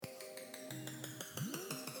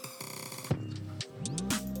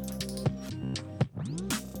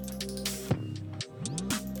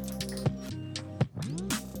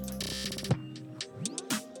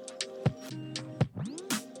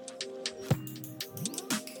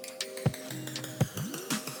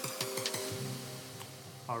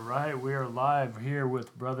right, we are live here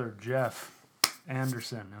with brother Jeff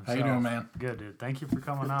Anderson himself. How you doing, man? Good, dude. Thank you for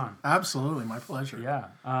coming on. Absolutely, my pleasure. Yeah.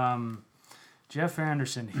 Jeff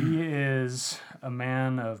Anderson, he is a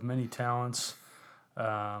man of many talents.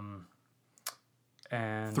 And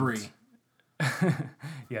Three.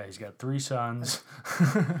 Yeah, he's got 3 sons.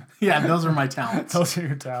 Yeah, those are my talents. Those are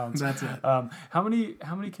your talents. That's it. How many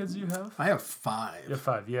kids do you have? I have 5. You have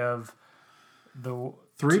 5. You have the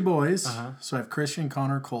 3 boys. Uh-huh. So I have Christian,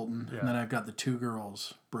 Connor, Colton, Yeah. and then I've got the 2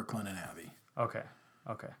 girls, Brooklyn and Abby. Okay.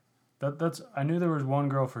 That's. I knew there was one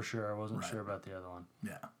girl for sure. I wasn't Right. sure about the other one.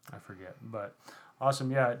 Yeah. I forget. But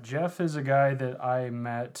awesome. Yeah, Jeff is a guy that I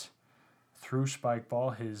met through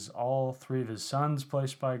Spikeball. All 3 of his sons play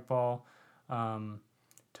Spikeball,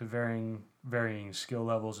 to varying skill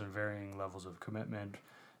levels and varying levels of commitment,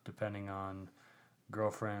 depending on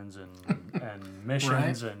girlfriends and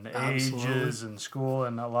missions Right. and Absolutely. ages and school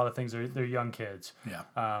and a lot of things. They're young kids. Yeah.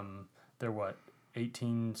 They're what?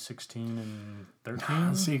 18, 16, and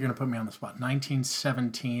 13? So you're going to put me on the spot. 19,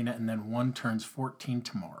 17, and then one turns 14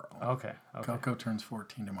 tomorrow. Okay. Coco turns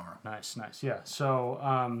 14 tomorrow. Nice. Yeah.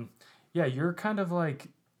 So, you're kind of like,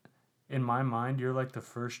 in my mind, you're like the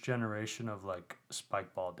first generation of like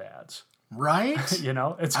Spikeball dads. Right?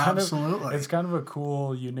 It's Absolutely. it's kind of a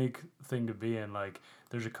cool, unique thing to be in. Like,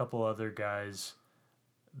 there's a couple other guys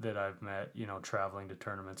that I've met, traveling to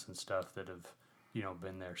tournaments and stuff that have,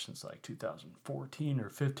 been there since like 2014 or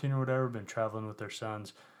 15 or whatever, been traveling with their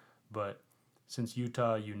sons. But since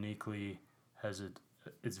Utah uniquely has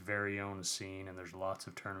its very own scene and there's lots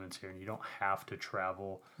of tournaments here and you don't have to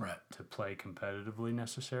travel Right. to play competitively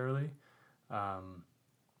necessarily,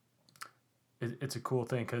 it's a cool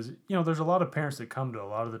thing because, there's a lot of parents that come to a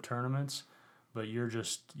lot of the tournaments, but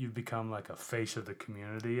you've become like a face of the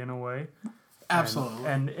community in a way. Absolutely.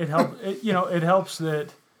 And it helps. It helps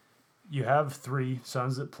that you have 3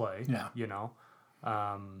 sons that play. Yeah.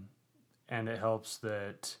 And it helps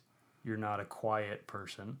that you're not a quiet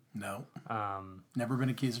person. No. Never been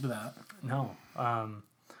accused of that. No.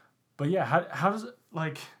 But yeah, how does it,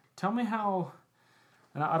 like, tell me how,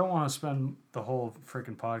 and I don't want to spend the whole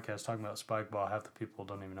freaking podcast talking about Spikeball. Half the people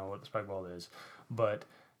don't even know what Spikeball is. But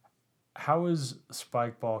how has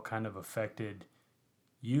Spikeball kind of affected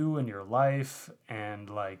you and your life and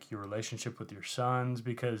like your relationship with your sons?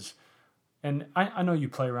 Because, and I know you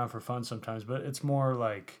play around for fun sometimes, but it's more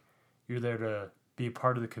like you're there to be a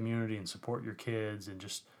part of the community and support your kids and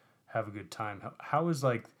just have a good time. How is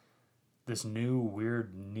like this new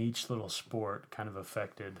weird niche little sport kind of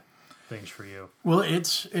affected things for you? Well,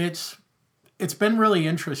 it's been really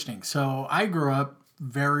interesting. So I grew up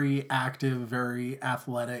very active, very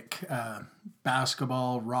athletic,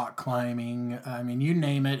 basketball, rock climbing. I mean, you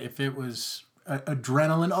name it. If it was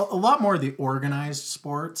adrenaline, a lot more of the organized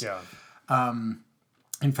sports. Yeah.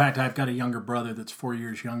 In fact, I've got a younger brother that's 4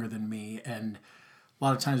 years younger than me, and a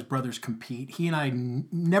lot of times brothers compete. He and I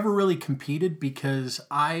never really competed because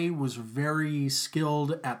I was very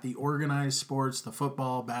skilled at the organized sports, the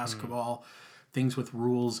football, basketball, things with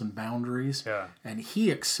rules and boundaries. Yeah. And he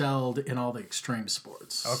excelled in all the extreme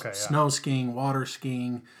sports. Okay, yeah. Snow skiing, water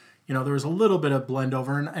skiing. There was a little bit of blend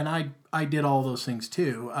over, and I did all those things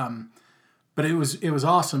too. But it was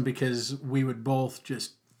awesome because we would both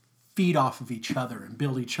just feed off of each other and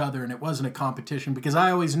build each other, and it wasn't a competition because I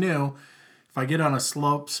always knew if I get on a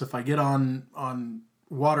slopes, if I get on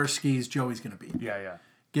water skis, Joey's going to beat me. Yeah.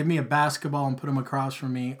 Give me a basketball and put him across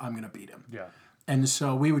from me, I'm going to beat him. Yeah. And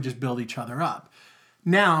so we would just build each other up.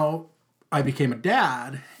 Now, I became a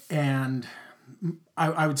dad, and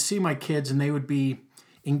I would see my kids, and they would be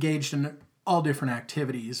engaged in all different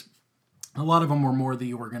activities. A lot of them were more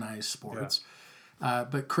the organized sports. Yeah.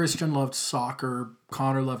 But Christian loved soccer.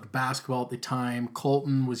 Connor loved basketball at the time.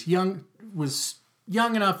 Colton was young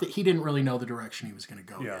enough that he didn't really know the direction he was going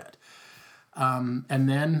to go yet. And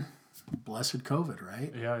then, blessed COVID,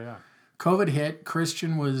 right? Yeah. COVID hit.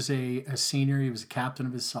 Christian was a senior. He was a captain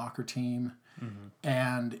of his soccer team. Mm-hmm.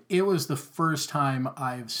 And it was the first time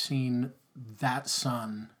I've seen that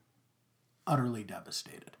son utterly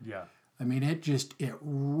devastated. Yeah. I mean, it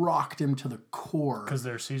rocked him to the core. Because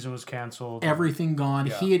their season was canceled. Everything gone.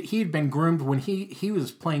 Yeah. He had been groomed when he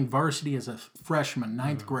was playing varsity as a freshman,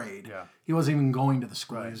 ninth grade. Yeah. He wasn't even going to the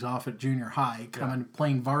school. Right. He was off at junior high,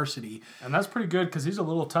 playing varsity. And that's pretty good because he's a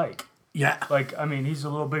little tight. Yeah. Like, I mean, he's a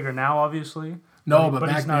little bigger now, obviously. No, but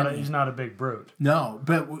back then, he's not a big brute. No,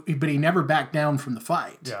 but he never backed down from the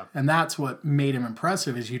fight. Yeah. And that's what made him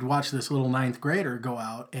impressive is you'd watch this little ninth grader go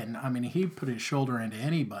out, and, I mean, he put his shoulder into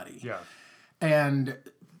anybody. Yeah. And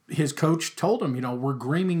his coach told him, we're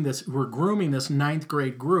grooming this ninth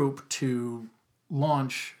grade group to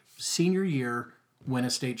launch senior year win a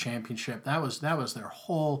state championship. That was their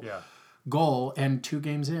whole Yeah. goal. And 2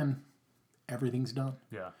 games in, everything's done.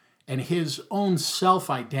 Yeah. And his own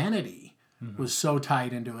self-identity was so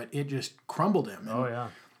tied into it, it just crumbled him. Oh yeah.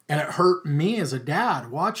 And it hurt me as a dad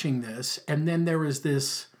watching this. And then there was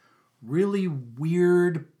this really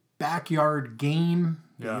weird backyard game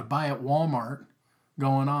that Yeah. you buy at Walmart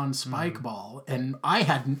going on spike ball. And I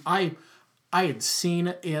had seen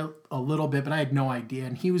it a little bit, but I had no idea.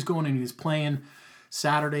 And he was going and he was playing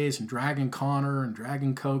Saturdays and dragging Connor and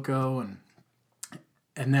dragging Coco.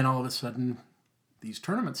 And then all of a sudden, these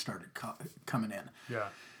tournaments started coming in. Yeah.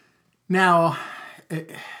 Now,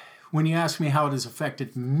 when you ask me how it has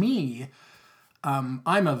affected me, I'm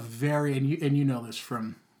a very, and you know this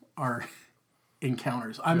from our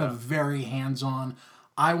encounters, I'm a very hands-on.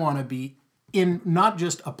 I want to be in, not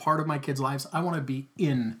just a part of my kids' lives, I want to be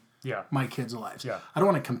in Yeah. my kids' lives. Yeah. I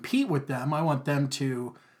don't want to compete with them. I want them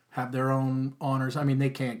to have their own honors. I mean, they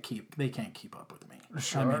can't keep up with me.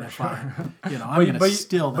 Sure, I mean, if I'm But- going to but-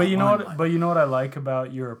 steal that But you know limelight. what? But you know what I like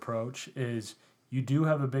about your approach is you do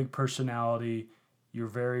have a big personality. You're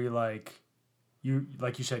very like you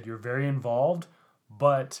said, you're very involved.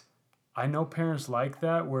 But I know parents like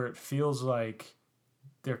that where it feels like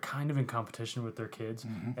they're kind of in competition with their kids,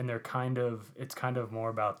 and it's kind of more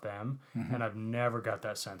about them. And I've never got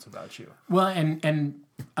that sense about you. Well, and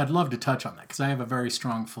I'd love to touch on that because I have a very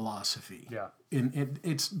strong philosophy. Yeah.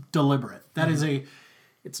 It's deliberate. That is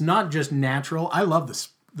it's not just natural. I love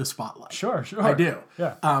the spotlight. Sure. I do.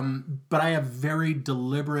 Yeah. But I have very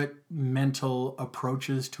deliberate mental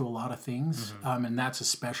approaches to a lot of things, and that's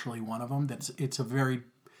especially one of them. It's a very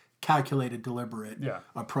calculated, deliberate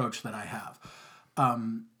approach that I have.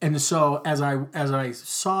 And so as I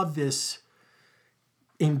saw this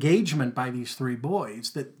engagement by these 3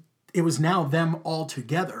 boys, that it was now them all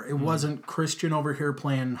together. It wasn't Christian over here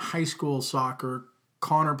playing high school soccer,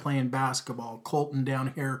 Connor playing basketball, Colton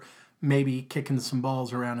down here maybe kicking some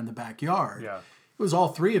balls around in the backyard. Yeah. It was all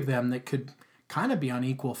 3 of them that could kind of be on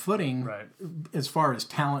equal footing Right. as far as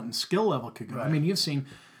talent and skill level could go. I Right. mean, you've seen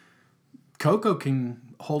Coco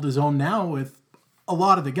can hold his own now with a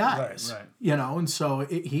lot of the guys, Right. you know, and so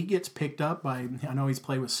he gets picked up by, I know he's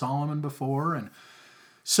played with Solomon before. And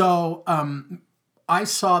so I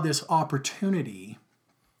saw this opportunity.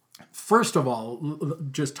 First of all,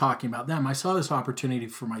 just talking about them, I saw this opportunity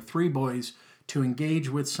for my 3 boys to engage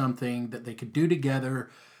with something that they could do together,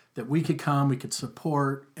 that we could come, we could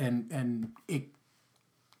support, and it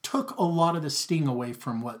took a lot of the sting away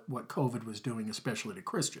from what COVID was doing, especially to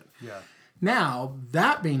Christian. Yeah. Now,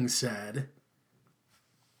 that being said,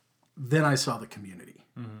 then I saw the community.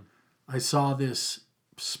 I saw this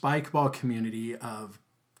spike ball community of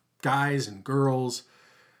guys and girls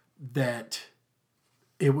that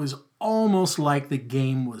it was almost like the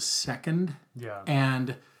game was second. Yeah.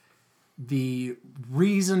 And the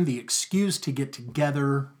reason, the excuse to get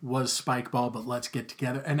together was spike ball, but let's get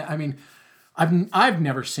together. And I mean, I've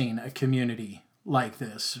never seen a community like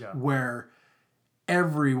this where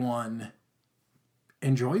everyone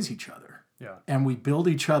enjoys each other. Yeah. And we build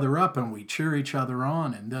each other up and we cheer each other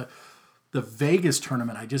on. And the Vegas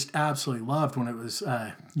tournament, I just absolutely loved when it was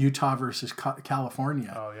Utah versus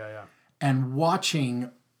California. Oh yeah. And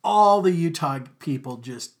watching all the Utah people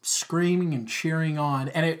just screaming and cheering on.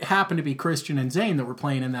 And it happened to be Christian and Zane that were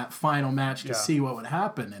playing in that final match to see what would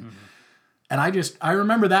happen. And I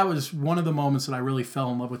remember that was one of the moments that I really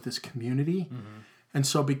fell in love with this community. And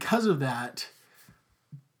so because of that,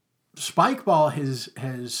 spike ball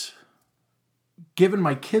has given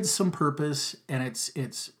my kids some purpose, and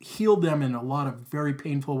it's healed them in a lot of very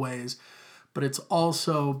painful ways, but it's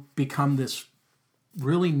also become this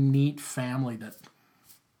really neat family that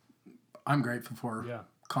I'm grateful for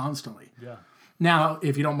constantly. Yeah. Now,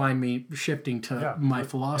 if you don't mind me shifting to my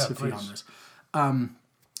philosophy on this, I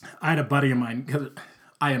had a buddy of mine, because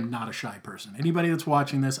I am not a shy person. Anybody that's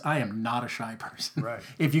watching this, I am not a shy person. Right.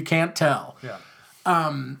 If you can't tell. Yeah.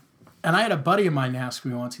 And I had a buddy of mine ask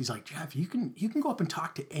me once, he's like, Jeff, you can go up and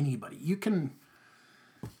talk to anybody.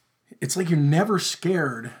 It's like you're never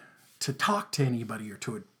scared to talk to anybody or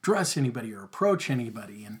to address anybody or approach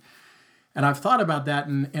anybody. And I've thought about that,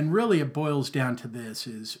 and really it boils down to this,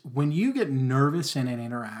 is when you get nervous in an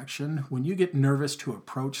interaction, when you get nervous to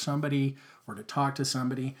approach somebody or to talk to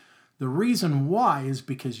somebody, the reason why is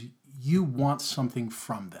because you want something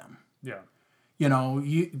from them. Yeah. You know,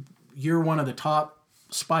 you're one of the top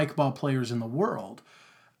spike ball players in the world.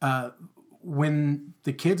 When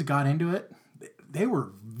the kids got into it, they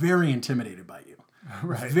were very intimidated by you.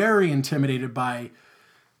 Right. Very intimidated by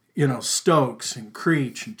Stokes and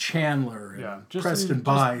Creech and Chandler and Preston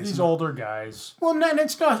Buys. These older guys. Well, and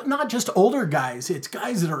it's not just older guys. It's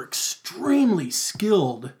guys that are extremely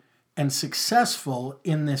skilled and successful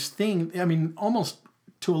in this thing. I mean, almost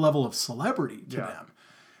to a level of celebrity to them.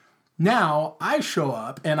 Now, I show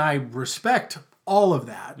up and I respect all of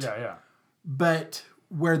that. Yeah. But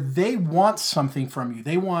where they want something from you,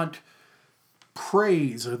 they want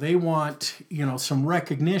praise, or they want, some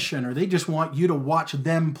recognition, or they just want you to watch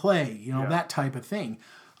them play, that type of thing.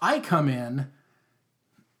 I come in,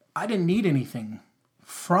 I didn't need anything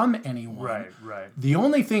from anyone. Right. The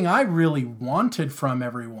only thing I really wanted from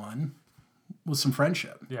everyone was some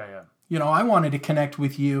friendship. Yeah. I wanted to connect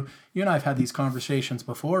with you. You and I have had these conversations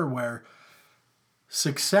before where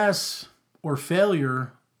success or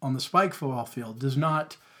failure on the spike football field does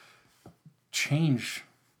not change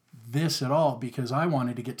this at all, because I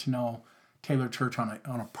wanted to get to know Taylor Church on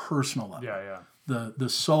a personal level. Yeah. The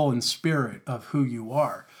soul and spirit of who you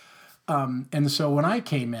are. And so when I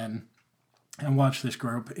came in and watched this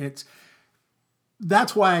group,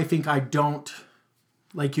 that's why I think I don't,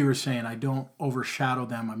 like you were saying, I don't overshadow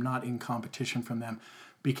them. I'm not in competition from them,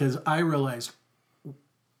 because I realized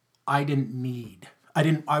I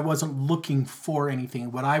wasn't looking for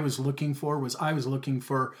anything. What I was looking for was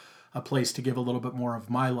a place to give a little bit more of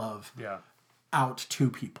my love out to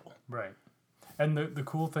people. Right. And the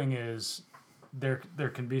cool thing is there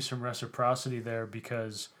can be some reciprocity there,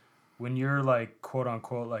 because when you're like, quote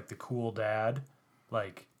unquote, like the cool dad,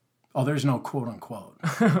 like... Oh, there's no quote unquote.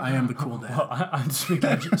 I am the cool dad. Well, I'm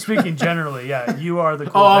speaking generally. Yeah, you are the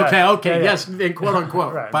cool dad. Okay. Yeah. Yes, quote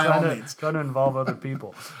unquote. Right. By all means. Trying to involve other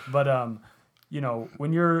people, but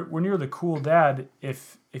when you're the cool dad,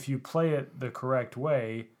 if you play it the correct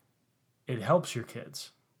way, it helps your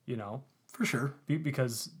kids. For sure.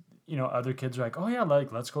 Because other kids are like, oh yeah,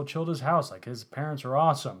 like let's go chill at his house. Like his parents are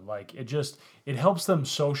awesome. Like it helps them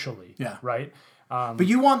socially. Yeah. Right.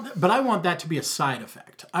 But I want that to be a side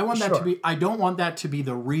effect. I want that to be. I don't want that to be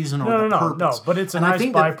the reason or the purpose. No. But it's a nice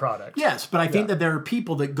byproduct. Yes, but I think that there are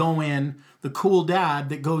people that go in, the cool dad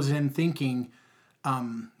that goes in thinking,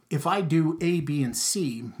 if I do A, B, and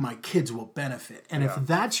C, my kids will benefit. And if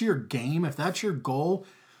that's your game, if that's your goal,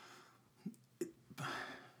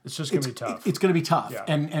 it's just gonna be tough. It's gonna be tough, Yeah.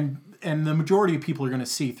 and the majority of people are gonna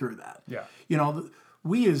see through that. Yeah.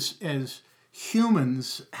 We as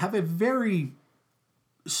humans have a very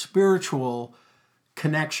spiritual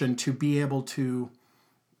connection to be able to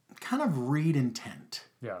kind of read intent.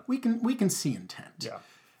 Yeah. We can see intent. Yeah.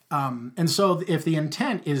 And so if the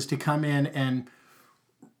intent is to come in and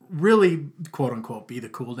really, quote unquote, be the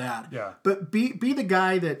cool dad. Yeah. But be the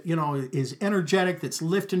guy that, is energetic, that's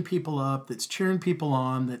lifting people up, that's cheering people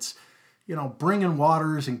on, that's, bringing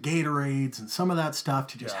waters and Gatorades and some of that stuff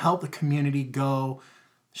to just help the community go,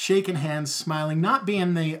 shaking hands, smiling, not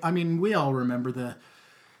being we all remember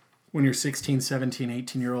when you're 16, 17,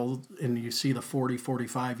 18-year-old and you see the 40,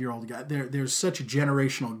 45-year-old guy, there's such a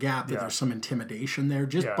generational gap that there's some intimidation there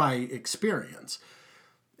just by experience.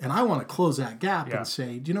 And I want to close that gap and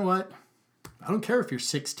say, do you know what? I don't care if you're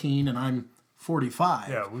 16 and I'm 45.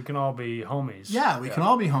 Yeah, we can all be homies. Yeah, we can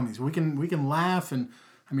all be homies. We can laugh, and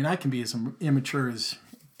I can be as immature as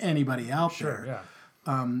anybody out there. Sure,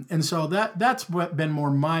 yeah. And so that's what been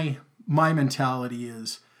more my mentality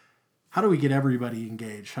is, how do we get everybody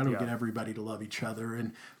engaged? How do we get everybody to love each other?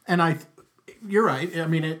 And you're right.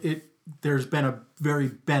 There's been a very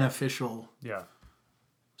beneficial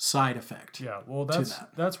side effect. Yeah. Well,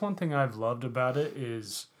 that's one thing I've loved about it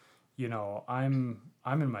is, I'm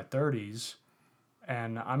in my 30s,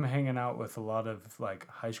 and I'm hanging out with a lot of like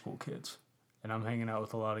high school kids, and I'm hanging out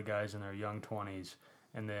with a lot of guys in their young 20s,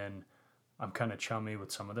 and then I'm kind of chummy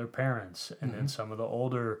with some of their parents, and then some of the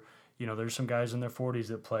older. There's some guys in their 40s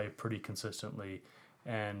that play pretty consistently,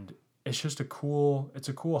 and it's just a cool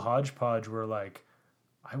hodgepodge where like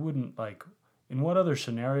I wouldn't like, in what other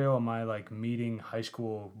scenario am I like meeting high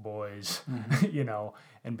school boys,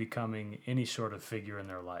 and becoming any sort of figure in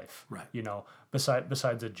their life, right?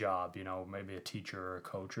 Besides a job, maybe a teacher or a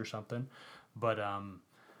coach or something, but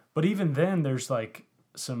even then there's like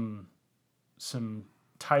some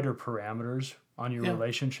tighter parameters on your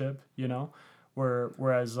relationship,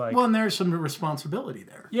 Whereas like... Well, and there's some responsibility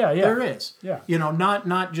there. Yeah. There is. Yeah.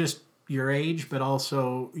 Not just your age, but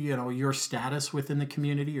also, your status within the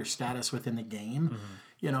community, your status within the game.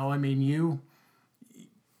 Mm-hmm.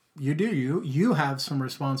 You have some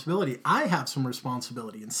responsibility. I have some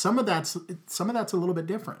responsibility. And some of that's a little bit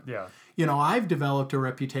different. Yeah. I've developed a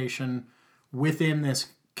reputation within this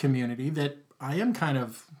community that I am kind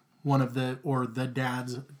of one of the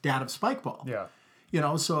dad of Spikeball. Yeah.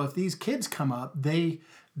 So if these kids come up, they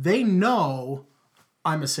they know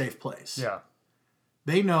I'm a safe place. Yeah.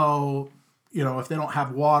 They know, if they don't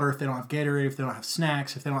have water, if they don't have Gatorade, if they don't have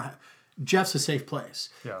snacks, if they don't have, Jeff's a safe place.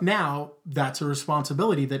 Yeah. Now that's a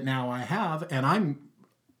responsibility that now I have, and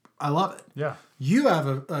I love it. Yeah. You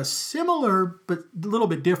have a similar but a little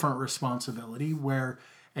bit different responsibility where,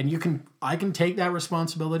 and I can take that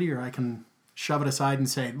responsibility, or I can shove it aside and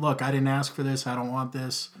say, look, I didn't ask for this. I don't want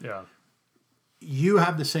this. Yeah. You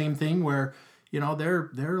have the same thing where, there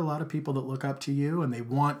are a lot of people that look up to you, and they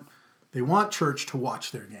want church to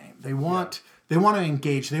watch their game. They want to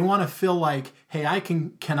engage. They want to feel like, hey,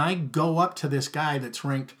 can I go up to this guy that's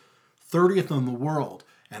ranked 30th in the world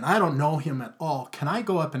and I don't know him at all? Can I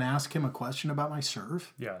go up and ask him a question about my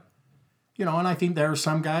serve? Yeah. And I think there are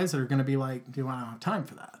some guys that are going to be like, I don't have time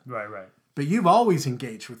for that. Right. But you've always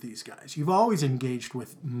engaged with these guys. You've always engaged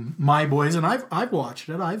with my boys, and I've watched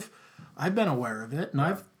it. I've been aware of it, and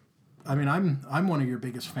I'm one of your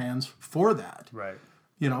biggest fans for that. Right.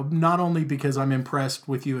 Not only because I'm impressed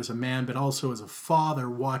with you as a man, but also as a father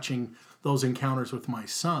watching those encounters with my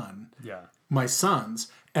sons,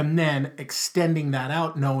 and then extending that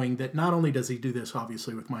out, knowing that not only does he do this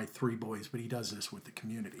obviously with my 3 boys, but he does this with the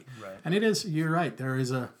community. Right. And you're right. There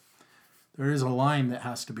is a line that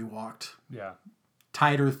has to be walked. Yeah.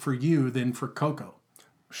 Tighter for you than for Coco.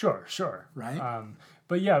 Sure. Right.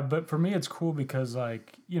 But for me, it's cool because, a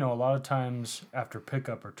lot of times after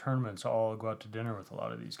pickup or tournaments, I'll go out to dinner with a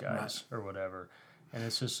lot of these guys or whatever. And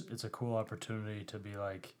it's a cool opportunity to be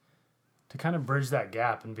like, to kind of bridge that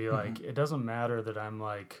gap and be like, it doesn't matter that I'm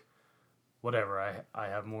like, whatever, I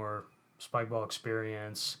have more spike ball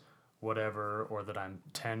experience, whatever, or that I'm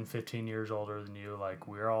 10, 15 years older than you. Like,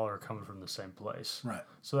 we all are coming from the same place. Right.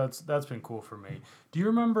 So that's been cool for me. Do you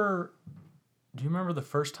remember the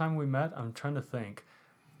first time we met? I'm trying to think.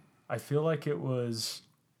 I feel like it was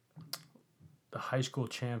the high school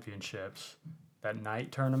championships, that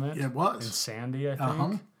night tournament. It was. In Sandy, I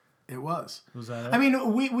think. It was. Was that it? I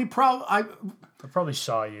mean, we probably... I probably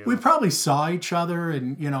saw you. We probably saw each other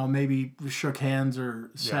and, maybe shook hands or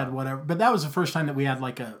said whatever. But that was the first time that we had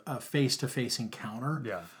like a face-to-face encounter.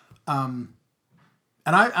 Yeah. And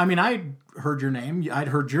I'd heard your name. I'd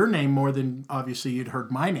heard your name more than obviously you'd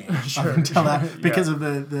heard my name up until that, because of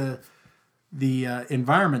the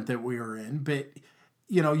environment that we were in. But,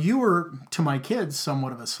 you were, to my kids,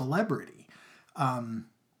 somewhat of a celebrity.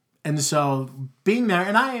 And so being there,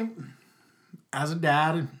 and I, as a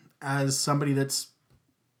dad, as somebody that's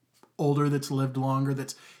older, that's lived longer,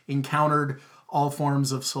 that's encountered all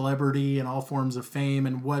forms of celebrity and all forms of fame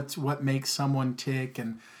and what makes someone tick,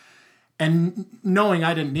 and knowing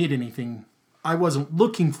I didn't need anything, I wasn't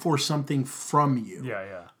looking for something from you.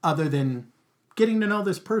 Yeah. Other than getting to know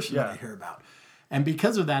this person that I hear about. And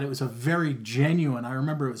because of that, it was a very genuine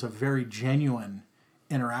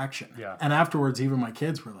interaction. Yeah. And afterwards, even my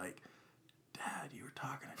kids were like, Dad, you were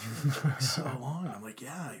talking to George for so long. And I'm like,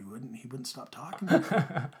 yeah, he wouldn't stop talking to me.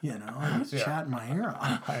 He was chatting my ear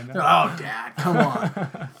off. I know. Oh, Dad, come on.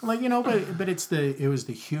 I'm like, but it was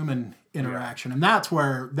the human interaction. And that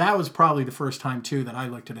was probably the first time too that I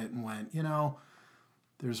looked at it and went,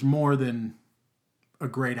 there's more than a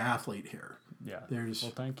great athlete here. Yeah.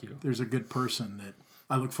 Well, thank you. There's a good person that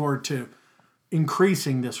I look forward to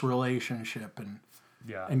increasing this relationship and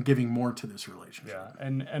giving more to this relationship.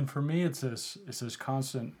 Yeah. And for me, it's this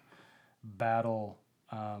constant battle.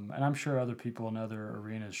 And I'm sure other people in other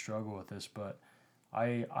arenas struggle with this, but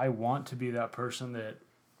I want to be that person that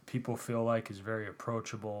people feel like is very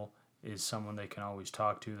approachable, is someone they can always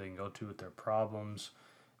talk to, they can go to with their problems,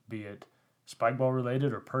 be it spike ball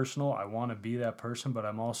related or personal. I want to be that person, but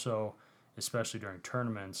I'm also, especially during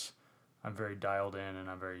tournaments, I'm very dialed in and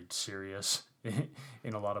I'm very serious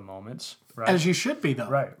in a lot of moments. Right? As you should be, though.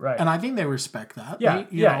 Right. And I think they respect that.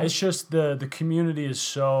 Yeah, it's just the community is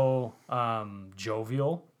so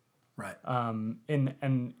jovial. Right.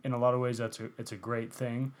 In a lot of ways, it's a great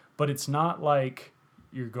thing, but it's not like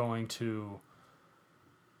you're going to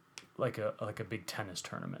like a big tennis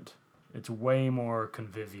tournament. It's way more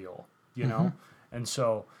convivial, you know? And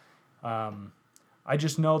so I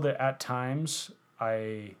just know that at times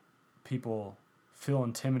people feel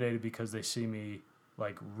intimidated because they see me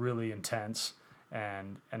like really intense,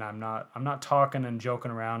 and I'm not talking and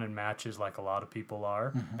joking around in matches like a lot of people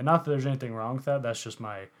are. And not that there's anything wrong with that. That's just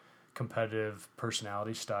my competitive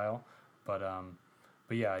personality style. But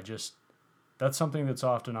yeah, that's something that's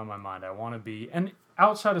often on my mind. I want to be, and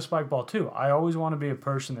outside of spike ball too, I always want to be a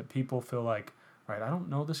person that people feel like, all right, I don't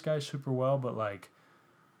know this guy super well, but like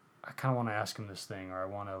I kind of want to ask him this thing, or I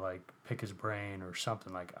want to like pick his brain or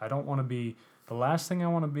something. Like I don't want to be, the last thing I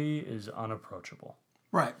want to be is unapproachable.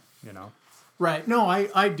 Right. You know? Right. No,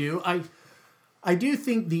 I do. I do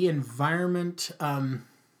think the environment.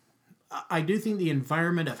 I do think the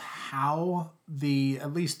environment of how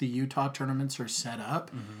at least the Utah tournaments are set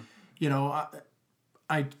up. You know,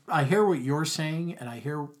 I hear what you're saying, and I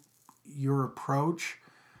hear your approach.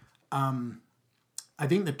 I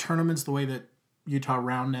think the tournaments, the way that Utah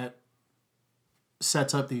RoundNet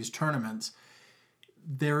sets up these tournaments,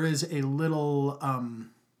 there is a little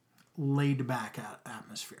laid back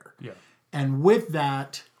atmosphere. Yeah. And with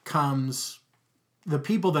that comes the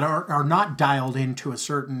people that are not dialed into a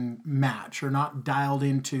certain match, or not dialed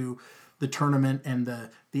into the tournament and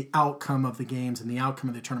the outcome of the games and the outcome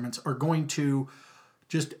of the tournaments, are going to,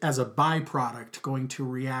 just as a byproduct, going to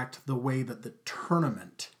react the way that the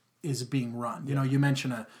tournament is being run. You know, you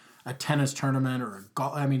mentioned a tennis tournament or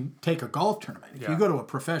take a golf tournament. If you go to a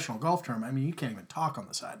professional golf tournament, I mean, you can't even talk on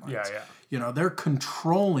the sidelines. Yeah, yeah. You know, they're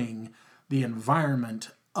controlling the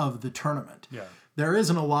environment of the tournament. Yeah. There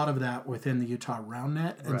isn't a lot of that within the Utah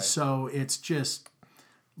RoundNet, and so it's just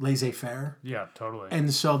laissez-faire. Yeah, totally.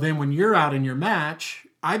 And so then when you're out in your match,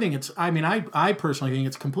 I personally think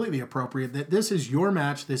it's completely appropriate that this is your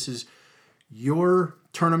match, this is your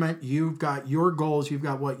tournament, you've got your goals, you've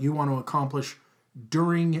got what you want to accomplish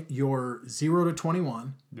during your 0 to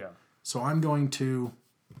 21. Yeah. So I'm going to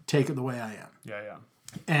take it the way I am. Yeah, yeah.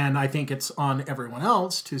 And I think it's on everyone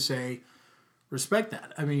else to say, respect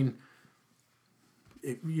that. I mean,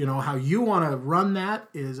 you know, how you want to run that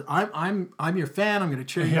is, I'm your fan. I'm going to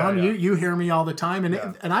cheer you on. Yeah. You hear me all the time, and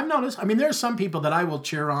and I've noticed. I mean, there's some people that I will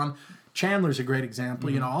cheer on. Chandler's a great example.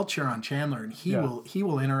 You know, I'll cheer on Chandler, and he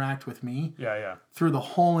will interact with me through the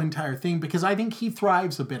whole entire thing, because I think he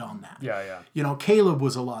thrives a bit on that. Yeah, yeah. You know, Caleb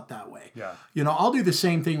was a lot that way. Yeah. You know, I'll do the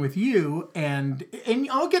same thing with you, and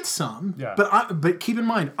I'll get some. Yeah. But keep in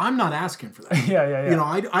mind, I'm not asking for that. Yeah. You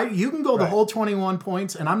know, you can go the whole 21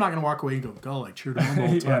 points, and I'm not going to walk away and go, "God, I cheered on him the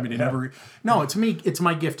whole time," and he never. No, it's me. It's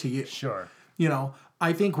my gift to you. Sure. You know,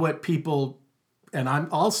 I think what people, and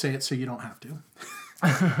I'll say it so you don't have to.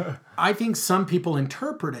 I think some people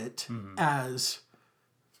interpret it as,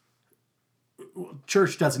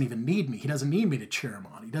 Church doesn't even need me. He doesn't need me to cheer him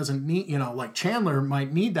on. He doesn't need, you know, like Chandler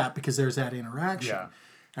might need that because there's that interaction. Yeah.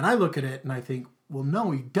 And I look at it and I think, well, no,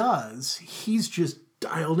 he does. He's just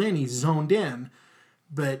dialed in. He's zoned in.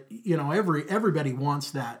 But, you know, everybody wants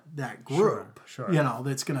that group, Sure. you know,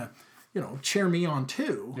 that's going to, you know, cheer me on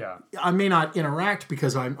too. Yeah. I may not interact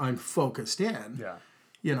because I'm focused in. Yeah.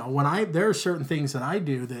 You know, there are certain things that I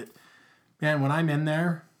do that, man, when I'm in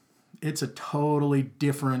there, it's a totally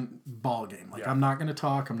different ball game. Like, I'm not going to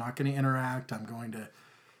talk. I'm not going to interact. I'm going to,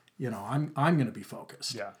 you know, I'm going to be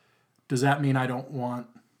focused. Yeah. Does that mean I don't want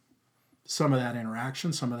some of that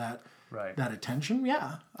interaction, some of that that attention?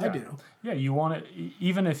 Yeah, I do. Yeah, you want it,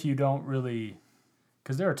 even if you don't really,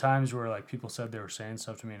 because there are times where, like, people said they were saying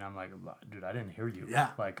stuff to me, and I'm like, dude, I didn't hear you. Yeah.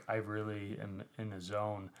 Like, I really am in a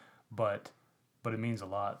zone, but it means a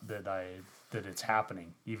lot that it's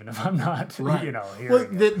happening, even if I'm not, you know,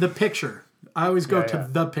 hearing the picture. I always go to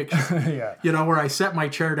the picture. Yeah. You know, where I set my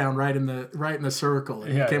chair down right in the circle,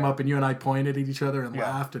 and you came up and you and I pointed at each other and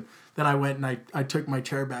laughed, and then I went and I took my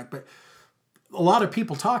chair back. But a lot of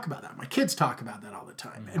people talk about that. My kids talk about that all the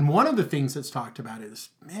time. And one of the things that's talked about is,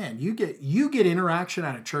 man, you get interaction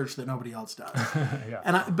at a church that nobody else does.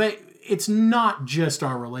 But it's not just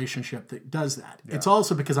our relationship that does that. Yeah. It's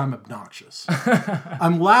also because I'm obnoxious.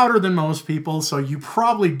 I'm louder than most people, so you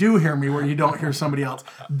probably do hear me where you don't hear somebody else.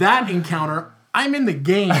 That encounter, I'm in the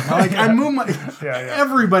game. Like, I move my.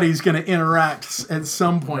 Everybody's going to interact at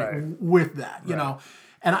some point with that, you know.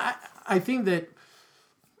 And I think that,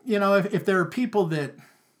 you know, if there are people that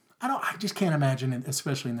I just can't imagine,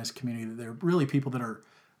 especially in this community, that there are really people that are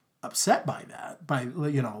upset by that, by,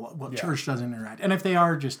 you know, what church doesn't interact. And if they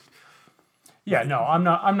are, just no, I'm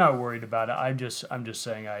not worried about it. I'm just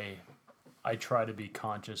saying I try to be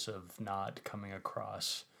conscious of not coming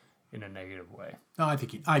across in a negative way. No, I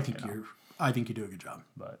think you do a good job.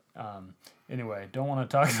 But anyway, don't want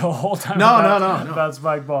to talk the whole time about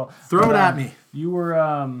spike ball. Throw it at me. You were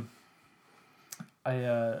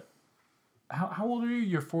how old are you?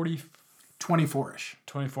 You're 40. 24-ish.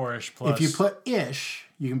 24-ish plus. If you put ish,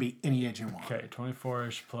 you can be any age you want. Okay,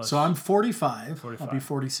 24-ish plus. So I'm 45. I'll be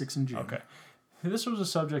 46 in June. Okay. This was a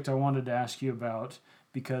subject I wanted to ask you about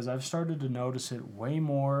because I've started to notice it way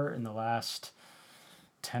more in the last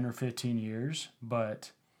 10 or 15 years.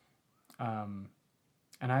 But, and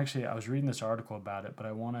I was reading this article about it, but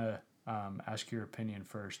I want to ask your opinion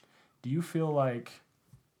first. Do you feel like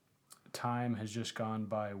time has just gone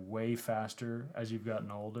by way faster as you've gotten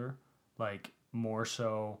older? Like, more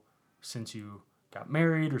so since you got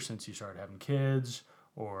married or since you started having kids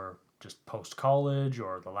or just post college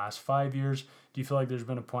or the last 5 years? Do you feel like there's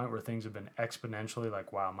been a point where things have been exponentially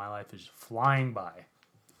like, wow, my life is flying by?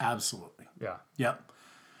 Absolutely. Yeah. Yep.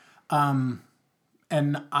 And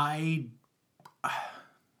I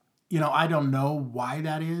don't know why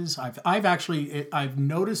that is. I've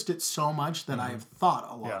noticed it so much that I've thought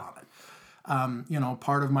a lot on it.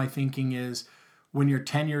 Part of my thinking is when you're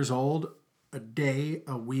 10 years old, a day,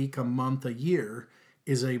 a week, a month, a year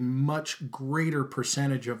is a much greater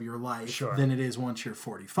percentage of your life than it is once you're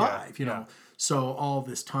 45. So all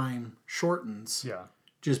this time shortens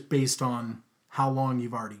just based on how long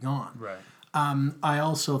you've already gone. Right. I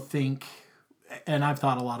also think, and I've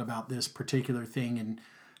thought a lot about this particular thing,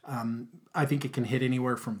 and I think it can hit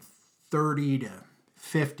anywhere from 30 to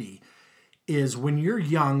 50, is when you're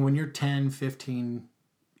young, when you're 10, 15,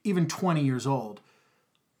 even 20 years old,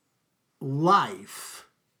 life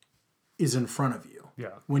is in front of you. Yeah.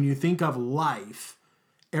 When you think of life,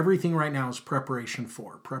 everything right now is preparation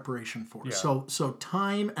for. Yeah. So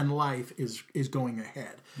time and life is going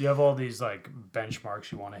ahead. You have all these like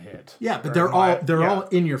benchmarks you want to hit. Yeah, but they're all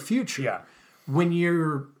in your future. Yeah. When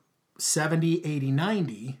you're 70, 80,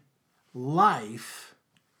 90, life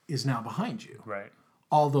is now behind you. Right.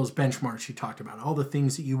 All those benchmarks you talked about, all the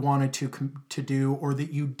things that you wanted to do or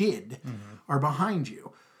that you did are behind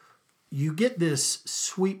you. You get this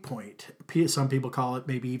sweet point. Some people call it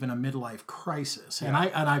maybe even a midlife crisis. And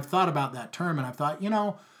I've thought about that term, and I've thought, I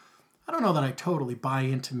don't know that I totally buy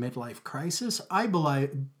into midlife crisis. I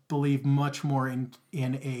believe much more in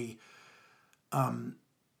a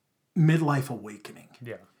midlife awakening.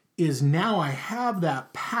 Yeah. Is now I have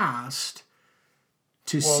that past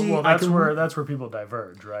to see. Well, that's where people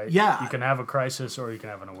diverge, right? Yeah. You can have a crisis or you can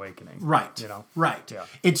have an awakening. Right. Right. Yeah.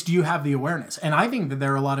 It's, do you have the awareness? And I think that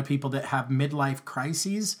there are a lot of people that have midlife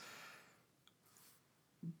crises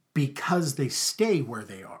because they stay where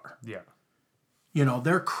they are. Yeah.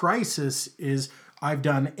 Their crisis is, I've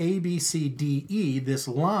done A, B, C, D, E, this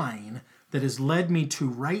line that has led me to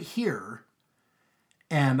right here.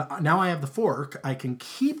 And now I have the fork. I can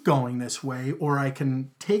keep going this way, or I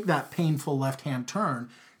can take that painful left-hand turn,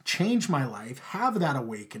 change my life, have that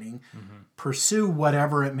awakening, pursue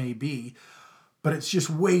whatever it may be. But it's just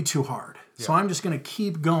way too hard. Yeah. So I'm just going to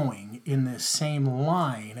keep going in this same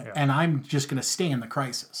line, and I'm just going to stay in the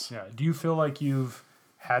crisis. Yeah. Do you feel like you've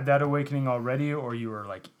had that awakening already, or you were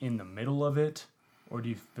like in the middle of it? Or do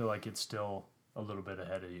you feel like it's still a little bit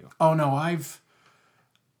ahead of you? Oh, no,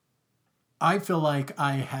 I feel like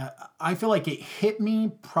it hit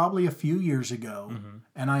me probably a few years ago,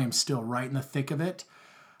 and I am still right in the thick of it.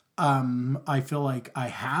 I feel like I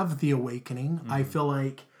have the awakening. I feel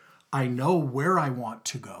like I know where I want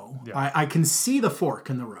to go. Yeah. I can see the fork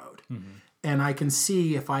in the road, and I can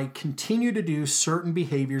see if I continue to do certain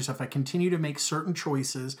behaviors, if I continue to make certain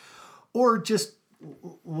choices, or just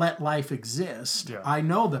let life exist, I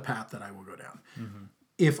know the path that I will go down.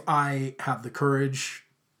 If I have the courage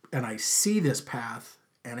and I see this path,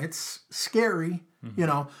 and it's scary.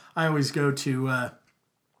 I always go to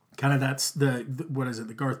kind of that's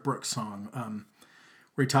the Garth Brooks song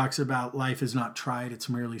where he talks about life is not tried, it's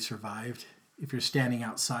merely survived if you're standing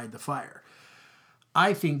outside the fire.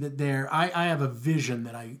 I think that I have a vision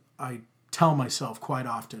that I tell myself quite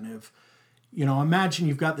often of, imagine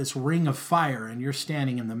you've got this ring of fire and you're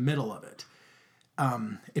standing in the middle of it,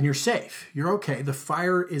 and you're safe, you're okay, the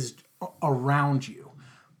fire is around you.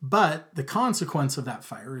 But the consequence of that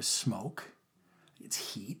fire is smoke.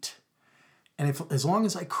 It's heat. And as long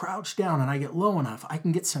as I crouch down and I get low enough, I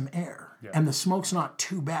can get some air. Yeah. And the smoke's not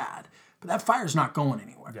too bad. But that fire's not going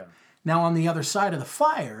anywhere. Yeah. Now, on the other side of the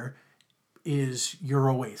fire is your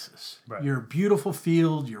oasis. Right. Your beautiful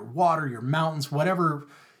field, your water, your mountains, whatever.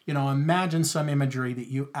 Imagine some imagery that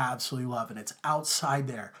you absolutely love. And it's outside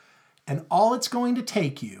there. And all it's going to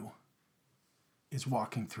take you is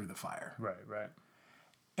walking through the fire. Right.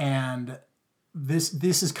 And this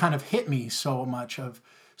has kind of hit me so much of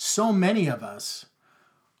so many of us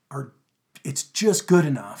it's just good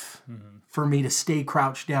enough for me to stay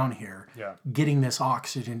crouched down here, getting this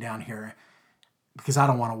oxygen down here, because I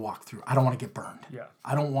don't want to walk through. I don't want to get burned. Yeah.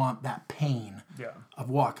 I don't want that pain of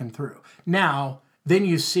walking through. Now, then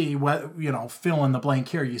you see fill in the blank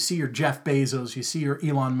here. You see your Jeff Bezos, you see your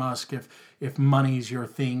Elon Musk, if money's your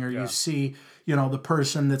thing, or you see, the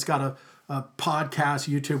person that's got a podcast,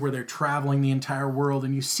 YouTube, where they're traveling the entire world,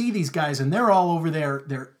 and you see these guys and they're all over there.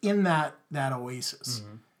 They're in that oasis.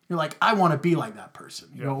 You're like, I want to be like that person.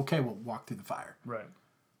 You go, okay, well, walk through the fire. Right.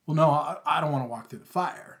 Well, no, I don't want to walk through the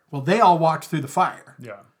fire. Well, they all walked through the fire.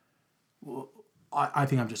 Yeah. Well, I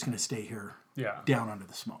think I'm just going to stay here down under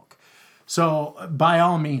the smoke. So by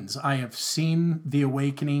all means, I have seen the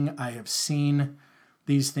awakening. I have seen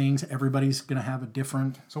these things. Everybody's going to have a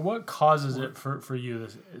different. So what causes it for you?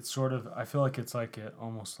 It's sort of, I feel like it's like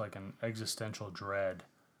almost like an existential dread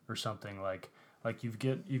or something. Like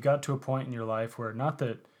you got to a point in your life where, not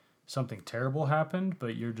that something terrible happened,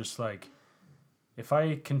 but you're just like, if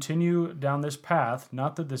I continue down this path,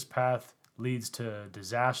 not that this path leads to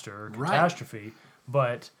disaster or catastrophe,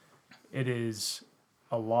 but it is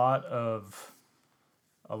a lot of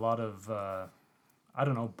I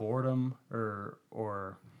don't know, boredom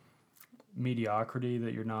or mediocrity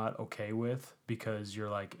that you're not okay with, because you're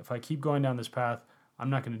like, if I keep going down this path, I'm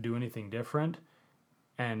not going to do anything different,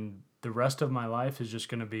 and the rest of my life is just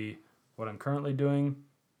going to be what I'm currently doing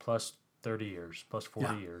plus 30 years, plus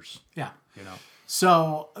 40 years. Yeah. You know.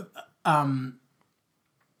 So I'm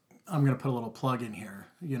going to put a little plug in here.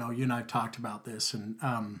 You know, you and I have talked about this, and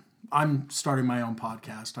I'm starting my own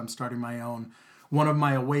podcast. I'm starting my own. One of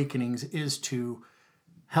my awakenings is to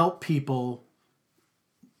help people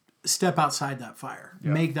step outside that fire,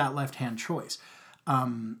 make that left-hand choice.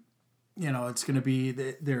 You know, it's going to be,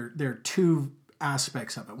 there are two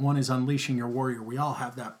aspects of it. One is unleashing your warrior. We all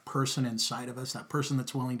have that person inside of us, that person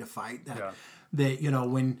that's willing to fight. That you know,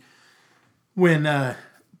 when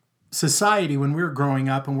society, when we're growing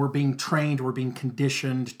up and we're being trained, we're being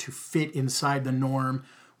conditioned to fit inside the norm.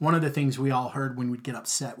 One of the things we all heard when we'd get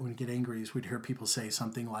upset, when we'd get angry, is we'd hear people say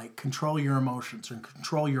something like, control your emotions or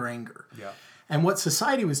control your anger. Yeah. And what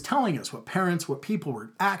society was telling us, what parents, what people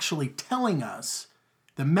were actually telling us,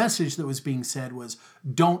 the message that was being said was,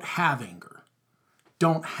 don't have anger.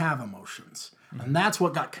 Don't have emotions. Mm-hmm. And that's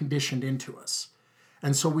what got conditioned into us.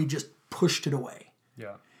 And so we just pushed it away.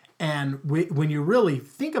 Yeah. And when you really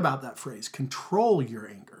think about that phrase, control your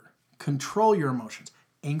anger, control your emotions,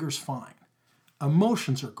 anger's fine.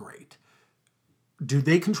 Emotions are great. Do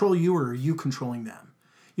they control you, or are you controlling them?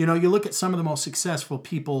 You know, you look at some of the most successful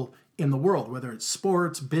people in the world, whether it's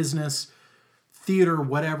sports, business, theater,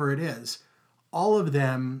 whatever it is, all of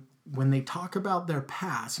them, when they talk about their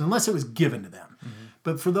past, unless it was given to them,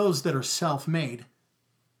 but for those that are self-made,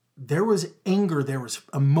 there was anger, there was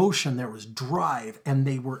emotion, there was drive, and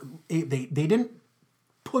they didn't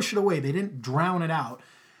push it away, they didn't drown it out.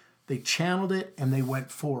 They channeled it and they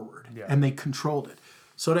went forward and they controlled it.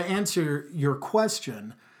 So to answer your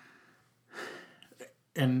question,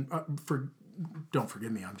 and don't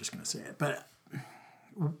forgive me, I'm just going to say it, but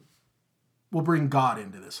we'll bring God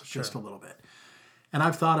into this just a little bit. And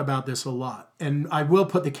I've thought about this a lot, and I will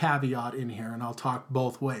put the caveat in here, and I'll talk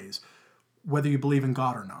both ways, whether you believe in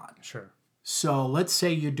God or not. Sure. So let's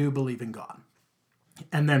say you do believe in God.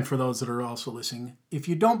 And then for those that are also listening, if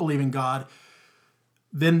you don't believe in God,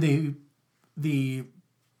 then the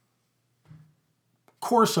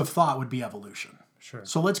course of thought would be evolution. Sure.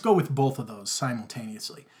 So let's go with both of those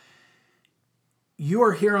simultaneously. You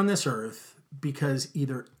are here on this earth because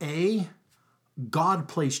either A, God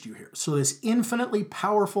placed you here. So this infinitely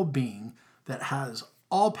powerful being that has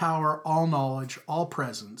all power, all knowledge, all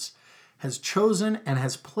presence, has chosen and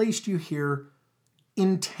has placed you here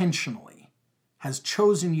intentionally, has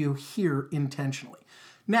chosen you here intentionally.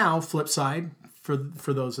 Now, flip side,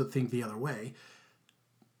 for those that think the other way,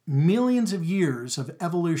 millions of years of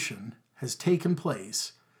evolution has taken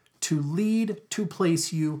place to lead to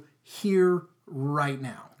place you here right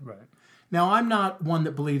now. Right. Now, I'm not one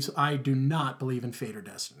that believes, I do not believe in fate or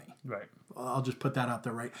destiny. Right. I'll just put that out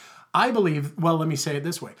there, right? I believe, well, let me say it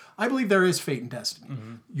this way. I believe there is fate and destiny.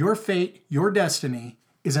 Mm-hmm. Your fate, your destiny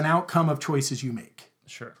is an outcome of choices you make.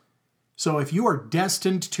 Sure. So if you are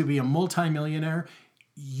destined to be a multimillionaire,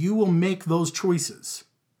 you will make those choices.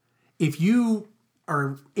 If you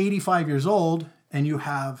are 85 years old and you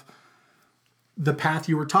have the path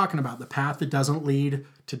you were talking about, the path that doesn't lead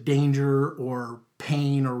to danger or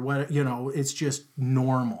pain or what, you know, it's just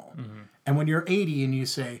normal. Mm-hmm. And when you're 80 and you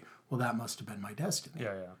say, well, that must have been my destiny.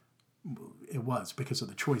 Yeah, yeah. It was because of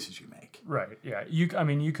the choices you make. Right. Yeah. You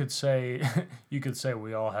could say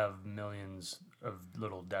we all have millions of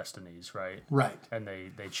little destinies, right? Right. And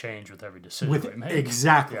they change with every decision we make.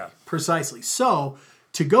 Exactly. Yeah. Precisely. So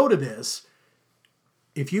to go to this,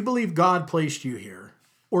 if you believe God placed you here,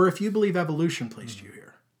 or if you believe evolution placed you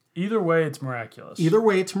here. Either way, it's miraculous. Either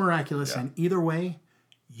way, it's miraculous. Yeah. And either way,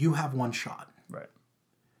 you have one shot. Right.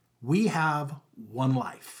 We have one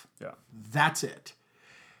life. Yeah. That's it.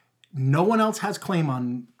 No one else has claim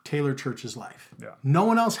on Taylor Church's life. Yeah. No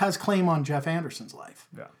one else has claim on Jeff Anderson's life.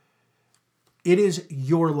 Yeah. It is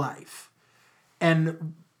your life.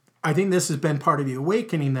 And I think this has been part of the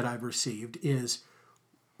awakening that I've received is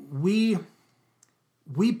we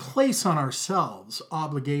place on ourselves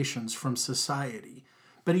obligations from society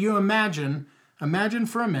But you imagine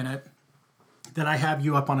for a minute that I have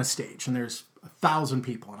you up on a stage and there's 1,000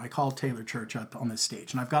 people and I call Taylor Church up on this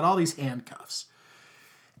stage and I've got all these handcuffs.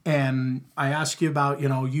 And I ask you about,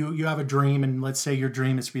 you have a dream, and let's say your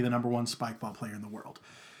dream is to be the number one spike ball player in the world.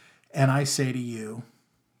 And I say to you,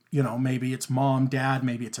 maybe it's mom, dad,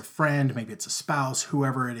 maybe it's a friend, maybe it's a spouse,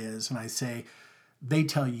 whoever it is. And I say, they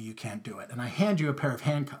tell you can't do it. And I hand you a pair of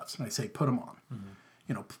handcuffs and I say, put them on.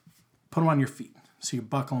 Mm-hmm. Put them on your feet. So you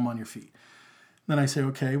buckle them on your feet. Then I say,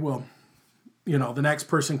 okay, well, the next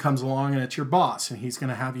person comes along and it's your boss and he's going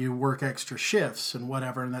to have you work extra shifts and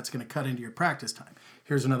whatever, and that's going to cut into your practice time.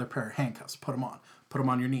 Here's another pair of handcuffs. Put them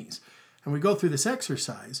on your knees. And we go through this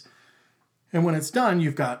exercise, and when it's done,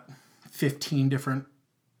 you've got 15 different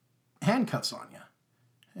handcuffs on you.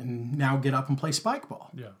 And now get up and play spike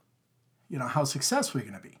ball. Yeah. How successful are you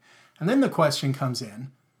going to be? And then the question comes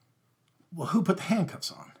in, well, who put the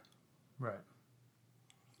handcuffs on? Right.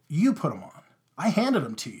 You put them on. I handed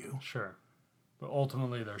them to you. Sure. But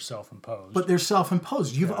ultimately, they're self-imposed. But they're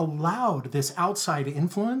self-imposed. You've allowed this outside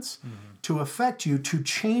influence to affect you, to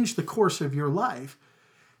change the course of your life.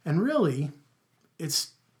 And really,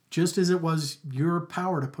 it's just as it was your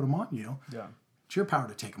power to put them on you. Yeah. It's your power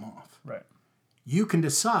to take them off. Right. You can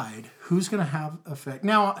decide who's going to have effect.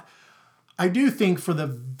 Now, I do think for the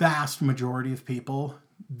vast majority of people,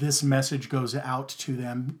 this message goes out to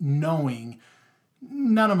them knowing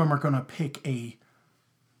none of them are going to pick a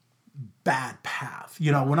bad path.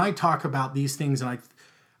 When I talk about these things, and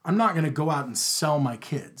I'm not going to go out and sell my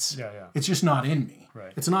kids. Yeah. It's just not in me.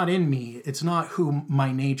 Right. It's not in me. It's not who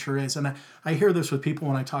my nature is. And I hear this with people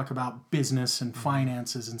when I talk about business and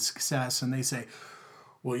finances and success, and they say,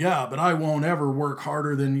 well, yeah, but I won't ever work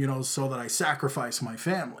harder than, so that I sacrifice my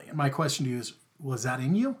family. And my question to you is, was that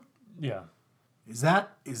in you? Yeah. Is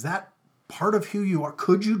that part of who you are?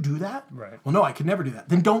 Could you do that? Right. Well, no, I could never do that.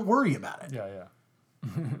 Then don't worry about it. Yeah.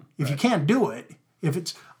 If you can't do it,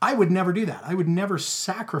 I would never do that. I would never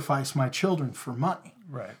sacrifice my children for money.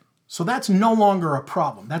 Right. So that's no longer a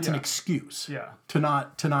problem. That's an excuse to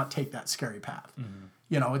not take that scary path.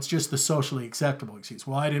 Mm-hmm. It's just the socially acceptable excuse.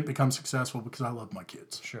 Well, I didn't become successful because I love my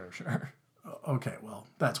kids. Sure. Okay, well,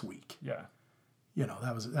 that's weak. Yeah.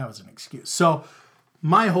 That was an excuse. So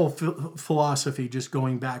my whole philosophy, just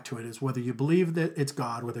going back to it, is whether you believe that it's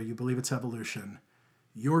God, whether you believe it's evolution,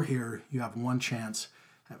 you're here, you have one chance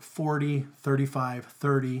at 40, 35,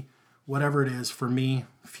 30, whatever it is. For me,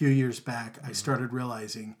 a few years back, I started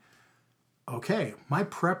realizing, okay, my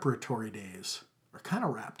preparatory days are kind of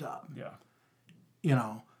wrapped up. Yeah.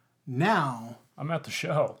 Now I'm at the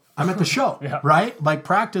show. Yeah. Right? Like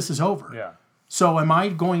practice is over. Yeah. So am I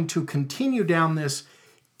going to continue down this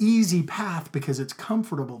easy path because it's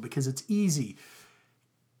comfortable, because it's easy?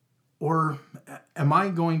 Or am I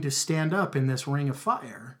going to stand up in this ring of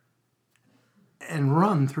fire and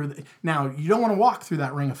run through Now, you don't want to walk through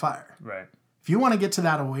that ring of fire. Right. If you want to get to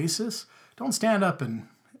that oasis, don't stand up and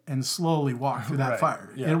slowly walk through that Right.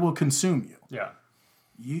 fire. Yeah. It will consume you. Yeah.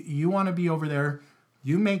 You want to be over there.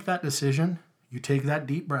 You make that decision. You take that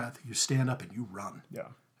deep breath. You stand up and you run. Yeah.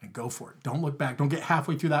 And go for it. Don't look back. Don't get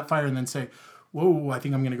halfway through that fire and then say, whoa, I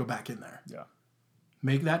think I'm going to go back in there. Yeah.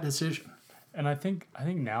 Make that decision. And I think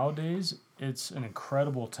nowadays it's an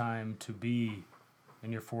incredible time to be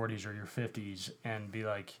in your 40s or your 50s and be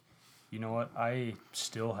like, you know what? I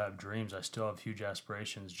still have dreams. I still have huge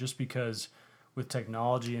aspirations. Just because with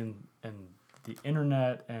technology and the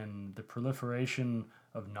internet and the proliferation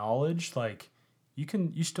of knowledge, like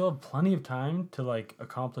you still have plenty of time to like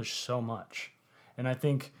accomplish so much. And I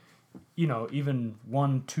think, even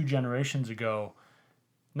 1-2 generations ago,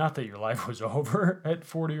 not that your life was over at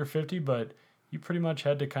 40 or 50, but you pretty much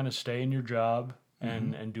had to kind of stay in your job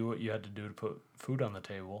and do what you had to do to put food on the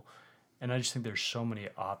table. And I just think there's so many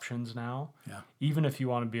options now. Yeah. Even if you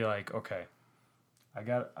want to be like, okay, I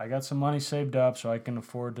got some money saved up so I can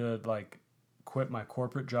afford to like quit my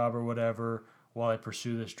corporate job or whatever while I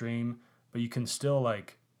pursue this dream, but you can still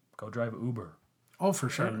like go drive Uber. Oh, for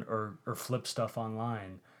sure. Or flip stuff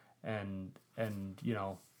online and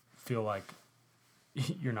feel like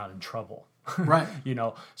you're not in trouble. Right.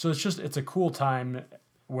 So it's a cool time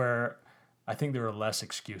where I think there are less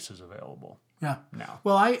excuses available. Yeah. Now.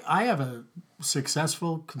 Well, I have a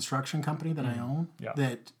successful construction company that I own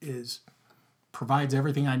that provides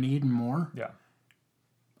everything I need and more. Yeah.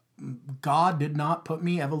 God did not put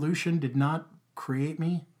me, evolution did not create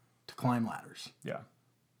me to climb ladders. Yeah.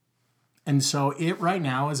 And so it right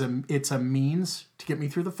now it's a means to get me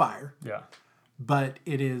through the fire. Yeah. But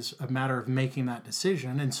it is a matter of making that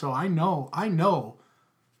decision. And so I know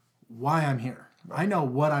why I'm here. Right. I know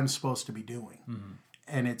what I'm supposed to be doing. Mm-hmm.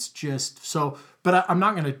 and it's just so. But I'm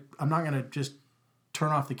not gonna just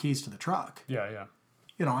turn off the keys to the truck. Yeah.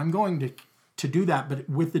 I'm going to do that, but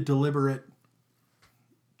with the deliberate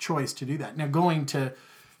choice to do that. Now, going to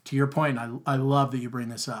your point, I love that you bring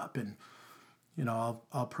this up, and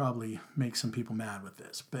I'll probably make some people mad with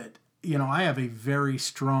this, but I have a very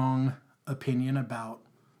strong opinion about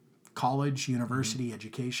college, university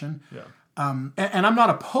education. Yeah. And I'm not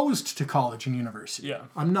opposed to college and university. Yeah.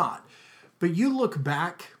 I'm not. But you look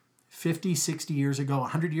back 50, 60 years ago,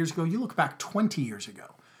 100 years ago, you look back 20 years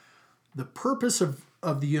ago. The purpose of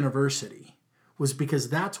the university was because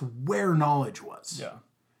that's where knowledge was. Yeah.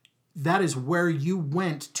 That is where you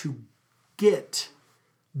went to get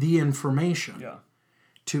the information. Yeah.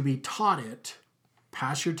 To be taught it,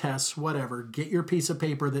 pass your tests, whatever, get your piece of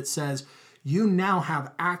paper that says you now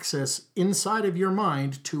have access inside of your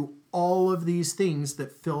mind to all of these things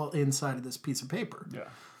that fill inside of this piece of paper. Yeah.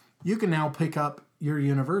 You can now pick up your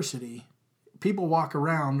university. People walk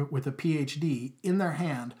around with a PhD in their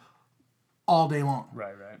hand all day long.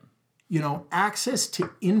 Right. Access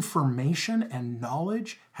to information and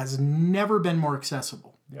knowledge has never been more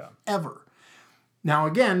accessible. Yeah. Ever. Now,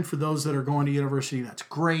 again, for those that are going to university, that's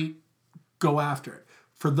great. Go after it.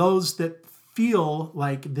 For those that feel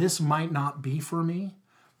like this might not be for me,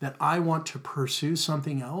 that I want to pursue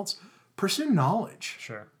something else, pursue knowledge.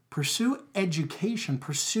 Sure. Pursue education.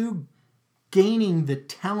 Pursue gaining the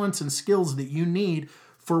talents and skills that you need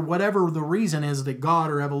for whatever the reason is that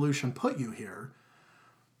God or evolution put you here.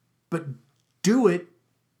 But do it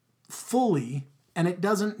fully, and it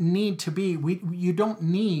doesn't need to be, you don't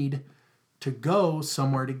need to go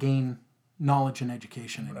somewhere to gain knowledge and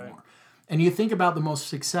education anymore. Right. And you think about the most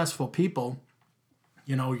successful people,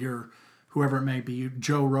 your whoever it may be,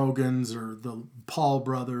 Joe Rogans or the Paul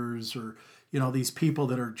brothers, or these people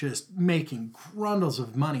that are just making grundles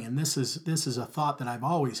of money. And this is a thought that I've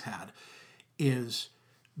always had, is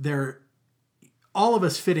all of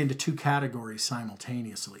us fit into two categories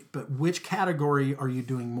simultaneously. But which category are you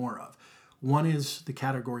doing more of? One is the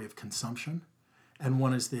category of consumption, and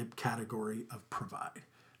one is the category of provide,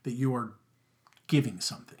 that you are giving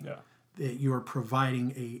something. Yeah. That you are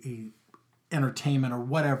providing a entertainment or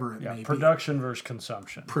whatever it may be. Production versus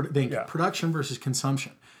consumption. Production versus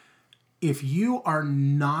consumption. If you are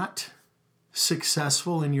not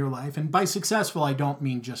successful in your life, and by successful I don't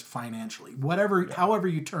mean just financially, however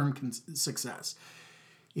you term success.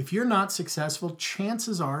 If you're not successful,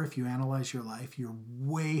 chances are, if you analyze your life, you're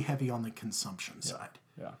way heavy on the consumption side.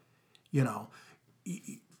 Yeah.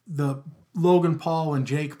 The Logan Paul and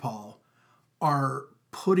Jake Paul are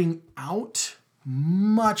putting out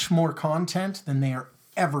much more content than they are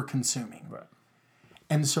ever consuming. Right.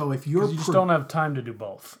 And so if you just don't have time to do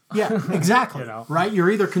both. Yeah, exactly. Right?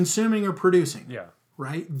 You're either consuming or producing. Yeah.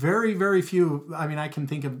 Right? Very, very few. I mean, I can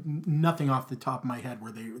think of nothing off the top of my head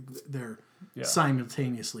where they're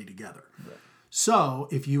simultaneously together. Right. So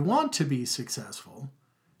if you want to be successful,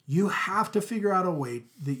 you have to figure out a way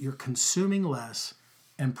that you're consuming less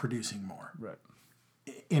and producing more. Right.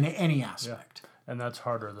 In any aspect. Yeah. And that's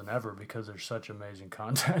harder than ever because there's such amazing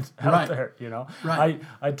content out there, Right.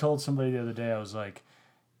 I told somebody the other day, I was like,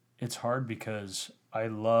 it's hard because I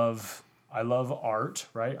love art,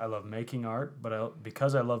 right? I love making art, but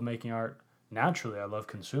because I love making art, naturally I love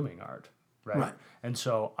consuming art, right? And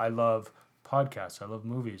so I love podcasts, I love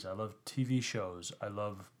movies, I love TV shows, I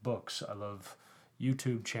love books, I love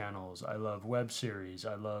YouTube channels, I love web series,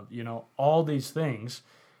 I love, all these things.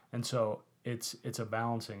 And so it's a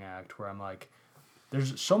balancing act where I'm like,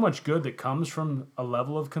 there's so much good that comes from a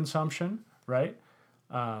level of consumption, right?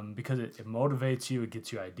 Because it motivates you, it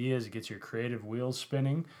gets you ideas, it gets your creative wheels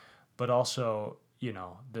spinning, but also,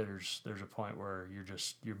 there's a point where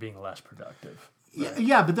you're being less productive. Right?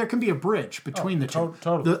 Yeah, but there can be a bridge between the two.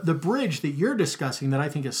 Totally. The bridge that you're discussing that I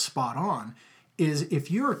think is spot on is if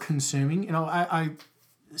you're consuming,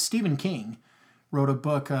 Stephen King wrote a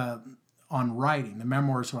book on writing, the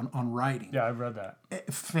memoirs on writing. Yeah, I've read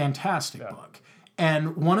that. Fantastic book.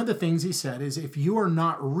 And one of the things he said is if you are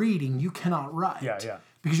not reading, you cannot write. Yeah.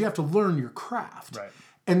 Because you have to learn your craft. Right.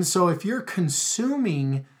 And so if you're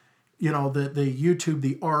consuming, the YouTube,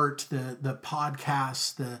 the art, the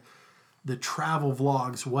podcasts, the travel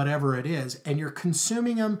vlogs, whatever it is, and you're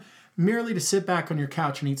consuming them merely to sit back on your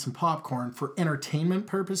couch and eat some popcorn for entertainment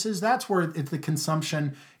purposes, that's where the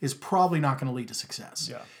consumption is probably not going to lead to success.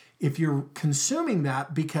 Yeah. If you're consuming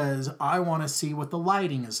that because I want to see what the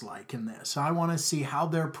lighting is like in this, I want to see how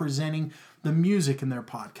they're presenting the music in their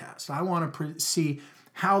podcast, I want to see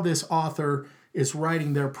how this author is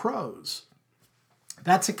writing their prose.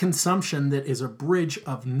 That's a consumption that is a bridge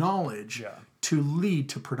of knowledge to lead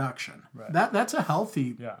to production. Right. That's a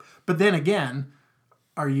healthy. Yeah. But then again,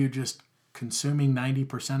 are you just consuming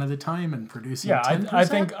 90% of the time and producing Yeah, 10%? I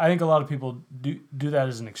think a lot of people do that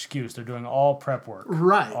as an excuse. They're doing all prep work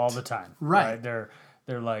Right. all the time. Right. They're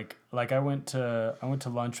like I went to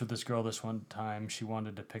lunch with this girl this one time. She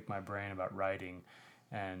wanted to pick my brain about writing,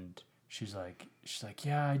 and she's like,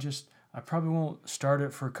 yeah, I probably won't start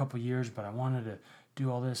it for a couple years, but I wanted to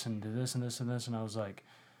do all this and do this and this and this, and I was like,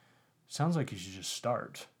 sounds like you should just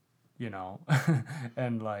start, you know,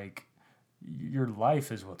 and like your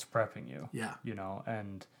life is what's prepping you. Yeah. You know,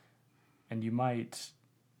 and you might.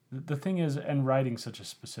 The thing is, and writing's such a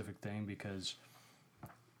specific thing because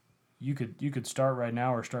you could start right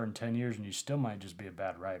now or start in 10 years and you still might just be a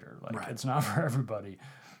bad writer. Like Right. it's not for everybody.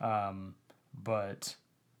 But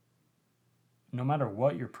no matter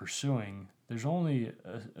what you're pursuing, there's only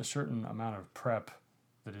a certain amount of prep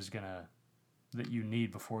that you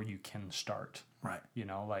need before you can start. Right. You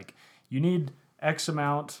know, like you need X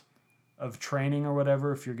amount of training or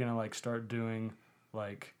whatever if you're going to like start doing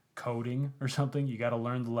like coding or something. You got to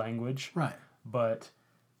learn the language. Right. But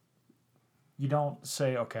you don't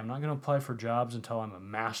say, okay, I'm not going to apply for jobs until I'm a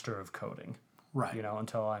master of coding. Right. You know,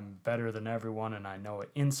 until I'm better than everyone and I know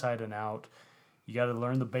it inside and out. You got to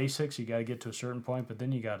learn the basics. You got to get to a certain point, but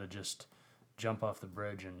then you got to just jump off the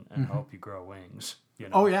bridge and hope you grow wings. You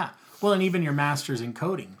know? Oh, yeah. Well, and even your masters in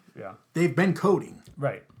coding, Yeah. they've been coding.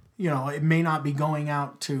 Right. You know, it may not be going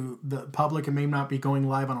out to the public, it may not be going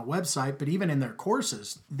live on a website, but even in their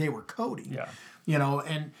courses, they were coding. Yeah. You know,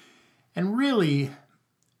 and really,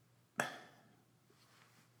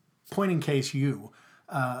 point in case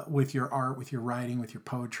with your art, with your writing, with your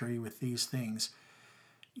poetry, with these things,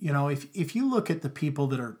 you know, if you look at the people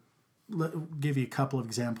that are, give you a couple of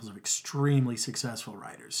examples of extremely successful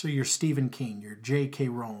writers. So your Stephen King, your J.K.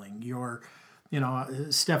 Rowling, your, you know,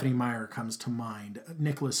 Stephanie Meyer comes to mind,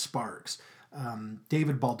 Nicholas Sparks,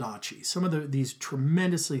 David Baldacci, some of these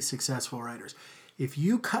tremendously successful writers. If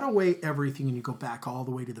you cut away everything and you go back all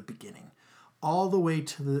the way to the beginning, all the way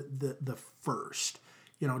to the first,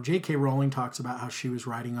 you know, J.K. Rowling talks about how she was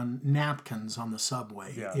writing on napkins on the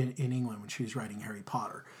subway in England when she was writing Harry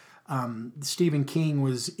Potter. Stephen King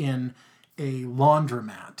was in a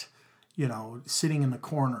laundromat, you know, sitting in the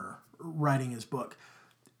corner writing his book.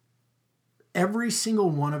 Every single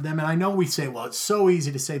one of them, and I know we say, well, it's so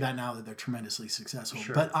easy to say that now that they're tremendously successful.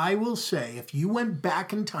 Sure. But I will say, if you went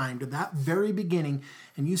back in time to that very beginning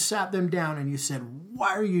and you sat them down and you said, why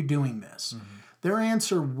are you doing this? Mm-hmm. Their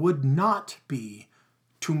answer would not be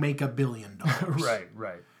to make $1 billion.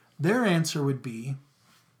 Right. Their answer would be,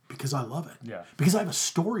 because I love it. Yeah. Because I have a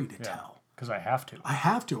story to tell. Because I have to. I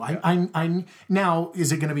have to. Yeah. I now,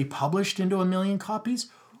 is it going to be published into 1 million copies?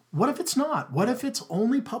 What if it's not? What if it's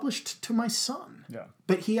only published to my son? Yeah.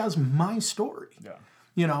 But he has my story. Yeah.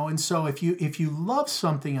 You know, and so if you love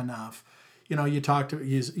something enough, you know,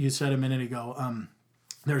 you said a minute ago,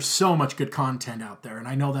 there's so much good content out there, and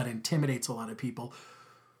I know that intimidates a lot of people.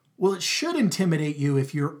 Well, it should intimidate you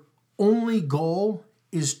if your only goal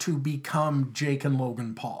is to become Jake and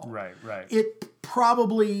Logan Paul. Right. It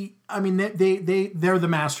probably, I mean, they're the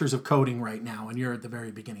masters of coding right now, and you're at the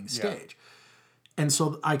very beginning stage. And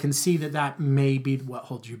so I can see that may be what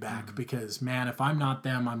holds you back because, man, if I'm not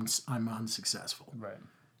them, I'm unsuccessful. Right.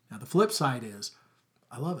 Now, the flip side is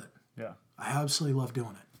I love it. Yeah. I absolutely love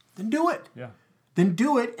doing it. Then do it. Yeah. Then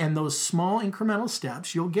do it, and those small incremental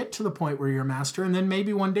steps, you'll get to the point where you're a master, and then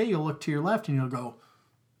maybe one day you'll look to your left and you'll go,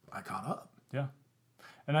 I caught up. Yeah.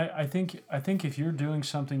 And I think if you're doing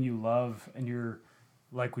something you love and you're,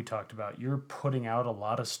 like we talked about, you're putting out a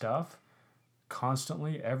lot of stuff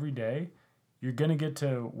constantly every day, you're going to get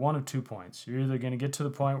to one of 2 points. You're either going to get to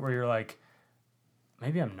the point where you're like,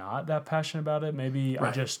 maybe I'm not that passionate about it. Maybe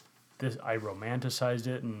Right. I romanticized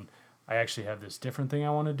it and I actually have this different thing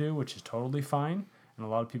I want to do, which is totally fine. And a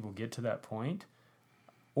lot of people get to that point.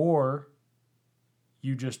 Or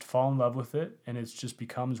you just fall in love with it and it just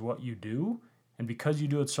becomes what you do. And because you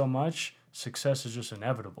do it so much, success is just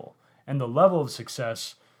inevitable. And the level of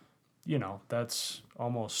success, you know, that's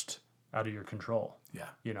almost out of your control. Yeah.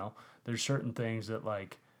 You know, there's certain things that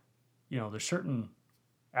like, you know, there's certain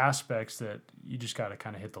aspects that you just got to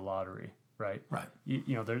kind of hit the lottery, right? Right. You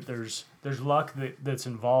know, there's luck that's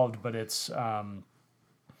involved, but it's,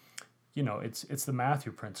 you know, it's the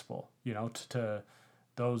Matthew principle, you know, to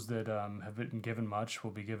those that have been given much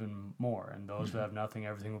will be given more, and those that have nothing,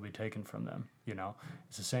 everything will be taken from them. You know,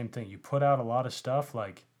 it's the same thing. You put out a lot of stuff,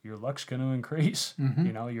 like your luck's going to increase.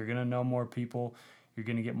 You know, you're going to know more people, you're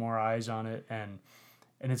going to get more eyes on it, and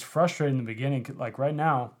it's frustrating in the beginning. Like right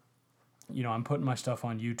now, you know, I'm putting my stuff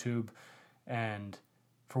on YouTube, and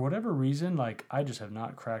for whatever reason, like I just have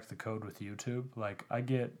not cracked the code with YouTube. Like I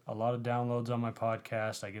get a lot of downloads on my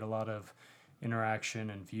podcast. I get a lot of interaction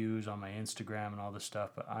and views on my Instagram and all this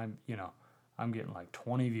stuff, but I'm getting like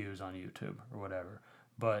 20 views on YouTube or whatever.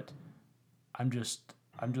 But I'm just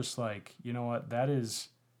like, you know what, that is,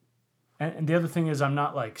 and the other thing is I'm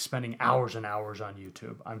not like spending hours and hours on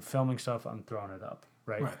YouTube. I'm filming stuff, I'm throwing it up,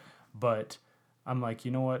 right? But I'm like,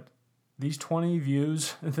 you know what, these 20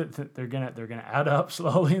 views, they're gonna add up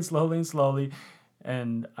slowly and slowly and slowly,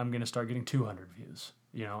 and I'm gonna start getting 200 views,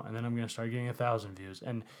 and then I'm gonna start getting 1,000 views,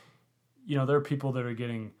 and there are people that are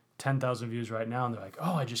getting 10,000 views right now, and they're like,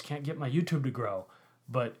 oh, I just can't get my YouTube to grow.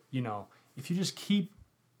 But if you just keep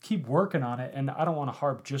working on it, and I don't want to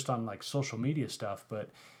harp just on like social media stuff,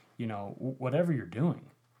 but whatever you're doing,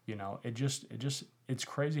 it's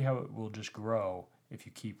crazy how it will just grow if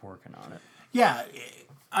you keep working on it. Yeah,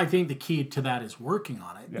 I think the key to that is working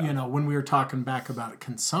on it. Yeah. When we were talking back about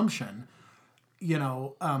consumption,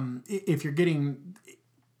 if you're getting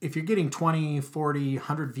 20, 40,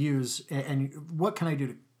 100 views, and what can I do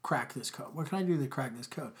to crack this code? What can I do to crack this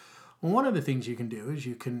code? Well, one of the things you can do is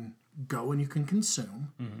you can go and you can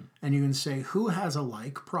consume, and you can say who has a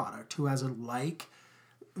like product, who has a like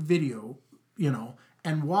video,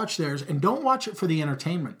 and watch theirs, and don't watch it for the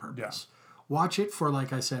entertainment purpose. Yeah. Watch it for,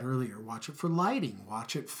 like I said earlier, watch it for lighting,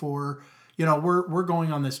 watch it for, we're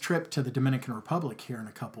going on this trip to the Dominican Republic here in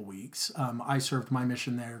a couple weeks. I served my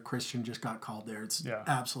mission there. Christian just got called there. It's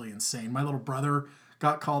absolutely insane. My little brother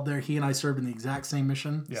got called there. He and I served in the exact same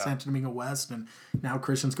mission, Santo Domingo West, and now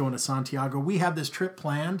Christian's going to Santiago. We had this trip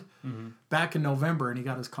planned back in November, and he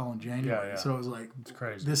got his call in January. So it was like, it's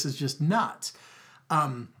crazy. This is just nuts.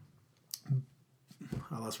 I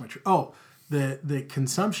lost my the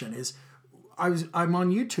consumption is, I'm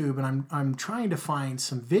on YouTube, and I'm trying to find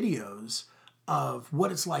some videos of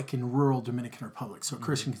what it's like in rural Dominican Republic, so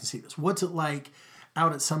Christian can see this. What's it like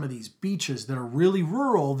out at some of these beaches that are really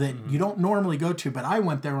rural that you don't normally go to? But I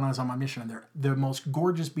went there when I was on my mission, and they're the most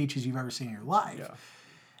gorgeous beaches you've ever seen in your life. Yeah.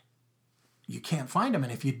 You can't find them,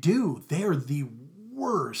 and if you do, they're the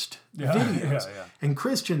worst videos. And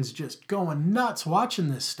Christian's just going nuts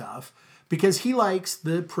watching this stuff, because he likes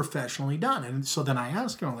the professionally done. And so then I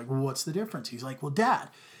asked him, I'm like, well, what's the difference? He's like, well, Dad,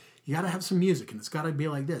 you got to have some music, and it's got to be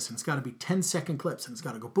like this, and it's got to be 10-second clips, and it's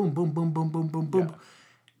got to go boom, boom, boom, boom, boom, boom, boom.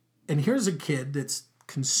 And here's a kid that's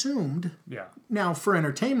consumed now for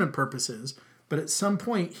entertainment purposes, but at some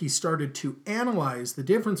point he started to analyze the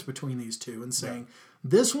difference between these two and saying,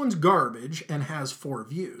 this one's garbage and has 4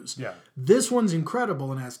 views. This one's incredible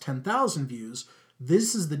and has 10,000 views.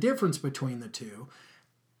 This is the difference between the two.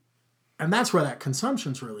 And that's where that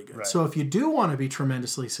consumption's really good. So if you do want to be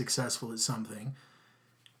tremendously successful at something,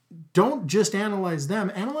 don't just analyze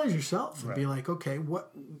them. Analyze yourself and be like, okay,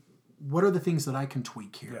 what are the things that I can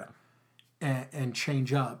tweak here and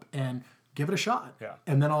change up and give it a shot.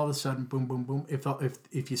 And then all of a sudden, boom, boom, boom.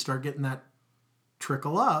 If you start getting that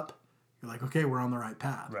trickle up, you're like, okay, we're on the right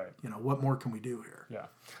path. What more can we do here?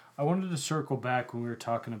 I wanted to circle back when we were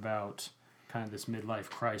talking about kind of this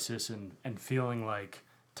midlife crisis and feeling like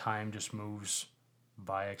time just moves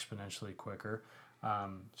by exponentially quicker.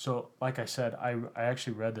 So like I said, I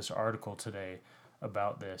actually read this article today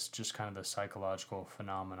about this, just kind of the psychological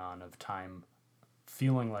phenomenon of time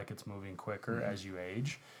feeling like it's moving quicker as you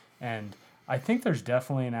age. And I think there's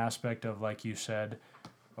definitely an aspect of, like you said,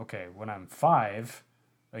 okay, when I'm 5,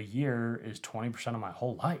 a year is 20% of my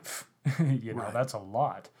whole life. That's a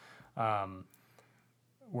lot.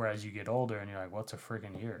 Whereas you get older and you're like, what's a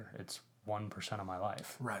friggin' year? It's 1% of my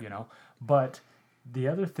life, But the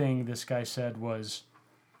other thing this guy said was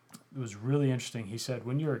really interesting. He said,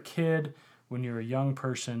 when you're a kid, when you're a young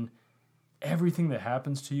person, everything that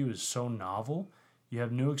happens to you is so novel. You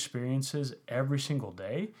have new experiences every single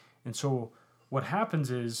day. And so what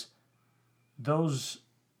happens is those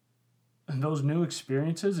new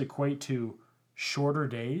experiences equate to shorter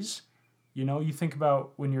days. You think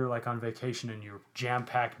about when you're like on vacation and you're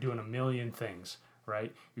jam-packed doing a million things,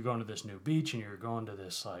 right? You're going to this new beach, and you're going to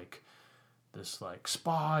this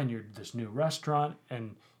spa, and you're this new restaurant,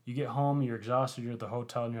 and you get home, you're exhausted, you're at the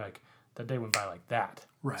hotel, and you're like, that day went by like that.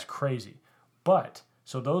 It's crazy. But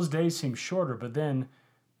so those days seem shorter, but then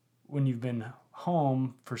when you've been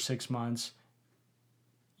home for 6 months,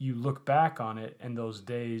 you look back on it and those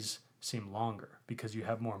days seem longer because you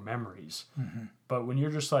have more memories. But when you're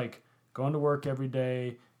just like going to work every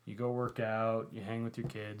day, you go work out, you hang with your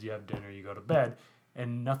kids, you have dinner, you go to bed,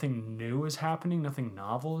 and nothing new is happening, nothing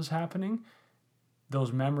novel is happening,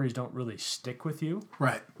 those memories don't really stick with you.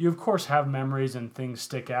 You, of course, have memories and things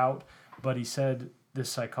stick out, but this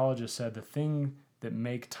psychologist said, the thing that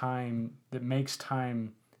makes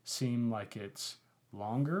time seem like it's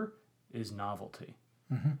longer is novelty.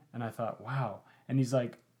 And I thought, wow. And he's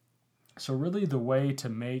like, so really the way to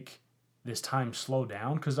make this time slow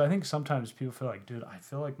down, because I think sometimes people feel like, dude, I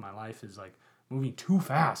feel like my life is like moving too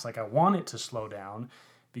fast. Like I want it to slow down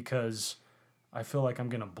because I feel like I'm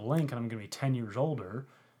going to blink and I'm going to be 10 years older,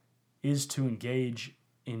 is to engage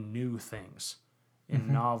in new things,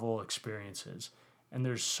 in novel experiences. And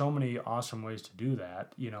there's so many awesome ways to do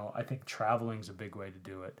that. You know, I think traveling is a big way to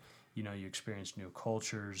do it. You know, you experience new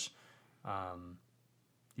cultures.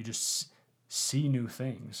 You just see new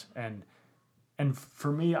things. And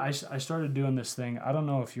for me, I started doing this thing. I don't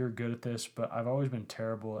know if you're good at this, but I've always been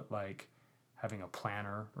terrible at like having a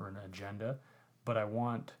planner or an agenda. But I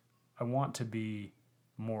want to be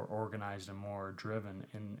more organized and more driven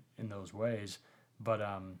in those ways. But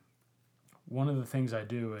one of the things I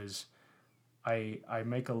do is I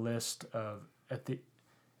make a list of at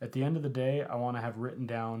the end of the day, I want to have written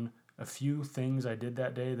down a few things I did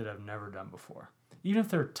that day that I've never done before. Even if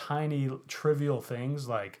they're tiny, trivial things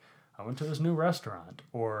like I went to this new restaurant,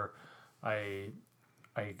 or I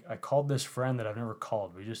called this friend that I've never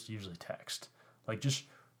called. We just usually text. Like just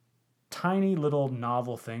tiny little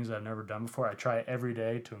novel things that I've never done before. I try every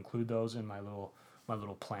day to include those in my little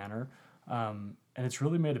planner. And it's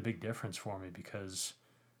really made a big difference for me because,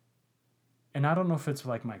 and I don't know if it's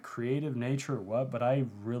like my creative nature or what, but I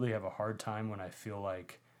really have a hard time when I feel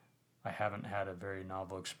like I haven't had a very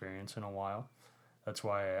novel experience in a while. That's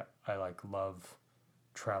why I like love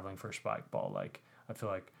traveling for Spike Ball. Like I feel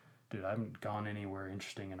like, dude, I haven't gone anywhere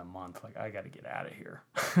interesting in a month. Like I got to get out of here.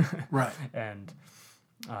 Right. And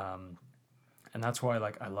that's why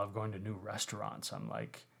like I love going to new restaurants. I'm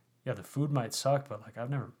like, yeah, the food might suck, but like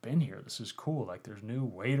I've never been here. This is cool. Like there's new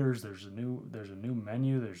waiters, there's a new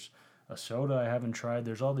menu, there's a soda I haven't tried.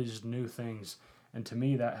 There's all these new things. And to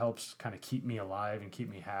me that helps kind of keep me alive and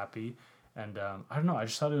keep me happy. And I don't know, I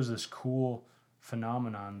just thought it was this cool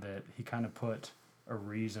phenomenon that he kind of put a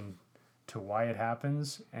reason to why it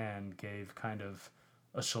happens and gave kind of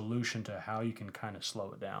a solution to how you can kind of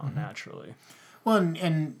slow it down naturally. Well,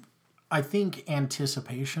 and I think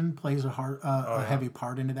anticipation plays a heavy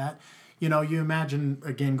part into that. You know, you imagine,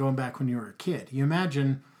 again, going back when you were a kid, you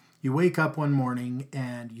imagine you wake up one morning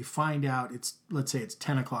and you find out let's say it's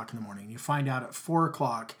 10 o'clock in the morning. You find out at 4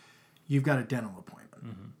 o'clock you've got a dental appointment.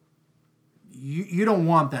 Mm-hmm. You don't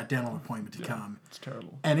want that dental appointment to come. It's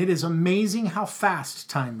terrible. And it is amazing how fast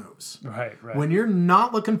time moves. Right. When you're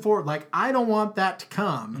not looking forward, like, I don't want that to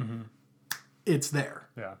come, it's there.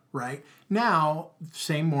 Yeah. Right? Now,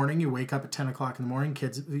 same morning, you wake up at 10 o'clock in the morning,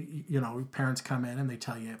 kids, parents come in and they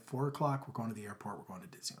tell you at 4 o'clock, we're going to the airport, we're going to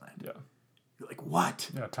Disneyland. Yeah. You're like,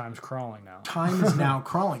 what? Yeah, time's crawling now. Time is now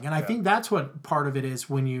crawling. And I think that's what part of it is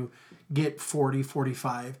when you get 40,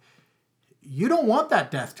 45, you don't want that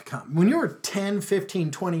death to come. When you were 10, 15,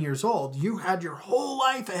 20 years old, you had your whole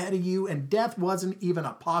life ahead of you and death wasn't even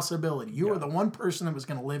a possibility. You were the one person that was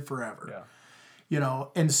going to live forever. Yeah. You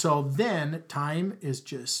know, and so then time is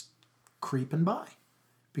just creeping by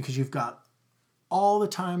because you've got all the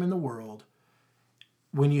time in the world.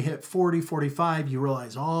 When you hit 40, 45, you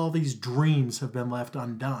realize all these dreams have been left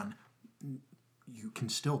undone. You can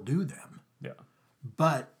still do them. Yeah.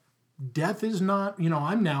 But death is not,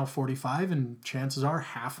 I'm now 45 and chances are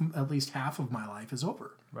at least half of my life is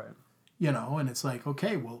over. Right. And it's like,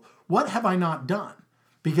 okay, well, what have I not done?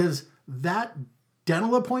 Because that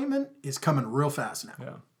dental appointment is coming real fast now.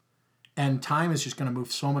 Yeah. And time is just going to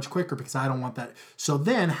move so much quicker because I don't want that. So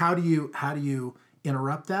then how do you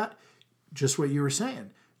interrupt that? Just what you were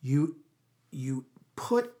saying. You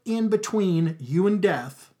put in between you and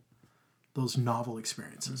death those novel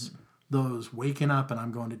experiences. Mm-hmm. Those waking up and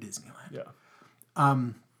I'm going to Disneyland. Yeah.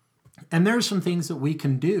 And there's some things that we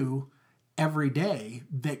can do every day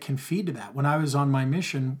that can feed to that. When I was on my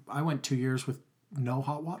mission, I went 2 years with no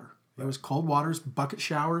hot water. It was cold waters, bucket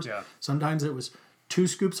showers. Yeah. Sometimes it was 2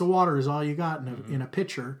 scoops of water is all you got in a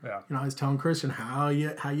pitcher. Yeah. I was telling Christian how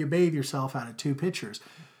you bathe yourself out of 2 pitchers.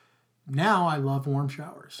 Now I love warm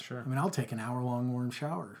showers. Sure. I mean, I'll take an hour-long warm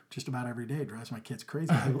shower just about every day. It drives my kids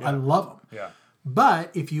crazy. I love them. Yeah. But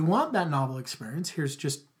if you want that novel experience, here's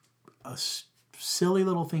just a silly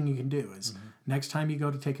little thing you can do is next time you go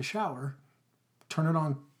to take a shower, turn it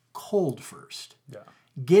on cold first. Yeah.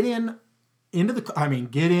 Get in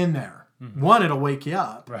there. Mm-hmm. 1, it'll wake you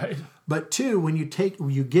up. Right. But 2, when you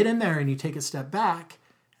get in there and you take a step back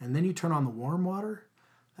and then you turn on the warm water,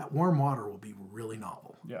 that warm water will be really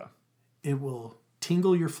novel. Yeah. It will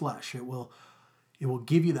tingle your flesh. It will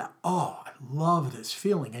give you that, I love this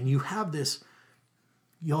feeling. And you have this,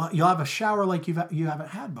 you'll have a shower like you haven't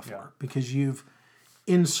had before because you've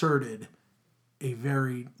inserted a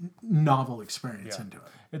very novel experience Yeah. into it.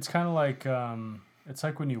 It's kind of like it's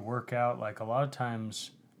like when you work out. Like a lot of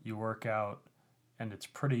times you work out and it's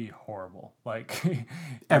pretty horrible. Like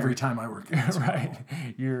Every time I work out, right,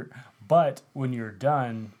 but when you're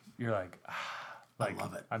done, you're like, I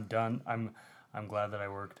love it. I'm done. I'm glad that I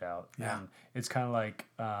worked out. Yeah. And it's kind of like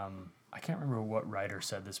I can't remember what writer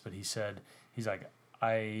said this, but he's like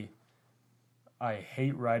I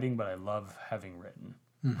hate writing, but I love having written.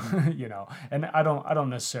 You know, and I don't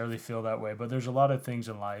necessarily feel that way, but there's a lot of things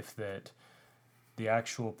in life that the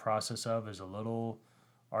actual process of is a little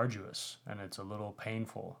arduous and it's a little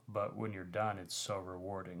painful, but when you're done, it's so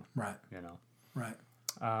rewarding. Right. You know. Right.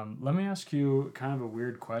 Let me ask you kind of a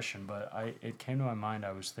weird question, but it came to my mind.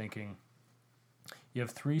 I was thinking, you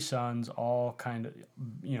have 3 sons, all kind of,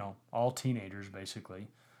 you know, all teenagers basically.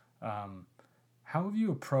 How have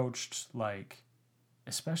you approached, like,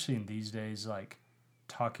 especially in these days, like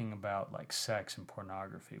talking about like sex and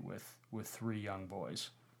pornography with 3 young boys?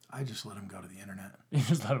 I just let them go to the internet. You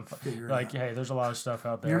just let them Figure it like, out. hey, there's a lot of stuff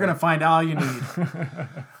out there. You're gonna find all you need.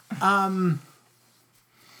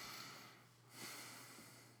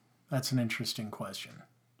 That's an interesting question.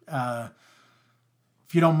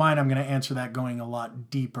 If you don't mind, I'm going to answer that going a lot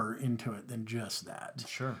deeper into it than just that.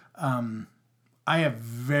 Sure. I have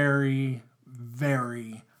very,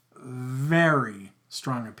 very, very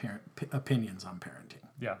strong opinions on parenting.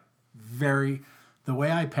 Yeah. The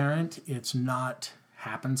way I parent, it's not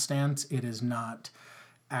happenstance. It is not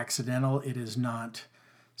accidental. It is not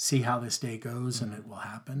see how this day goes and it will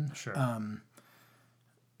happen. Sure.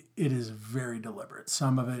 It is very deliberate.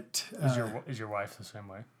 Some of it, Is your wife the same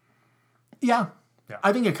way? yeah. Yeah.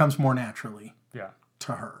 I think it comes more naturally Yeah.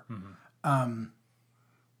 to her. Mm-hmm.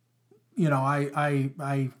 You know, I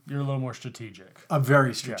You're a little more strategic.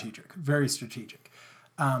 very strategic, very strategic.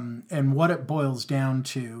 And what it boils down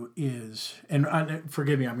to is, and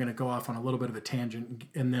forgive me, I'm going to go off on a little bit of a tangent,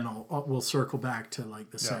 and then we'll circle back to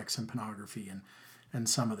like the sex and pornography and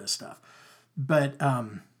some of this stuff. But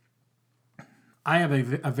I have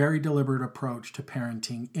a very deliberate approach to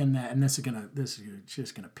parenting in that, and this is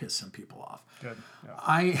just gonna piss some people off. Good.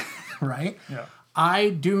 Yeah. Right? Yeah. I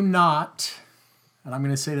do not, and I'm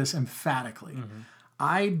going to say this emphatically,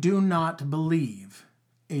 I do not believe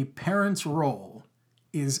a parent's role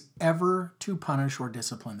is ever to punish or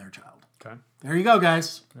discipline their child. Okay. There you go,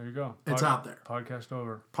 guys. There you go. It's out there. Podcast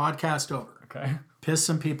over. Podcast over. Okay. Piss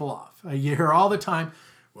some people off. You hear all the time,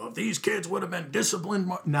 well, if these kids would have been disciplined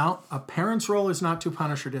more. No, a parent's role is not to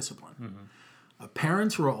punish or discipline. A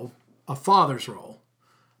parent's role, a father's role,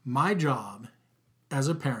 my job as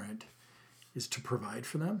a parent is to provide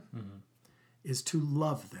for them, is to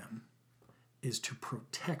love them, is to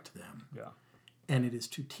protect them, Yeah. and it is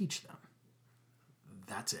to teach them.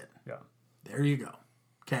 That's it. Yeah. There you go.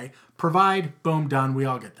 Okay. Provide, boom, done. We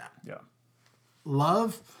all get that. Yeah.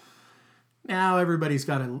 Love, now everybody's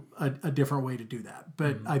got a different way to do that.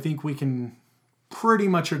 But I think we can pretty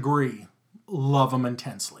much agree, love them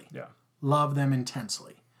intensely. Yeah. Love them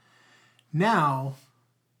intensely. Now,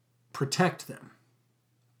 protect them.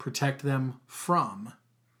 Protect them from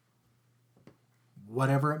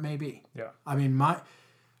whatever it may be. Yeah. I mean,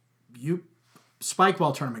 spike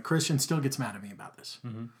ball tournament, Christian still gets mad at me about this.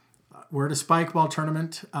 We're at a spike ball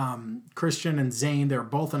tournament. Christian and Zane, they're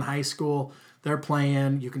both in high school. They're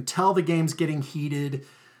playing. You can tell the game's getting heated.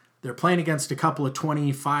 They're playing against a couple of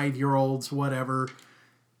 25-year-olds, whatever.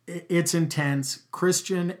 It's intense.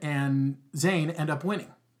 Christian and Zane end up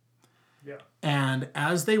winning. Yeah. And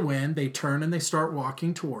as they win, they turn and they start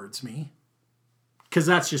walking towards me. Because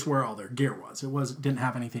that's just where all their gear was. It didn't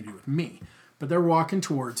have anything to do with me. But they're walking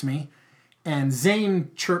towards me. And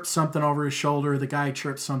Zane chirps something over his shoulder. The guy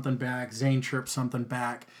chirps something back. Zane chirps something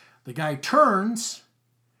back. The guy turns,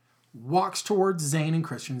 walks towards Zane and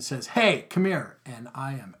Christian and says, "Hey, come here." And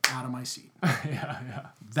I am out of my seat. Yeah.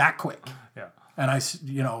 That quick. Yeah. And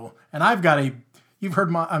and I've got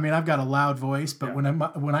I've got a loud voice, but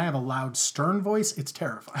when I have a loud, stern voice, it's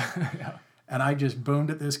terrifying. Yeah. And I just boomed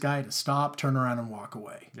at this guy to stop, turn around, and walk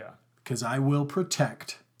away. Yeah. Because I will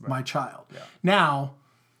protect my child. Yeah. Now,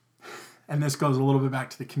 and this goes a little bit back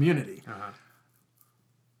to the community.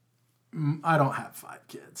 I don't have 5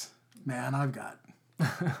 kids. Man, I've got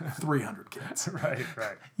 300 kids. Right.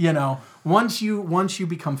 Once you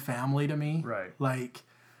become family to me, Right. like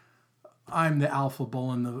I'm the alpha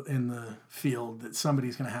bull in the field that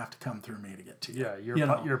somebody's going to have to come through me to get to. Yeah,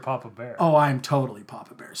 you're Papa Bear. Oh, I'm totally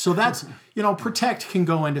Papa Bear. So that's, protect can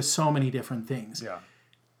go into so many different things. Yeah.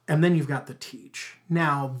 And then you've got the teach.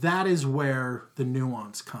 Now, that is where the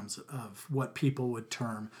nuance comes of what people would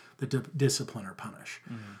term the discipline or punish.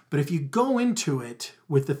 But if you go into it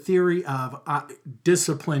with the theory of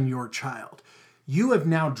discipline your child, you have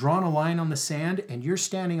now drawn a line on the sand and you're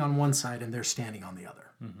standing on one side and they're standing on the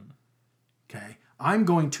other. Okay? I'm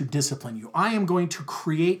going to discipline you. I am going to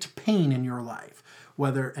create pain in your life.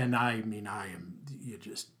 You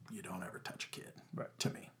don't ever touch a kid, Right. to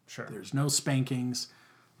me. Sure. There's no spankings.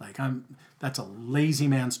 That's a lazy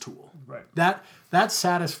man's tool. Right. That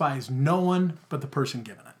satisfies no one but the person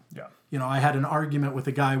giving it. Yeah. You know, I had an argument with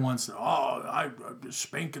a guy once.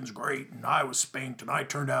 Spanking's great, and I was spanked, and I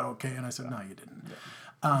turned out okay. And I said, no, you didn't.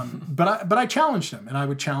 Yeah. But I challenged him, and I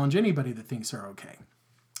would challenge anybody that thinks they're okay.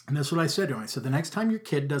 And that's what I said to him. I said, the next time your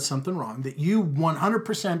kid does something wrong that you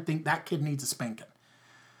 100% think that kid needs a spanking,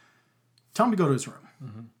 tell him to go to his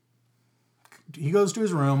room. He goes to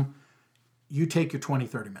his room. You take your 20,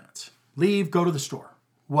 30 minutes. Leave, go to the store,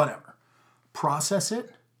 whatever. Process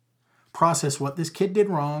it. Process what this kid did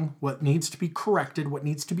wrong, what needs to be corrected, what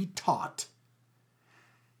needs to be taught.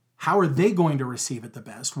 How are they going to receive it the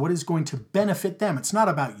best? What is going to benefit them? It's not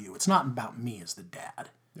about you. It's not about me as the dad.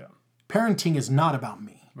 Yeah. Parenting is not about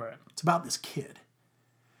me. Right. It's about this kid.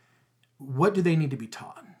 What do they need to be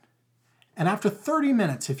taught? And after 30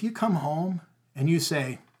 minutes, if you come home and you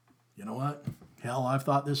say, you know what? Hell, I've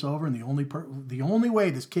thought this over, and the only way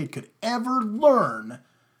this kid could ever learn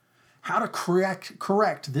how to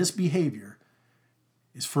correct this behavior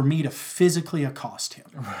is for me to physically accost him.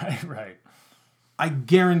 Right. I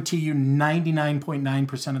guarantee you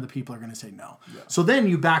 99.9% of the people are going to say no. Yeah. So then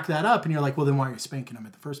you back that up and you're like, well, then why are you spanking him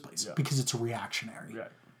in the first place? Yeah. Because it's reactionary.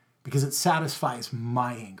 Right. Because it satisfies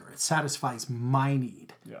my anger. It satisfies my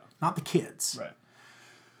need. Yeah. Not the kids. Right.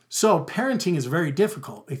 So parenting is very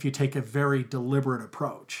difficult if you take a very deliberate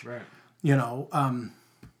approach. Right. You know,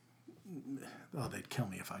 they'd kill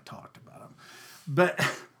me if I talked about them. But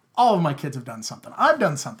all of my kids have done something. I've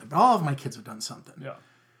done something, but all of my kids have done something. Yeah.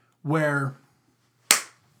 Where,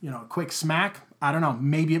 you know, a quick smack, I don't know,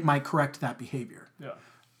 maybe it might correct that behavior. Yeah.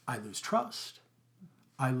 I lose trust.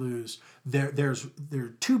 There are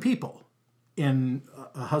two people in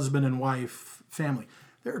a husband and wife family.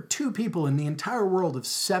 There are two people in the entire world of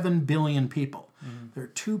 7 billion people. Mm-hmm. There are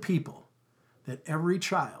two people that every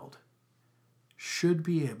child should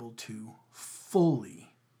be able to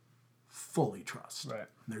fully trust. Right. And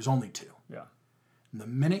there's only two. Yeah. And the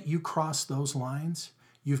minute you cross those lines,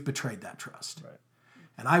 you've betrayed that trust. Right.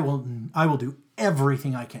 And I will do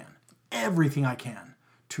everything I can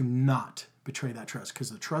to not betray that trust, because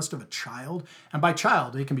the trust of a child, and by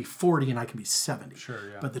child, it can be 40 and I can be 70. Sure,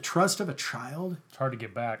 yeah. But the trust of a child, it's hard to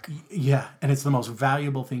get back. Yeah, and it's the most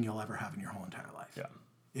valuable thing you'll ever have in your whole entire life. Yeah.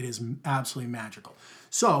 It is absolutely magical.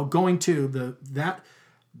 So going to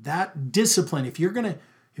that discipline, if you're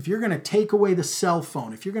gonna take away the cell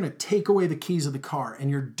phone, if you're gonna take away the keys of the car, and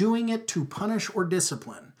you're doing it to punish or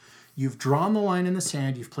discipline, you've drawn the line in the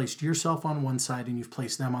sand, you've placed yourself on one side and you've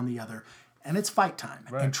placed them on the other. And it's fight time.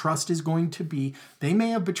 Right. And trust is going to be, they may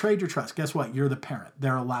have betrayed your trust. Guess what? You're the parent.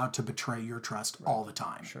 They're allowed to betray your trust all the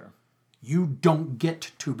time. Sure. You don't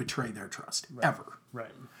get to betray their trust, ever. Right.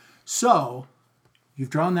 So, you've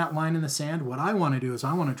drawn that line in the sand. What I want to do is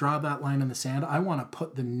I want to draw that line in the sand. I want to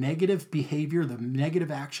put the negative behavior, the negative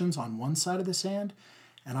actions on one side of the sand,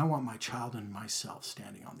 and I want my child and myself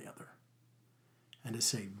standing on the other. And to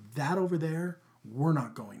say, that over there, we're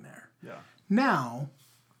not going there. Yeah. Now,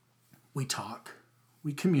 we talk,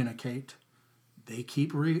 we communicate, it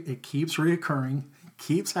keeps reoccurring,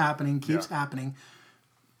 keeps happening.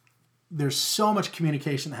 There's so much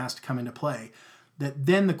communication that has to come into play that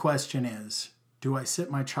then the question is, do I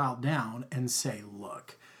sit my child down and say,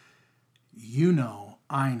 look, you know,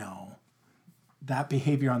 I know, that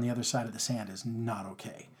behavior on the other side of the sand is not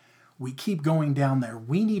okay. We keep going down there.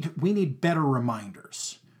 We need better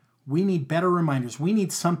reminders. We need better reminders. We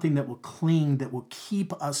need something that will cling, that will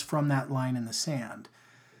keep us from that line in the sand.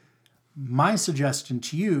 My suggestion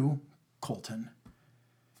to you, Colton,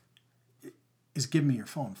 is give me your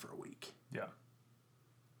phone for a week. Yeah.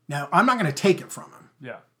 Now, I'm not going to take it from him.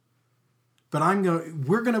 Yeah. But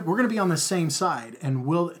we're going to be on the same side, and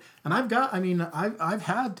I've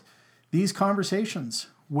had these conversations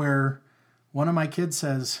where one of my kids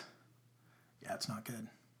says, yeah, it's not good.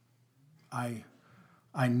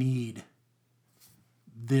 I need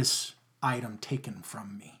this item taken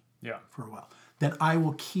from me for a while. Then I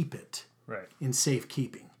will keep it in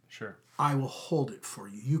safekeeping. Sure. I will hold it for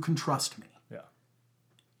you. You can trust me. Yeah.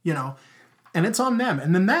 You know, and it's on them.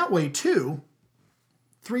 And then that way, too,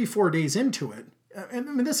 3-4 days into it, And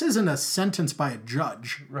I mean, this isn't a sentence by a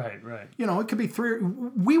judge. Right. You know, it could be 3.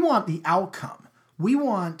 We want the outcome. We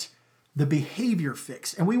want the behavior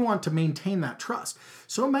fixed, and we want to maintain that trust.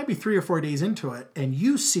 So it might be 3 or 4 days into it, and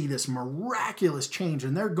you see this miraculous change,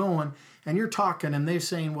 and they're going, and you're talking, and they're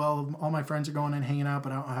saying, well, all my friends are going and hanging out,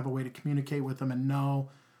 but I don't have a way to communicate with them and know.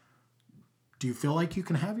 Do you feel like you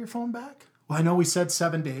can have your phone back? Well, I know we said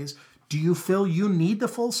 7 days. Do you feel you need the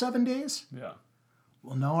full 7 days? Yeah.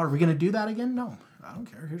 Well, no. Are we going to do that again? No. I don't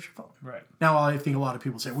care. Here's your phone. Right. Now, I think a lot of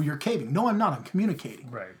people say, well, you're caving. No, I'm not. I'm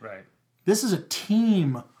communicating. Right. This is a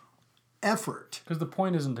team effort. Because the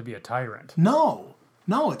point isn't to be a tyrant. No,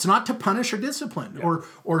 it's not to punish or discipline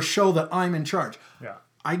or show that I'm in charge. Yeah.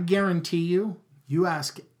 I guarantee you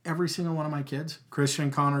ask every single one of my kids,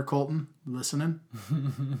 Christian, Connor, Colton, listening,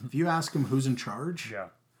 if you ask them who's in charge,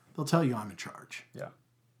 they'll tell you I'm in charge. Yeah.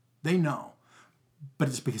 They know, but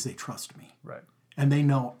it's because they trust me. Right. And they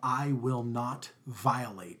know I will not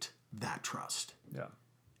violate that trust. Yeah.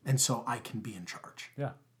 And so I can be in charge.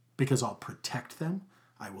 Yeah. Because I'll protect them,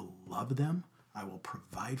 I will love them, I will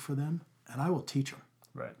provide for them, and I will teach them.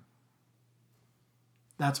 Right.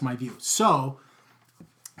 That's my view. So,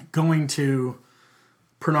 going to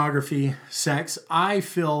pornography, sex, I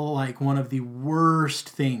feel like one of the worst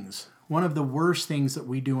things that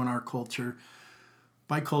we do in our culture.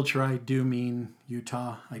 By culture, I do mean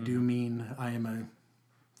Utah. I do mean I am a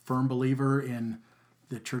firm believer in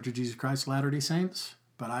the Church of Jesus Christ of Latter-day Saints.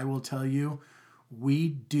 But I will tell you, we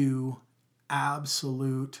do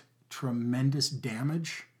absolute tremendous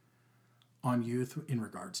damage on youth in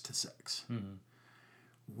regards to sex. Mm-hmm.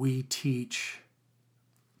 We teach,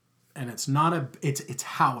 and it's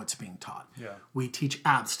how it's being taught. Yeah. We teach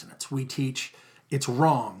abstinence. We teach it's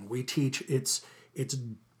wrong. We teach it's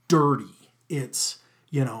dirty. It's,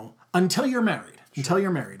 until you're married. Sure. Until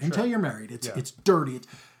you're married. It's dirty.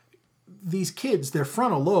 These kids, their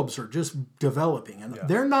frontal lobes are just developing, and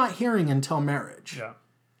they're not hearing until marriage. Yeah.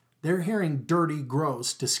 They're hearing dirty,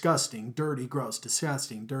 gross, disgusting, dirty, gross,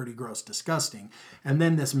 disgusting, dirty, gross, disgusting. And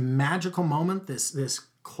then this magical moment, this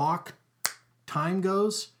clock time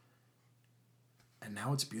goes, and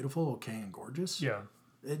now it's beautiful, okay, and gorgeous. Yeah.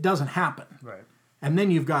 It doesn't happen. Right. And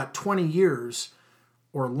then you've got 20 years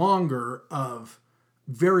or longer of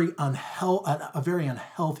a very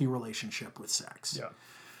unhealthy relationship with sex. Yeah.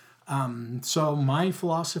 So my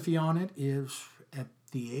philosophy on it is, at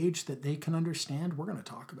the age that they can understand, we're going to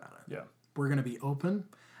talk about it. Yeah. We're going to be open.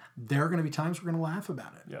 There are going to be times we're going to laugh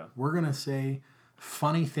about it. Yeah. We're going to say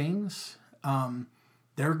funny things.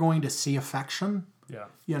 They're going to see affection. Yeah.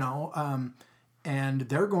 And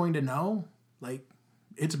they're going to know, like,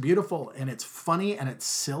 it's beautiful and it's funny and it's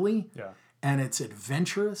silly. Yeah. And it's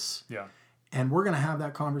adventurous. Yeah. And we're going to have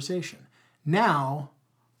that conversation. Now,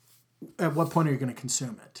 at what point are you going to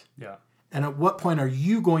consume it? Yeah. And at what point are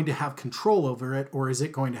you going to have control over it, or is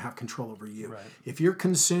it going to have control over you? Right. If you're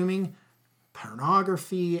consuming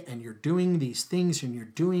pornography and you're doing these things and you're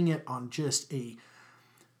doing it on just a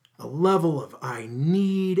level of I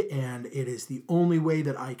need, and it is the only way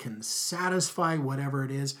that I can satisfy whatever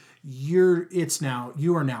it is, you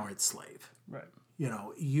are now its slave. Right.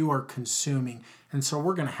 You are consuming. And so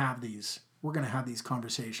we're going to have these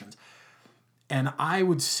conversations. And I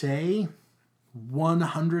would say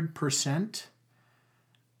 100%,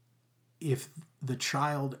 if the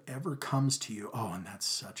child ever comes to you, and that's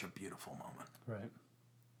such a beautiful moment. Right.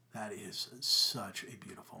 That is such a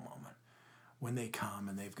beautiful moment. When they come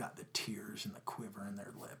and they've got the tears and the quiver in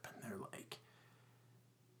their lip and they're like,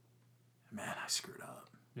 man, I screwed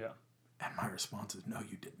up. Yeah. And my response is, no,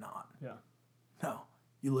 you did not. Yeah. No,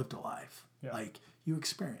 you lived a life. Yeah. Like, you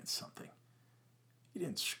experienced something. You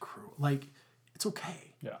didn't screw. Like, it's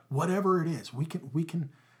okay. Yeah. Whatever it is,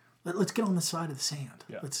 let's get on the side of the sand.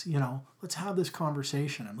 Yeah. Let's have this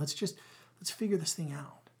conversation and let's figure this thing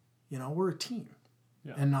out. We're a team.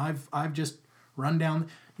 Yeah. And I've just run down,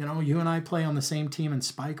 you and I play on the same team in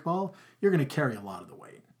spike ball. You're going to carry a lot of the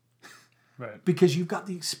weight. Right. Because you've got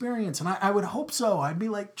the experience. And I would hope so. I'd be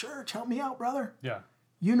like, church, help me out, brother. Yeah.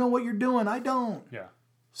 You know what you're doing. I don't. Yeah.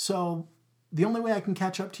 So the only way I can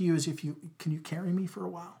catch up to you is can you carry me for a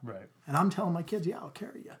while? Right. And I'm telling my kids, yeah, I'll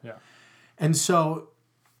carry you. Yeah. And so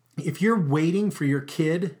if you're waiting for your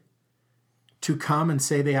kid to come and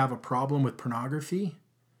say they have a problem with pornography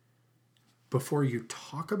before you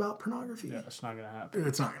talk about pornography, it's not going to happen.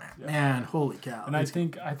 It's not going to happen. Yeah. Man, holy cow. And I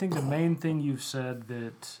think the main thing you've said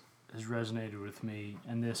that has resonated with me,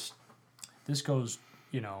 and this goes,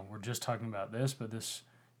 we're just talking about this, but this,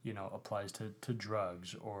 applies to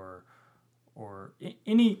drugs or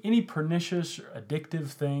any pernicious or addictive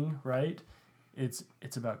thing, right? it's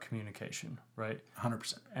about communication, right?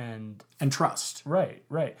 100%. And trust.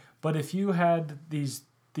 right. But if you had these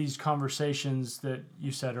conversations that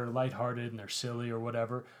you said are lighthearted and they're silly or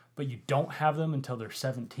whatever, but you don't have them until they're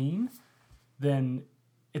 17, then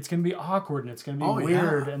it's going to be awkward and it's going to be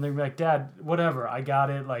weird. Yeah. And they're like, Dad, whatever, I got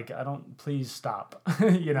it. Like, please stop,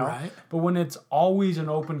 you know? Right. But when it's always an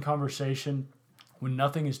open conversation, when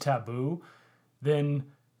nothing is taboo, then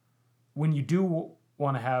when you do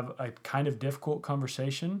want to have a kind of difficult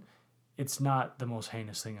conversation, it's not the most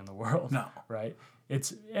heinous thing in the world. No. Right?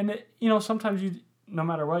 Sometimes no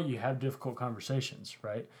matter what, you have difficult conversations,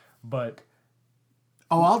 right? But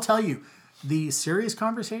I'll tell you, the serious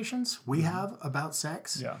conversations we have about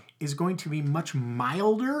sex is going to be much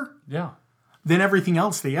milder than everything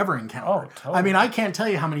else they ever encounter. Oh, totally. I mean, I can't tell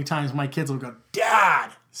you how many times my kids will go, Dad,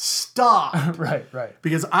 stop. Right.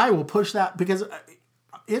 Because I will push that, because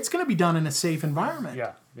it's going to be done in a safe environment.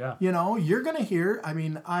 Yeah. You know, you're going to hear, I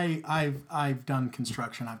mean, I've done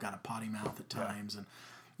construction. I've got a potty mouth at times, and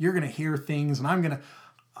you're going to hear things, and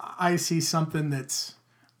I see something that's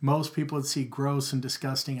most people would see gross and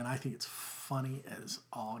disgusting, and I think it's funny as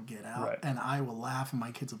all get out. Right. And I will laugh, and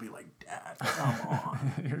my kids will be like, Dad, come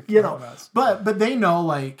on. You know, but they know,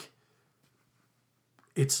 like,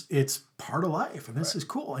 it's part of life, and this is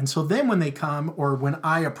cool. And so then when they come, or when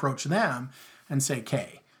I approach them and say,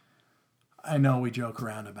 Kay, I know we joke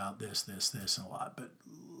around about this, and a lot, but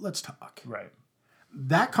let's talk. Right.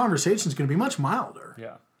 That conversation is going to be much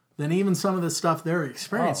milder than even some of the stuff they're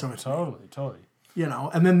experiencing. Totally. You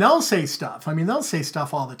know, and then they'll say stuff. I mean, they'll say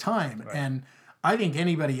stuff all the time. Right. And I think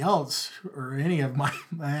anybody else or any of my,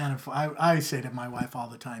 man, if I say to my wife all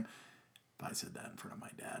the time, if I said that in front of my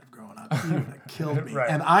dad growing up, he would have killed me. Right.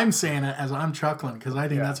 And I'm saying it as I'm chuckling, because I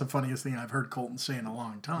think that's the funniest thing I've heard Colton say in a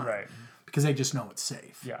long time. Right. Because they just know it's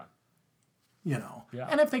safe. Yeah. You know. Yeah.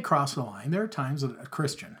 And if they cross the line, there are times that a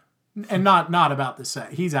Christian, and not about the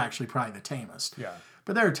sex, he's actually probably the tamest. Yeah.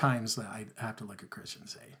 But there are times that I have to look at Christian and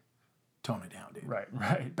say, tone it down, dude. Right.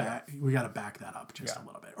 We got to back that up just a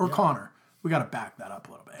little bit. Or Connor, we got to back that up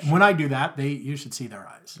a little bit. And when I do that, you should see their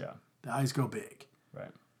eyes. Yeah. The eyes go big.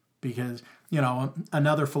 Right. Because, you know,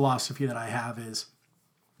 another philosophy that I have is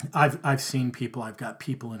I've seen people, I've got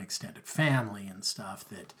people in extended family and stuff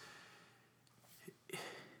that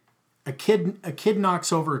a kid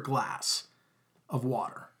knocks over a glass of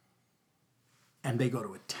water and they go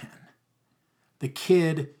to a 10. The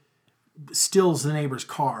kid steals the neighbor's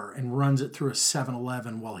car and runs it through a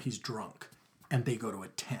 7-Eleven while he's drunk, and they go to a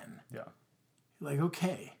 10. Yeah. You're like,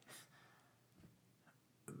 okay,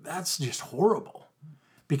 that's just horrible,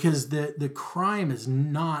 because the crime is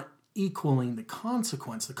not equaling the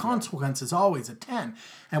consequence. The consequence is always a 10.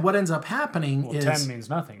 And what ends up happening is 10 means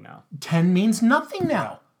nothing now. 10 means nothing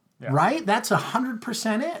now, Yeah. right? That's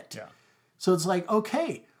 100% it. Yeah. So it's like,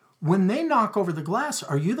 okay, when they knock over the glass,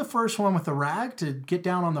 are you the first one with the rag to get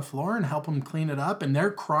down on the floor and help them clean it up? And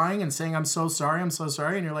they're crying and saying, I'm so sorry.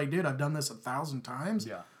 And you're like, dude, I've done this 1,000 times.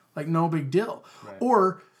 Yeah. Like, no big deal. Right.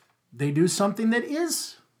 Or they do something that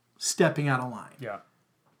is stepping out of line. Yeah.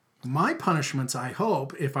 My punishments, I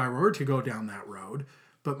hope, if I were to go down that road,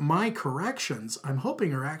 but my corrections, I'm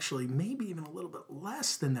hoping, are actually maybe even a little bit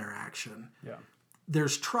less than their action. Yeah.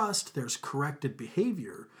 There's trust, there's corrected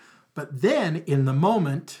behavior. But then in the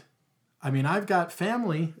moment, I mean, I've got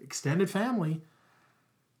family, extended family,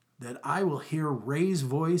 that I will hear raise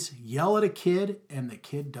voice, yell at a kid, and the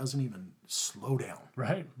kid doesn't even slow down.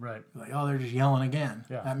 Right. Like, oh, they're just yelling again.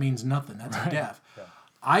 Yeah. That means nothing. That's a deaf. Yeah.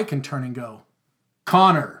 I can turn and go,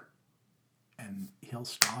 Connor. And he'll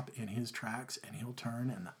stop in his tracks, and he'll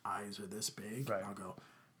turn, and the eyes are this big. Right. And I'll go,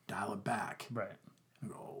 dial it back. Right.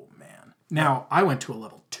 And go, oh, man. Now, I went to a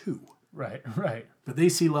level 2. Right. But they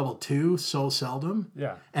see level 2 so seldom.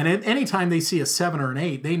 Yeah. And anytime they see a 7 or an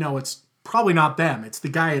 8, they know it's probably not them. It's the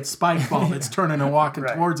guy at Spike Ball that's turning and walking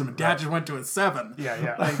towards them. And Dad just went to a 7.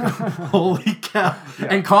 Yeah. Like, holy cow. Yeah.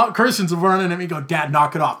 And Christians are running at me, go, Dad,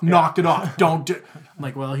 knock it off. Knock it off. Don't do it. I'm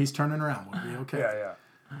like, well, he's turning around. We'll be okay.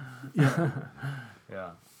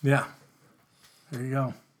 Yeah. Yeah. There you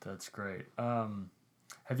go. That's great.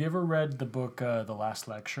 Have you ever read the book The Last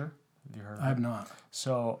Lecture? Have you heard of it? I have not.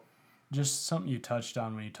 So just something you touched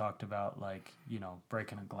on when you talked about, like, you know,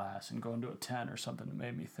 breaking a glass and going to a 10 or something that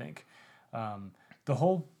made me think. The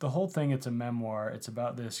whole thing, it's a memoir. It's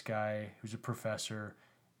about this guy who's a professor,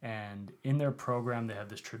 and in their program they have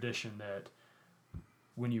this tradition that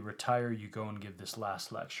when you retire, you go and give this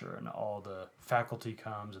last lecture, and all the faculty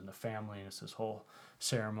comes and the family, and it's this whole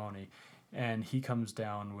ceremony. And he comes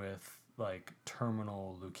down with, like,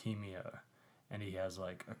 terminal leukemia, and he has,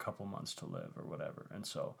 like, a couple months to live or whatever. And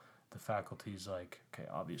so the faculty's like, okay,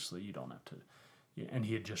 obviously you don't have to, and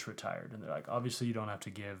he had just retired, and they're like, obviously you don't have to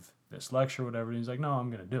give this lecture or whatever. And he's like, no, I'm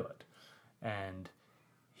going to do it. And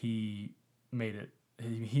he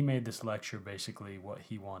made this lecture basically what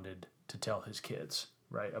he wanted to tell his kids,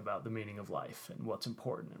 right, about the meaning of life and what's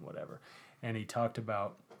important and whatever. And he talked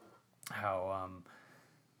about how,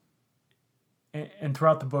 and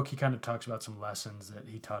throughout the book, he kind of talks about some lessons that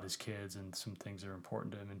he taught his kids and some things that are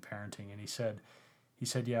important to him in parenting. And he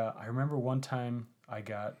said, yeah, I remember one time I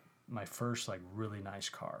got my first like really nice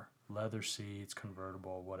car, leather seats,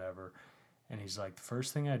 convertible, whatever. And he's like, the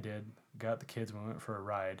first thing I did, got the kids and we went for a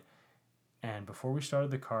ride. And before we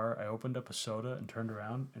started the car, I opened up a soda and turned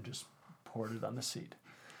around and just poured it on the seat.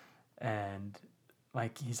 And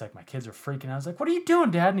like, he's like, my kids are freaking out. I was like, what are you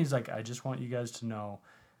doing, Dad? And he's like, I just want you guys to know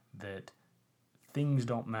that things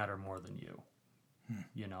don't matter more than you,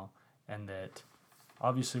 you know, and that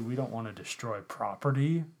obviously we don't want to destroy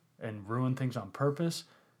property and ruin things on purpose.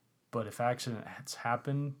 But if accidents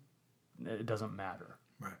happen, it doesn't matter.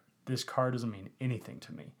 Right. This car doesn't mean anything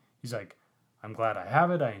to me. He's like, I'm glad I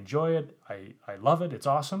have it. I enjoy it. I love it. It's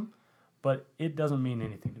awesome. But it doesn't mean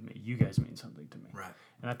anything to me. You guys mean something to me. Right.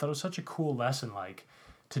 And I thought it was such a cool lesson, like,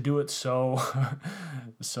 to do it so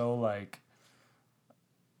like,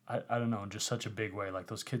 I don't know, in just such a big way. Like,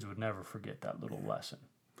 those kids would never forget that little lesson,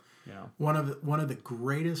 you know? One of the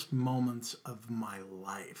greatest moments of my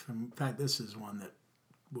life, in fact, this is one that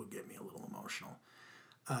will get me a little emotional.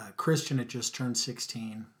 Christian had just turned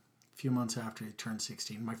 16. A few months after he turned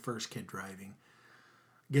 16, my first kid driving,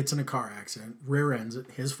 gets in a car accident, rear ends it,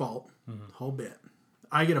 his fault, the whole bit.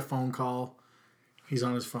 I get a phone call. He's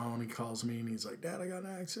on his phone. He calls me and he's like, Dad, I got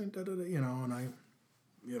an accident, you know, and I,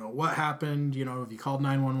 you know, what happened? You know, have you called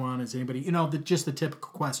 911? Is anybody, you know, just the typical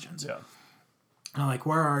questions. Yeah. And I'm like,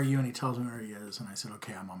 where are you? And he tells me where he is. And I said,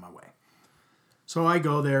 okay, I'm on my way. So I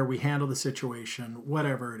go there. We handle the situation,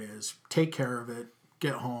 whatever it is, take care of it,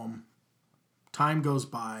 get home. Time goes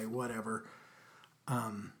by, whatever.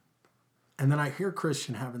 And then I hear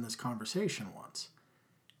Christian having this conversation once.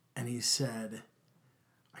 And he said,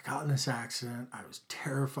 I got in this accident. I was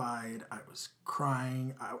terrified. I was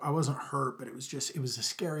crying. I wasn't hurt, but it was the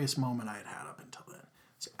scariest moment I had had up until then.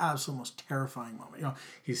 It's the absolute most terrifying moment. You know,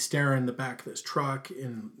 he's staring the back of this truck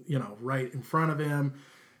right in front of him.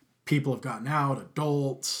 People have gotten out,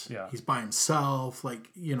 adults. Yeah. He's by himself,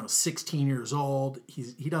 16 years old.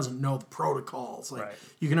 He doesn't know the protocols. Right.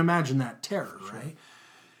 You can imagine that terror, sure. Right?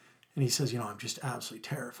 And he says, I'm just absolutely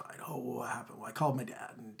terrified. Oh, what happened? Well, I called my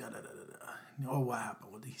dad and da-da-da-da-da. Oh, what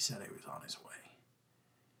happened? Well, he said he was on his way.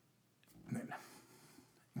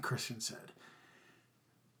 And Christian said,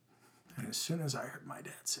 and as soon as I heard my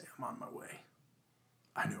dad say, I'm on my way,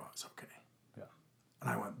 I knew I was okay. Yeah.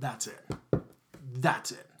 And I went, that's it.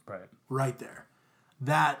 That's it. Right. Right there.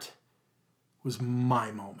 That was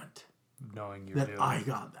my moment. Knowing you're that doing. I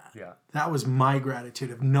got that. Yeah. That was my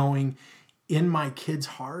gratitude of knowing in my kid's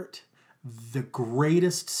heart, the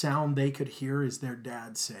greatest sound they could hear is their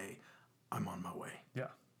dad say, I'm on my way. Yeah.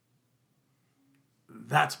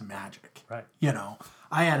 That's magic. Right.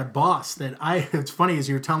 I had a boss it's funny as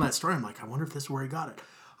you were telling that story, I'm like, I wonder if this is where he got it.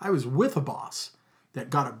 I was with a boss that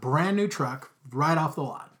got a brand new truck right off the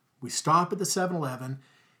lot. We stop at the 7-Eleven.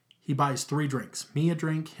 He buys 3 drinks. Me a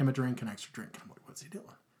drink, him a drink, an extra drink. I'm like, what's he doing?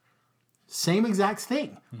 Same exact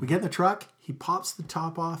thing. We get in the truck, he pops the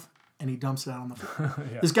top off, and he dumps it out on the floor.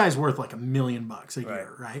 Yeah. This guy's worth like $1 million a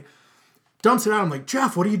year, right? Dumps it out. I'm like,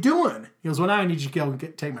 Jeff, what are you doing? He goes, well, now I need you to go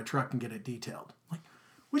take my truck and get it detailed. I'm like,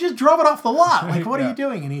 we just drove it off the lot. Like, what are you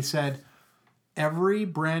doing? And he said, every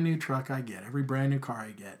brand new truck I get, every brand new car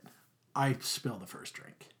I get, I spill the first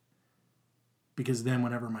drink. Because then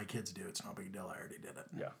whenever my kids do, it's no big deal. I already did it.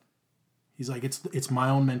 Yeah. He's like, it's my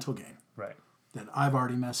own mental game. Right. That I've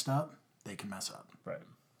already messed up, they can mess up. Right.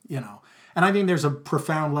 And I think there's a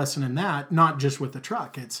profound lesson in that, not just with the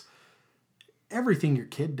truck. It's everything your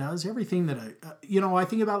kid does, everything that I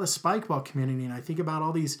think about the spikeball community, and I think about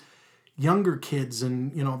all these younger kids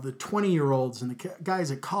and, the 20-year-olds and the guys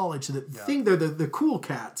at college that think they're the cool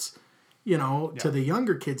cats, to the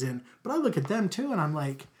younger kids in. But I look at them too, and I'm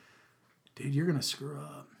like, dude, you're going to screw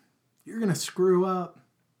up. You're going to screw up.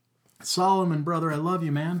 Solomon, brother, I love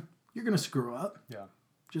you, man. You're going to screw up. Yeah.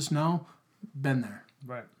 Just know, been there.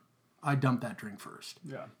 Right. I dumped that drink first.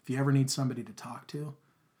 Yeah. If you ever need somebody to talk to,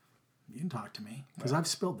 you can talk to me because I've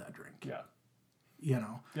spilled that drink. Yeah.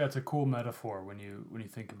 Yeah, it's a cool metaphor when you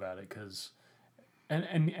think about it, because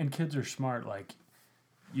and kids are smart. Like,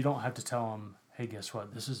 you don't have to tell them, hey, guess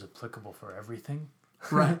what? This is applicable for everything.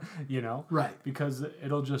 Right. Right. Because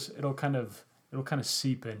it'll kind of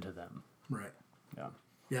seep into them. Right. Yeah.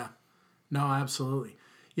 Yeah. No, absolutely.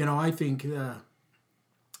 I think,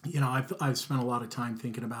 I've spent a lot of time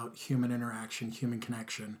thinking about human interaction, human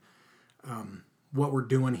connection, what we're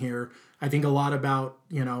doing here. I think a lot about,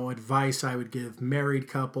 advice I would give married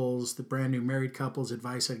couples, the brand new married couples,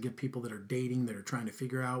 advice I'd give people that are dating, that are trying to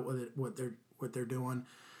figure out what they're doing.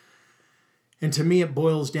 And to me, it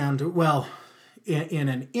boils down to, well, in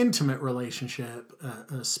an intimate relationship,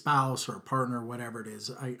 a spouse or a partner, whatever it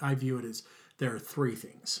is, I view it as there are three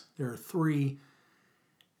things. There are three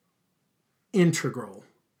integral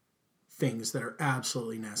things that are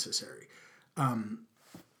absolutely necessary.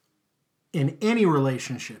 In any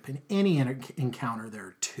relationship, in any encounter, there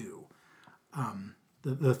are two.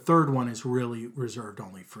 The third one is really reserved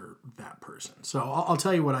only for that person. So I'll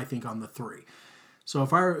tell you what I think on the three. So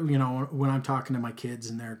if when I'm talking to my kids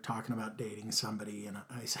and they're talking about dating somebody, and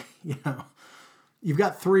I say, you've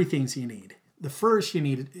got three things you need. The first you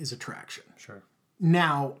need is attraction. Sure.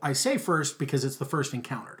 Now, I say first because it's the first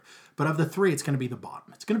encountered. But of the three, it's going to be the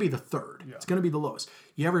bottom. It's going to be the third. Yeah. It's going to be the lowest.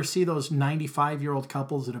 You ever see those 95-year-old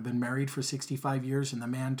couples that have been married for 65 years and the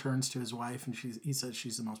man turns to his wife and he says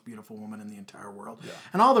she's the most beautiful woman in the entire world. Yeah.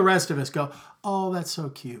 And all the rest of us go, oh, that's so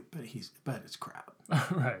cute, but it's crap.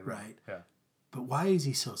 Right. Yeah. But why is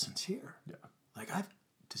he so sincere? Yeah. Like,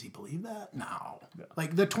 does he believe that? No. Yeah.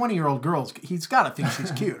 Like the 20-year-old girls, he's got to think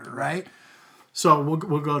she's cuter, right? So we'll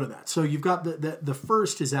go to that. So you've got the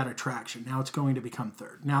first is that attraction. Now it's going to become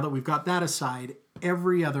third. Now that we've got that aside,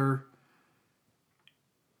 every other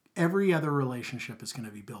relationship is going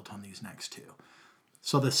to be built on these next two.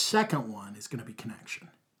 So the second one is going to be connection.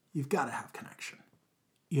 You've got to have connection,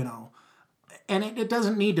 and it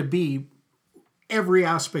doesn't need to be every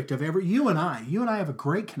aspect of you and I have a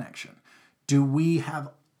great connection. Do we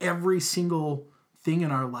have every single thing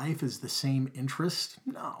in our life is the same interest?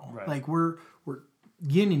 No. Right. Like we're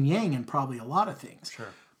yin and yang in probably a lot of things. Sure.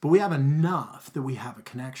 But we have enough that we have a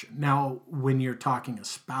connection. Now, when you're talking a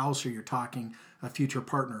spouse or you're talking a future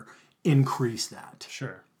partner, increase that.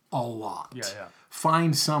 Sure. A lot. Yeah.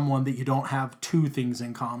 Find someone that you don't have two things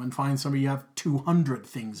in common. Find somebody you have 200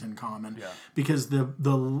 things in common. Yeah. Because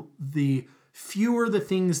the fewer the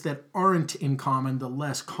things that aren't in common, the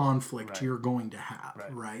less conflict you're going to have,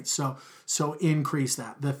 right? So increase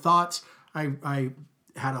that. The thoughts, I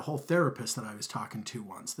had a whole therapist that I was talking to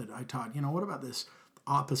once that I taught, what about this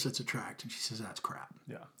opposites attract? And she says, that's crap.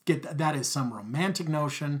 Yeah. Get that. That is some romantic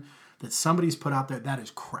notion that somebody's put out there. That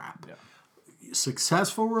is crap. Yeah.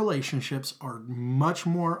 Successful relationships are much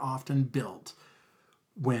more often built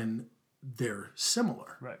when they're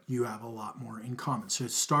similar. Right. You have a lot more in common.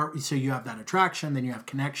 So you have that attraction, then you have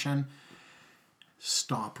connection.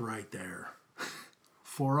 Stop right there.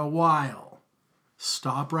 For a while.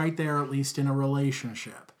 Stop right there, at least in a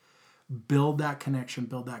relationship. Build that connection,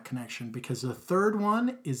 because the third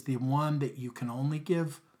one is the one that you can only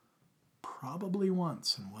give probably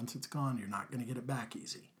once. And once it's gone, you're not going to get it back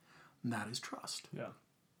easy. And that is trust. Yeah.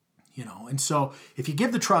 And so if you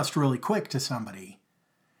give the trust really quick to somebody,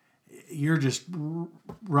 you're just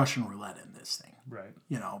Russian roulette in this thing. Right.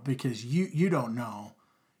 Because you don't know.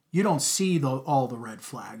 You don't see all the red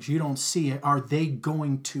flags. You don't see it. Are they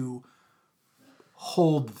going to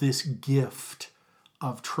hold this gift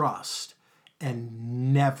of trust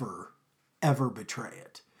and never, ever betray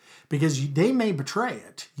it? Because they may betray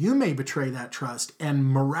it. You may betray that trust, and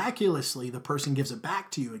miraculously the person gives it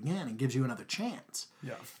back to you again and gives you another chance.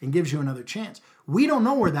 Yeah. And gives you another chance. We don't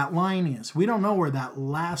know where that line is. We don't know where that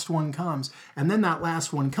last one comes. And then that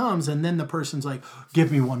last one comes, and then the person's like,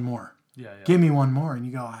 give me one more. Yeah. Give me one more. And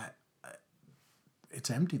you go, it's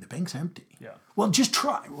empty. The bank's empty. Yeah. Well, just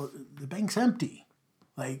try. Well, the bank's empty.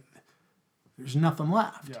 Like, there's nothing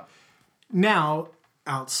left. Yeah. Now,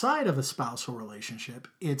 outside of a spousal relationship,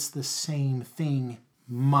 it's the same thing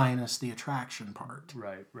minus the attraction part.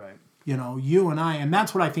 Right. You and I, and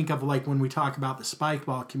that's what I think of like when we talk about the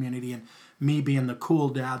spikeball community and me being the cool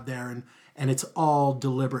dad there, and it's all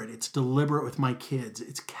deliberate. It's deliberate with my kids.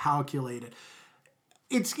 It's calculated.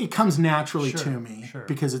 It comes naturally to me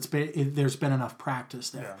because there's been enough practice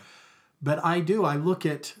there. Yeah. But I look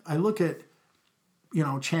at Chandler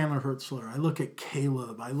Hertzler. I look at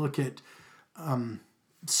Caleb. I look at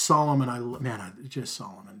Solomon.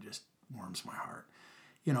 Solomon just warms my heart.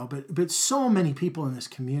 But so many people in this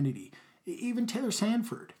community, even Taylor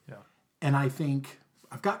Sanford. Yeah. And I think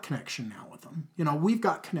I've got connection now with them. We've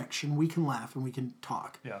got connection. We can laugh and we can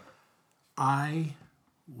talk. Yeah. I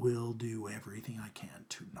will do everything I can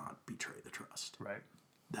to not betray the trust. Right.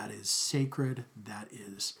 That is sacred. That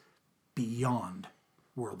is beyond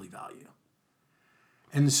worldly value.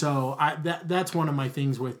 And so that's one of my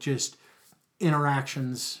things with just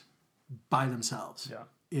interactions by themselves. Yeah.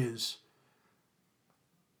 Is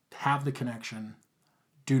have the connection.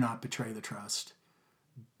 Do not betray the trust.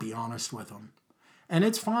 Be honest with them. And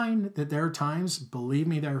it's fine that there are times, believe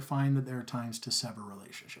me, there are times to sever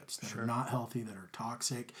relationships that are not healthy, that are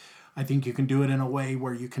toxic. I think you can do it in a way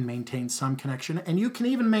where you can maintain some connection and you can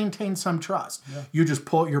even maintain some trust. Yeah.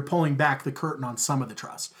 You're pulling back the curtain on some of the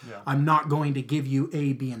trust. Yeah. I'm not going to give you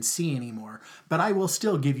A, B, and C anymore, but I will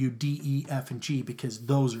still give you D, E, F, and G because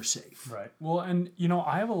those are safe. Right. Well, and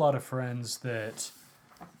I have a lot of friends that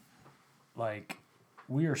like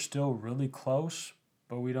we are still really close,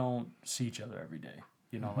 but we don't see each other every day,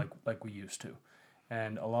 like we used to.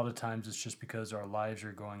 And a lot of times it's just because our lives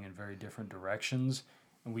are going in very different directions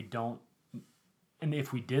and we don't, and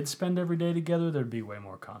if we did spend every day together, there'd be way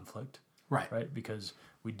more conflict. Right? Because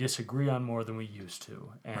we disagree on more than we used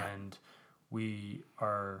to. And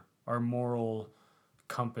our moral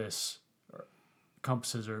compasses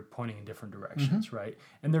are pointing in different directions, right?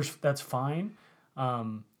 And that's fine.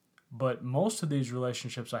 But most of these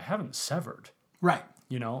relationships I haven't severed. Right.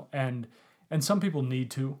 And some people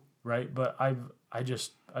need to, right? But I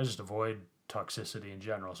just avoid toxicity in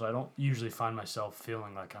general. So I don't usually find myself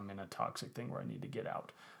feeling like I'm in a toxic thing where I need to get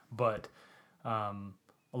out. But a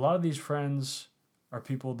lot of these friends are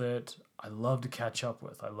people that I love to catch up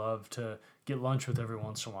with. I love to get lunch with every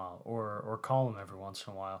once in a while or call them every once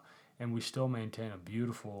in a while. And we still maintain a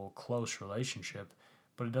beautiful, close relationship.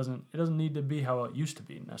 But it doesn't need to be how it used to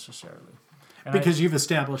be necessarily. And because you've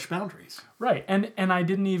established boundaries. Right. And I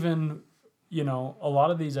didn't even, a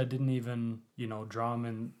lot of these I didn't even, draw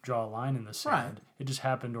a line in the sand. Right. It just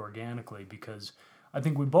happened organically because I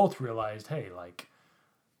think we both realized, hey, like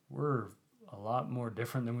we're a lot more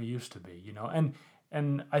different than we used to be,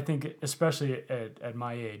 And I think especially at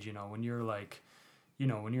my age, when you're like,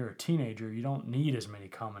 when you're a teenager, you don't need as many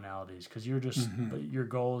commonalities because you're just, your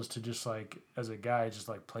goal is to just like, as a guy, just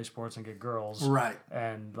like play sports and get girls. Right.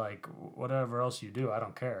 And like whatever else you do, I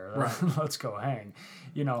don't care. Right. Let's go hang,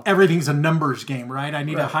 Everything's a numbers game, right? I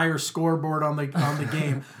need a higher scoreboard on the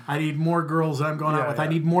game. I need more girls that I'm going out with. I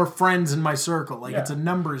need more friends in my circle. Like it's a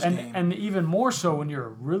numbers game. And even more so when you're a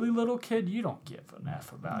really little kid, you don't give an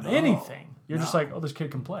F about anything. You're just like, oh, this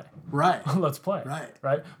kid can play. Right. Let's play.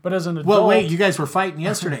 Right. But as an adult... Well, wait, you guys were fighting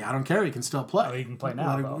yesterday. I don't care. He can still play. Oh, he can play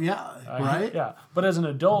now, though. Yeah, right? Yeah. But as an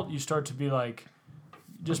adult, you start to be like,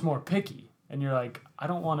 just more picky. And you're like, I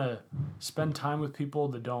don't want to spend time with people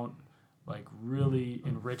that don't, like, really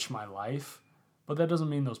enrich my life. But that doesn't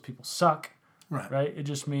mean those people suck. Right? It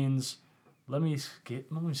just means... Let me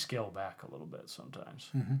scale back a little bit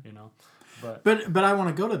sometimes, But I want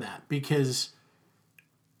to go to that because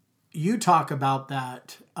you talk about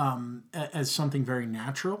that as something very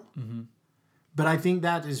natural. Mm-hmm. But I think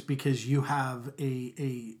that is because you have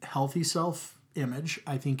a healthy self-image.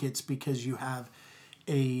 I think it's because you have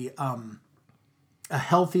a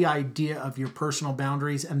healthy idea of your personal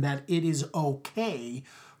boundaries and that it is okay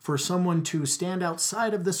for someone to stand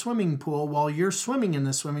outside of the swimming pool while you're swimming in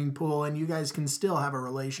the swimming pool and you guys can still have a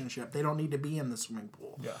relationship. They don't need to be in the swimming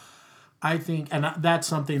pool. Yeah. I think, and that's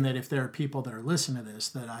something that if there are people that are listening to this,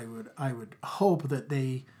 that I would hope that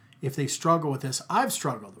if they struggle with this, I've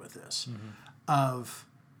struggled with this, of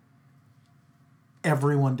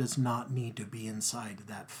everyone does not need to be inside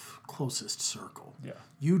that closest circle. Yeah.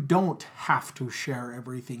 You don't have to share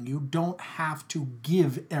everything. You don't have to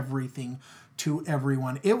give everything to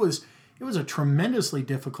everyone. It was a tremendously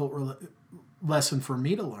difficult lesson for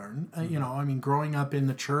me to learn. Growing up in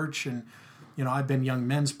the church, and I've been young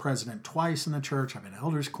men's president twice in the church. I've been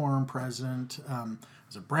elders quorum president. I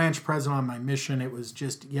was a branch president on my mission. It was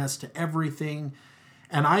just yes to everything.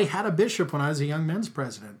 And I had a bishop when I was a young men's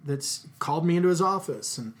president that's called me into his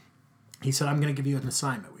office, and he said, "I'm going to give you an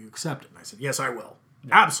assignment. Will you accept it?" And I said, "Yes, I will.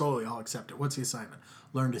 Yeah. Absolutely, I'll accept it. What's the assignment?"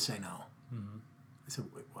 "Learn to say no." Mm-hmm. I said,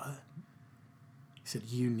 "Wait, what?" He said,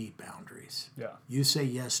 "You need boundaries. Yeah. You say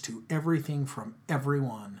yes to everything from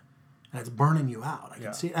everyone, and it's burning you out. I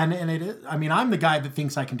can see it." And it is. I mean, I'm the guy that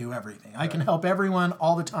thinks I can do everything. I can help everyone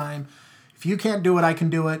all the time. If you can't do it, I can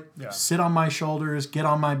do it. Yeah. Sit on my shoulders, get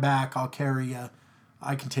on my back, I'll carry you.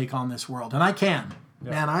 I can take on this world. And I can. Yeah.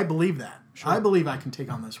 Man, I believe that. Sure. I believe I can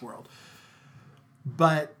take on this world.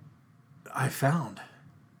 But I found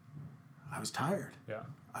I was tired. Yeah.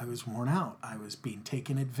 I was worn out. I was being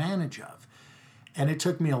taken advantage of. And it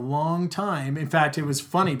took me a long time. In fact, it was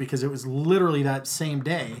funny because it was literally that same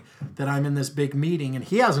day that I'm in this big meeting, and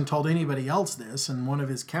he hasn't told anybody else this, and one of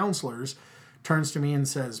his counselors turns to me and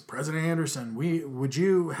says, "President Anderson, would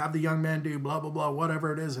you have the young men do blah, blah, blah,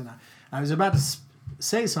 whatever it is?" And I was about to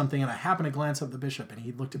say something, and I happened to glance up the bishop, and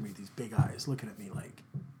he looked at me with these big eyes, looking at me like,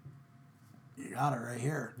 "You got it right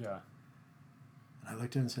here." Yeah. And I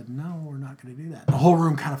looked at him and said, no, we're not going to do that. The whole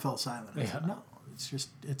room kind of fell silent. I said, no,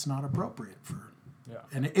 it's not appropriate for... Yeah.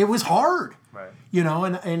 And it was hard. Right. You know,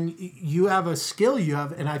 and you have a skill you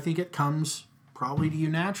have, and I think it comes probably to you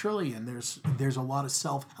naturally, and there's a lot of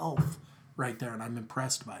self-help right there, and I'm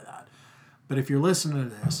impressed by that. But if you're listening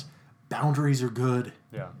to this, boundaries are good.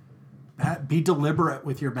 Yeah. Be deliberate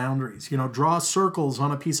with your boundaries. You know, draw circles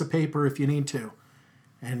on a piece of paper if you need to.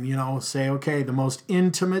 And, you know, say, okay, the most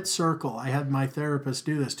intimate circle. I had my therapist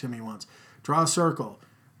do this to me once. Draw a circle.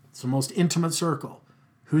 It's the most intimate circle.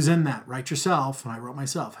 Who's in that? Write yourself. And I wrote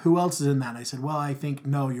myself. Who else is in that? And I said, well, I think,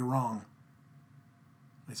 no, you're wrong.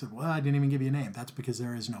 I said, well, I didn't even give you a name. That's because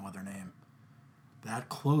there is no other name. That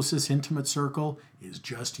closest intimate circle is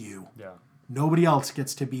just you. Yeah. Nobody else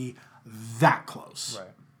gets to be that close. Right.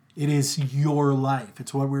 It is your life.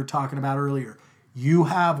 It's what we were talking about earlier. You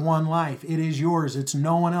have one life. It is yours. It's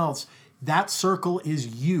no one else. That circle is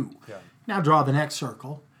you. Yeah. Now draw the next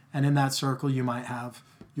circle. And in that circle, you might have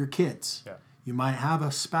your kids. Yeah. You might have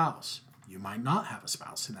a spouse. You might not have a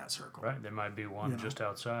spouse in that circle. Right. There might be one just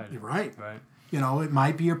outside. You're right. Right. You know, it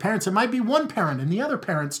might be your parents. It might be one parent and the other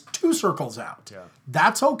parent's 2 circles out. Yeah.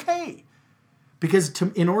 That's okay. Because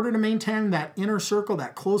in order to maintain that inner circle,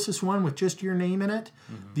 that closest one with just your name in it,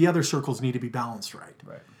 the other circles need to be balanced right.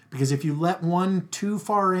 Right. Because if you let one too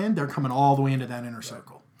far in, they're coming all the way into that inner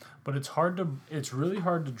circle. But it's really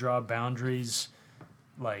hard to draw boundaries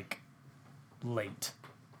like late.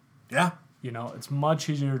 Yeah. You know, it's much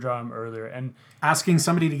easier to draw them earlier. And Asking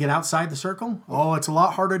somebody to get outside the circle? Oh, it's a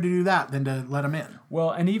lot harder to do that than to let them in. well,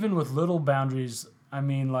 and even with little boundaries, I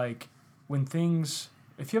mean, like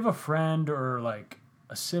if you have a friend or like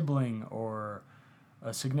a sibling or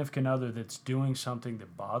a significant other that's doing something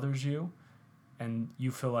that bothers you and you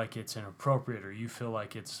feel like it's inappropriate or you feel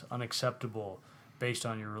like it's unacceptable based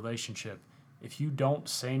on your relationship, if you don't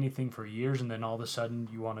say anything for years and then all of a sudden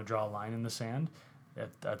you want to draw a line in the sand,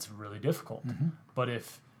 that's really difficult. Mm-hmm. But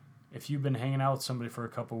if you've been hanging out with somebody for a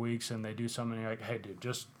couple of weeks and they do something and you're like, hey, dude,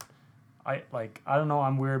 I don't know,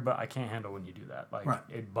 I'm weird, but I can't handle when you do that. Like,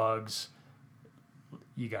 It bugs.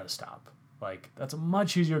 You got to stop. Like, that's a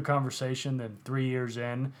much easier conversation than 3 years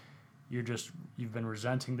in. You've been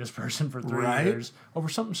resenting this person for 3 years over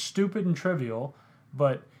something stupid and trivial.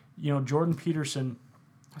 But, you know, Jordan Peterson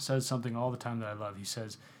says something all the time that I love. He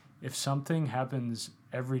says, if something happens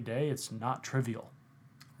every day, it's not trivial.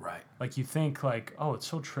 Right. Like, you think like, oh, it's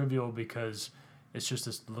so trivial because it's just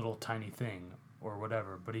this little tiny thing or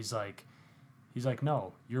whatever. But he's like,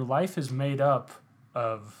 no, your life is made up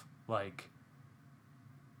of like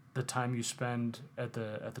the time you spend at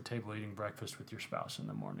the table eating breakfast with your spouse in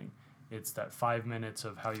the morning. It's that 5 minutes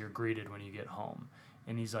of how you're greeted when you get home.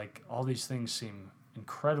 And he's like, all these things seem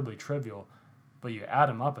incredibly trivial, but you add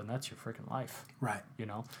them up and that's your freaking life. Right. You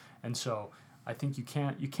know? And so I think you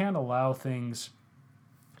can't allow things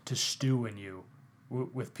to stew in you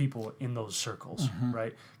with people in those circles,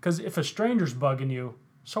 right? Because if a stranger's bugging you,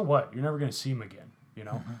 so what? You're never going to see him again, you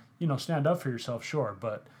know? You know, stand up for yourself, sure,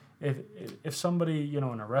 but if somebody, you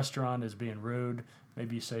know, in a restaurant is being rude,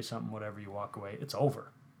 maybe you say something, whatever, you walk away, it's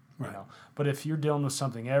over, you know? But if you're dealing with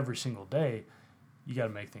something every single day, you got to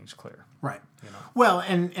make things clear. Right. You know? Well,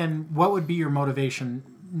 and what would be your motivation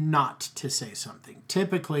not to say something?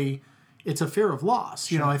 Typically, it's a fear of loss.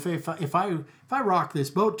 Sure. You know, if I rock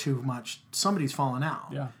this boat too much, somebody's falling out.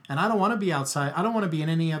 Yeah. And I don't want to be outside. I don't want to be in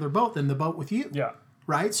any other boat than the boat with you. Yeah.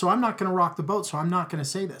 Right? So I'm not going to rock the boat, so I'm not going to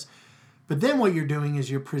say this. But then what you're doing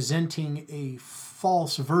is you're presenting a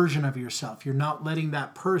false version of yourself. You're not letting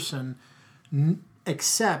that person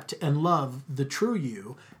accept and love the true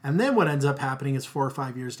you. And then what ends up happening is 4 or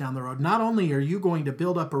 5 years down the road, not only are you going to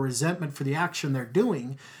build up a resentment for the action they're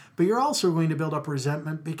doing, but you're also going to build up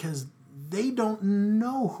resentment because they don't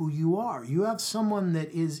know who you are. You have someone that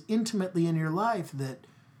is intimately in your life that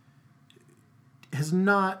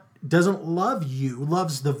doesn't love you,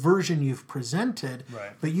 loves the version you've presented,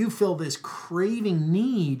 right. But you feel this craving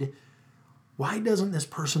need. Why doesn't this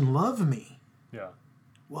person love me? Yeah.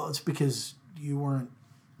 Well, it's because you weren't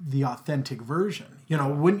the authentic version. You know,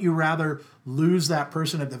 wouldn't you rather lose that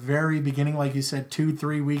person at the very beginning, like you said,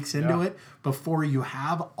 2-3 weeks into it, before you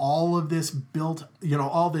have all of this built, you know,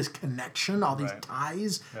 all this connection, all these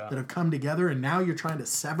ties that have come together, and now you're trying to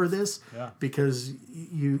sever this because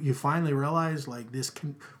you finally realize, like,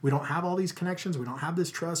 we don't have all these connections, we don't have this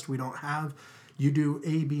trust, you do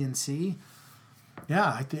A, B, and C. Yeah,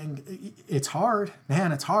 I think it's hard.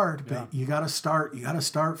 Man, it's hard, but you got to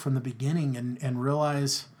start from the beginning and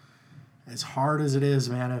realize, as hard as it is,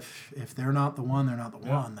 man, if they're not the one, they're not the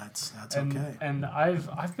one. That's okay. And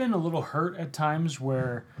I've been a little hurt at times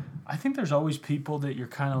where I think there's always people that you're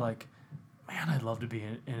kind of like, man, I'd love to be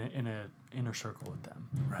in a inner circle with them,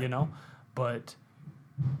 Right. you know? But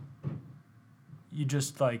you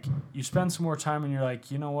just, like, you spend some more time and you're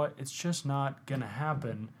like, you know what? It's just not going to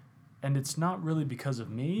happen. And it's not really because of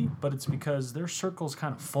me, but it's because their circle's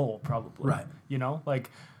kind of full, probably. Right. You know? Like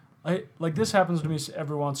this happens to me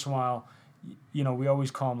every once in a while. You know, we always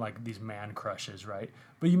call them, like, these man crushes, right?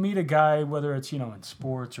 But you meet a guy, whether it's, you know, in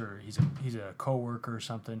sports or he's a coworker or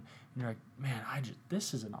something, and you're like, man,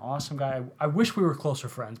 this is an awesome guy. I wish we were closer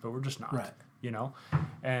friends, but we're just not. Right. You know?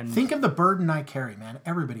 And Think of the burden I carry, man.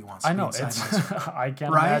 Everybody wants to I be know inside it's my circle. I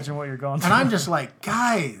can't Right? imagine what you're going through. And I'm just like,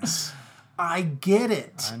 guys, I get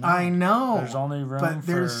it. I know. There's only room but for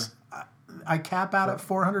there's I cap out at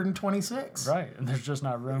 426. right, and there's just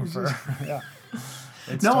not room for yeah.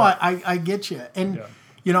 It's No, tough. I get you. And Yeah.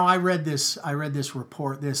 you know, I read this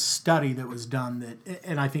report, this study that was done that,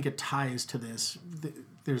 and I think it ties to this.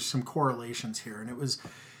 There's some correlations here, and it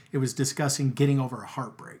was discussing getting over a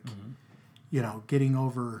heartbreak. Mm-hmm. You know, getting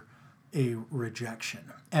over a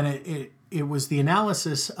rejection. And it was the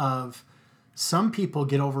analysis of some people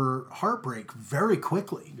get over heartbreak very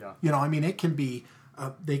quickly. Yeah. You know, I mean, it can be,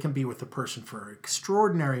 they can be with the person for an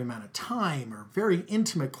extraordinary amount of time or very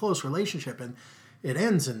intimate, close relationship, and it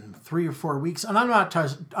ends in 3 or 4 weeks. And I'm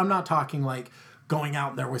not talking like going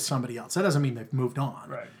out there with somebody else. That doesn't mean they've moved on.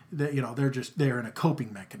 Right. You know, they're in a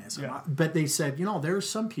coping mechanism. Yeah. But they said, you know, there are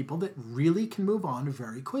some people that really can move on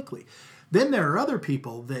very quickly. Then there are other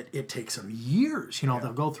people that it takes them years. You know,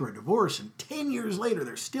 they'll go through a divorce and 10 years later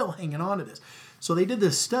they're still hanging on to this. So they did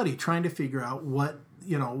this study trying to figure out what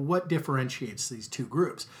differentiates these two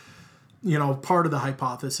groups. You know, part of the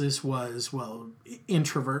hypothesis was, well,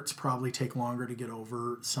 introverts probably take longer to get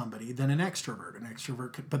over somebody than an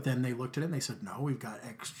extrovert. But then they looked at it and they said, no, we've got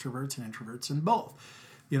extroverts and introverts in both.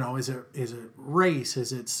 You know, is it race?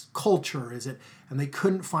 Is it culture? And they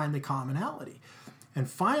couldn't find the commonality. And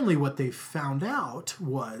finally, what they found out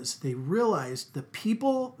was they realized the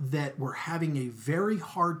people that were having a very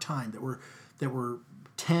hard time, that were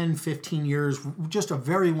 10, 15 years, just a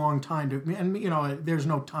very long time and you know, there's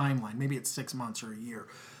no timeline. Maybe it's 6 months or a year,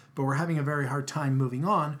 but we're having a very hard time moving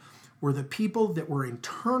on, were the people that were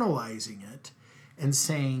internalizing it and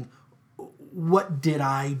saying, what did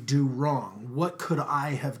I do wrong? What could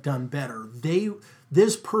I have done better?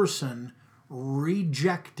 This person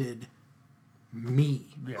rejected me,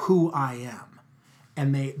 who I am,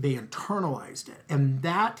 and they internalized it, and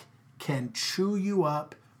that can chew you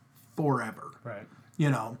up forever. Right. You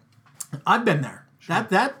know, I've been there. Sure.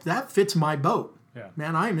 That fits my boat. Yeah.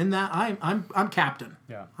 Man, I'm in that. I'm captain.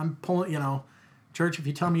 Yeah. I'm pulling. You know, church. If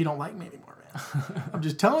you tell me you don't like me anymore, man, I'm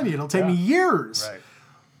just telling you, it'll take me years. Right.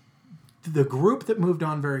 The group that moved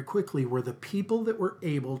on very quickly were the people that were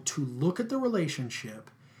able to look at the relationship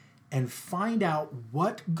and find out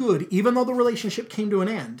what good, even though the relationship came to an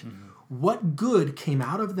end, what good came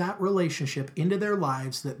out of that relationship into their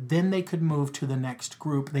lives that then they could move to the next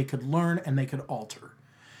group, they could learn, and they could alter.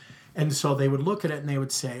 And so they would look at it and they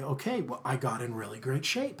would say, okay, well, I got in really great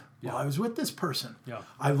shape while I was with this person. Yeah.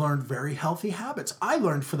 I learned very healthy habits. I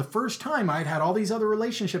learned for the first time I'd had all these other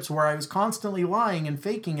relationships where I was constantly lying and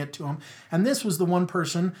faking it to them. And this was the one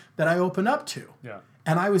person that I opened up to. Yeah.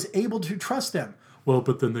 And I was able to trust them. Well,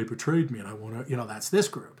 but then they betrayed me and I want to, you know, that's this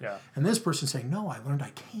group. Yeah. And this person saying, no, I learned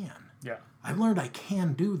I can. Yeah. I've learned I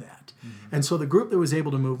can do that. And so the group that was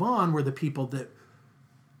able to move on were the people that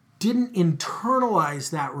didn't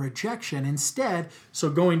internalize that rejection. Instead,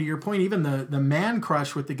 so going to your point, even the man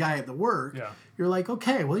crush with the guy at the work, you're like,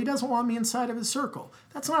 okay, well, he doesn't want me inside of his circle.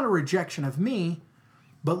 That's not a rejection of me,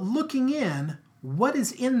 but looking in, what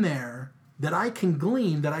is in there that I can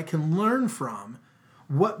glean, that I can learn from?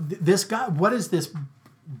 What is this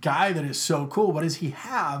guy that is so cool? What does he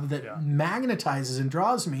have that magnetizes and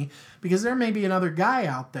draws me? Because there may be another guy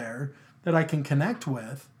out there that I can connect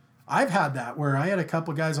with. I've had that where I had a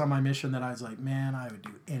couple guys on my mission that I was like, man, I would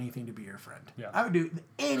do anything to be your friend. Yeah. I would do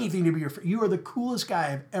anything to be your friend. You are the coolest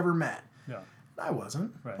guy I've ever met. Yeah. And I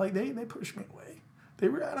wasn't. Right. Like they pushed me away.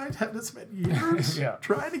 And I had to spend years Yeah.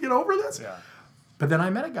 trying to get over this. Yeah. But then I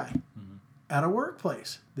met a guy at a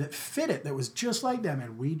workplace that fit it, that was just like them,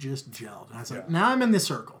 and we just gelled. And I was like, now I'm in this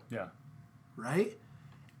circle. Yeah. Right?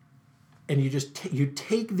 And you just you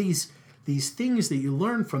take these things that you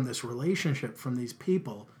learn from this relationship, from these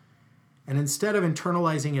people, and instead of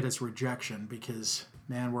internalizing it as rejection, because,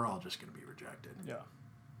 man, we're all just going to be rejected. Yeah.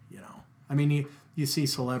 You know? I mean, you see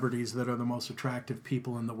celebrities that are the most attractive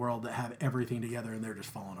people in the world that have everything together, and they're just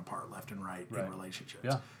falling apart left and right in relationships.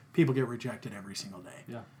 Yeah. People get rejected every single day.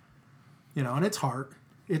 Yeah. You know, and it's hard.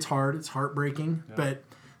 It's hard. It's heartbreaking. Yeah. But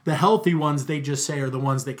the healthy ones, they just say, are the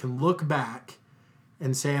ones that can look back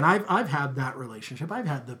and say, and I've had that relationship. I've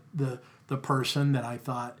had the person that I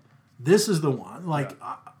thought, this is the one. Like,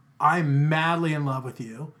 I'm madly in love with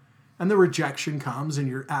you. And the rejection comes and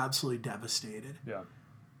you're absolutely devastated. Yeah.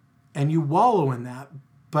 And you wallow in that.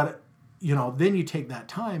 But, then you take that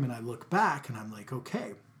time and I look back and I'm like,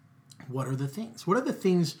 okay, what are the things? What are the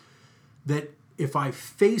things that if I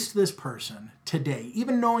faced this person today,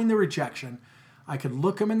 even knowing the rejection, I could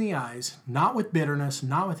look them in the eyes, not with bitterness,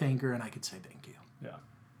 not with anger, and I could say, thank you. Yeah.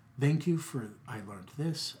 Thank you for, I learned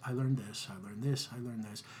this, I learned this, I learned this, I learned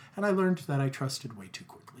this. And I learned that I trusted way too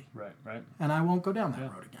quickly. Right. And I won't go down that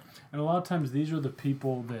road again. And a lot of times these are the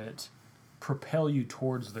people that propel you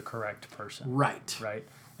towards the correct person. Right.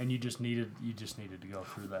 And you just needed to go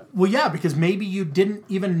through that. Well, yeah, because maybe you didn't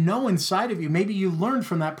even know inside of you. Maybe you learned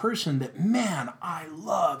from that person that, man, I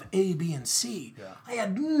love A, B, and C. Yeah. I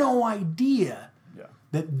had no idea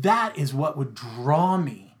that is what would draw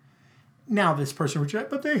me. Now this person rejected,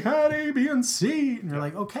 but they had A, B, and C. And you're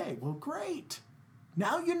like, okay, well, great.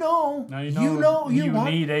 Now you know. Now you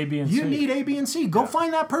need A, B, and C. You need A, B, and C. Go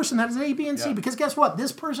find that person that has A, B, and C. Because guess what?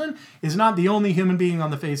 This person is not the only human being on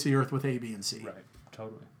the face of the earth with A, B, and C. Right.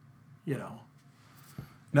 Totally.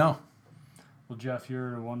 No. Well, Jeff,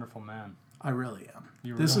 you're a wonderful man. I really am.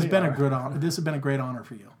 This has been a good honor. This has been a great honor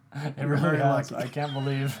for you. It really has. Lucky. I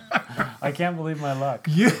can't believe my luck.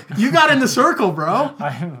 You got in the circle, bro. I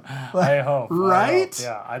hope. Right?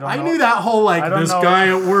 Yeah. I knew that whole guy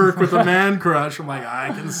at work with a man crush. I'm like, I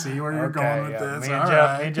can see where you're going with this. Me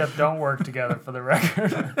and Jeff don't work together, for the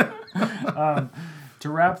record. To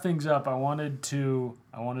wrap things up, I wanted to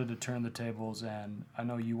turn the tables, and I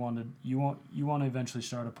know you want to eventually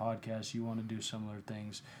start a podcast. You want to do similar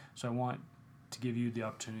things, so I want to give you the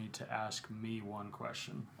opportunity to ask me one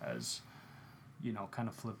question, as kind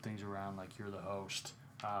of flip things around, like you're the host,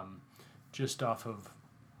 just off of,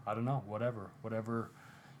 I don't know, whatever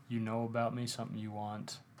you know about me, something you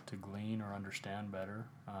want to glean or understand better.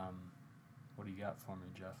 What do you got for me,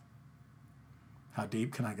 Jeff? How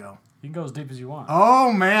deep can I go? You can go as deep as you want.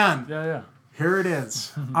 Oh, man. Yeah. Here it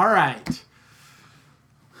is. All right.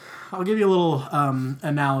 I'll give you a little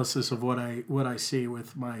analysis of what I see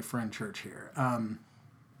with my friend Church here.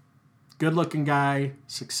 Good-looking guy,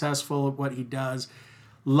 successful at what he does,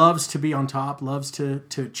 loves to be on top, loves to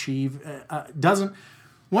achieve.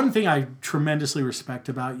 One thing I tremendously respect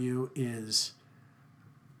about you is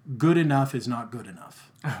good enough is not good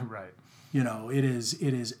enough. Right. It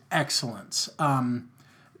is excellence.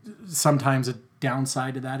 Sometimes a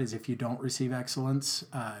downside to that is if you don't receive excellence,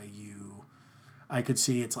 I could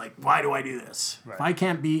see it's like, why do I do this? Right. If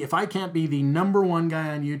I can't be the number one guy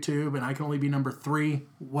on YouTube and I can only be number 3,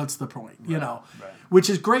 what's the point? Right. Which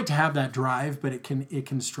is great to have that drive, but it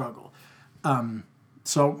can struggle.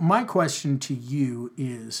 So my question to you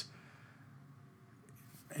is,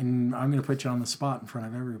 and I'm going to put you on the spot in front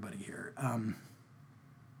of everybody here.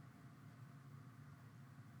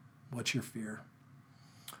 What's your fear?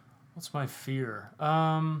 What's my fear?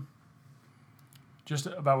 Just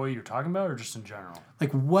about what you're talking about, or just in general?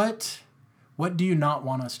 Like, what do you not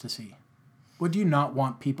want us to see? What do you not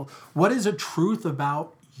want people? What is a truth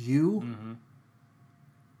about you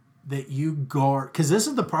that you guard? Because this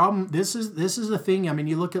is the problem. This is the thing. I mean,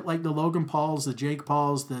 you look at like the Logan Pauls, the Jake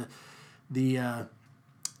Pauls, the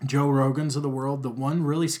Joe Rogans of the world. The one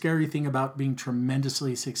really scary thing about being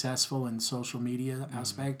tremendously successful in social media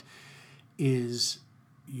aspect is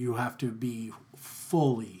you have to be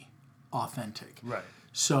fully authentic. Right.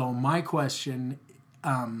 So my question,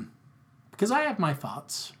 because I have my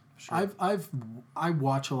thoughts. Sure. I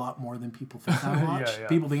watch a lot more than people think I watch. Yeah.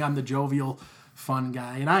 People think I'm the jovial, fun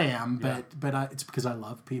guy, and I am. But it's because I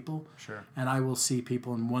love people. Sure. And I will see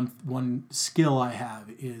people, and one skill I have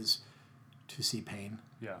is to see pain.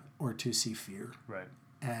 Yeah. Or to see fear. Right.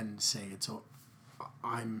 And say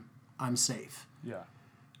I'm safe. Yeah.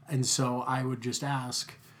 And so I would just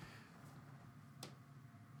ask,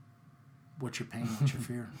 what's your pain? What's your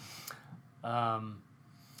fear?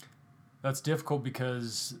 That's difficult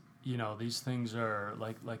because, these things are,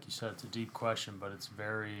 like you said, it's a deep question, but it's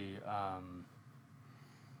very,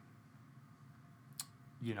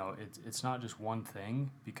 it's not just one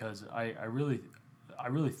thing, because I really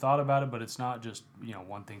thought about it, but it's not just,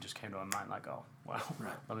 one thing just came to my mind, like, oh, well,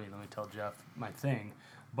 right. let me tell Jeff my thing.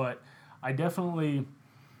 But I definitely,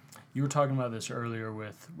 you were talking about this earlier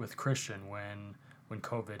with Christian when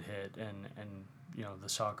COVID hit and the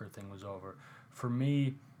soccer thing was over. For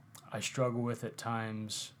me, I struggle with at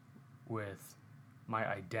times with my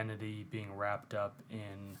identity being wrapped up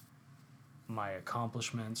in my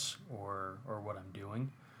accomplishments or what I'm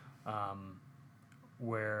doing,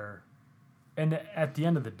 and at the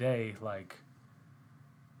end of the day, like,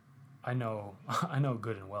 I know I know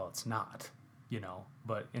good and well it's not,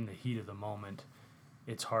 but in the heat of the moment,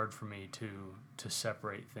 it's hard for me to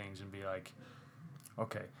separate things and be like,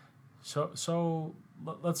 okay, so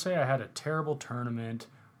let's say I had a terrible tournament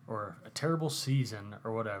or a terrible season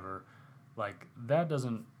or whatever, like that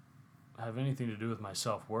doesn't have anything to do with my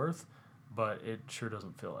self-worth, but it sure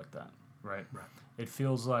doesn't feel like that, right? Right. It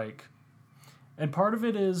feels like, and part of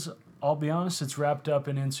it is, I'll be honest, it's wrapped up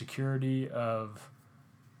in insecurity of,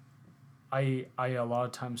 I a lot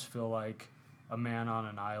of times feel like a man on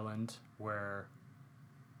an island where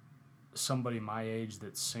somebody my age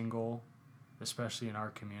that's single, especially in our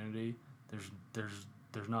community,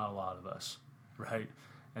 there's not a lot of us, right?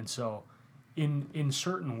 And so in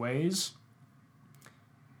certain ways,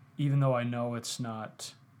 even though I know it's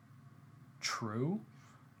not true,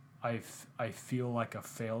 I feel like a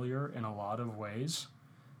failure in a lot of ways.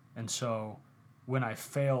 And so when I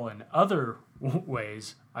fail in other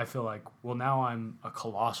ways, I feel like, well, now I'm a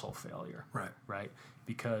colossal failure. Right?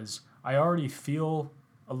 Because I already feel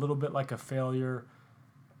a little bit like a failure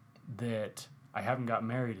that I haven't got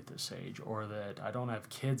married at this age, or that I don't have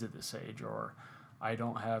kids at this age, or I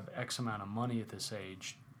don't have X amount of money at this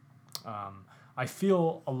age. I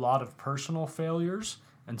feel a lot of personal failures,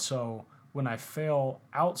 and so when I fail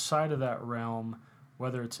outside of that realm,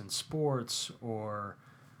 whether it's in sports or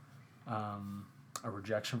a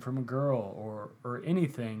rejection from a girl or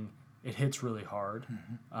anything, it hits really hard.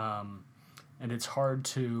 Mm-hmm. And it's hard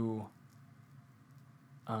to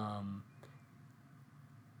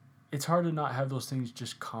not have those things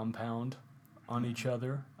just compound on each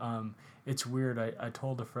other. It's weird. I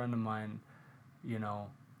told a friend of mine,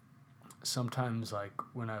 sometimes like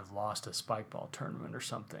when I've lost a spike ball tournament or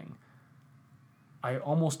something, I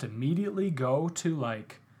almost immediately go to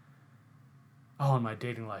like, oh, and my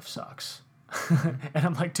dating life sucks. And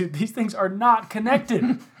I'm like, dude, these things are not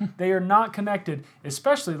connected. They are not connected.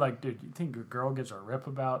 Especially like, dude, you think a girl gives a rip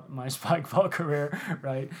about my spike ball career,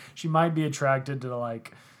 right? She might be attracted to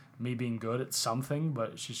like me being good at something,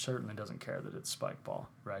 but she certainly doesn't care that it's spike ball,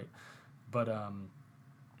 right? But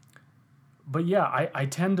yeah, I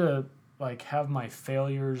tend to like have my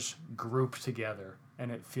failures grouped together,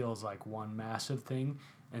 and it feels like one massive thing.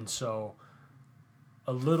 And so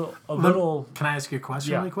a little. Can I ask you a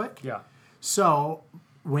question really quick? Yeah. So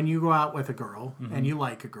when you go out with a girl Mm-hmm. and you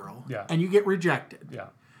like a girl Yeah. and you get rejected, Yeah.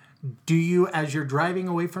 do you, as you're driving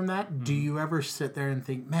away from that, do you ever sit there and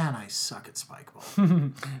think, man, I suck at spike ball?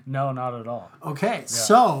 No, not at all. Okay,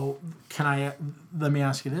 so let me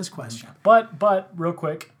ask you this question. But real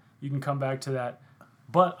quick, you can come back to that.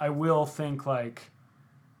 But I will think like,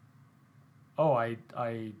 oh, I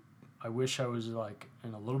wish I was like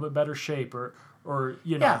in a little bit better shape, or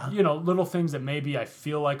little things that maybe I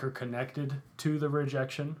feel like are connected to the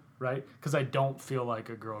rejection, right? Because I don't feel like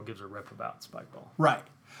a girl gives a rip about spike ball. Right.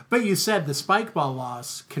 But you said the spike ball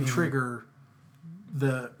loss can trigger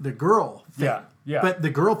the girl thing. Yeah. But the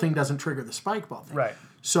girl thing doesn't trigger the spike ball thing. Right.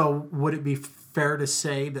 So would it be fair to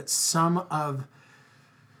say that some of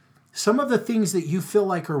the things that you feel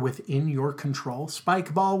like are within your control,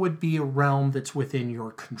 spike ball would be a realm that's within your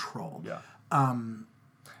control? Yeah.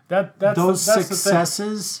 Those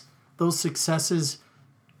successes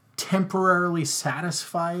temporarily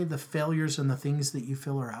satisfy the failures and the things that you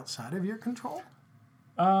feel are outside of your control?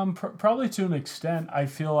 Probably to an extent. I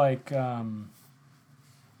feel like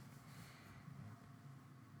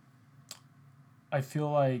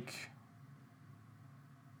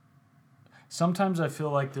sometimes I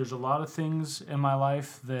feel like there's a lot of things in my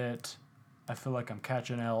life that I feel like I'm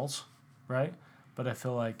catching L's, right? But I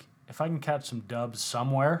feel like if I can catch some dubs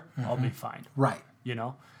somewhere, I'll be fine. Right.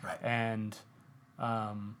 Right. And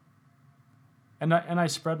I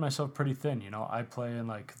spread myself pretty thin. I play in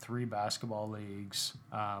like 3 basketball leagues,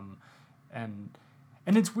 and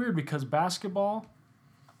it's weird because basketball's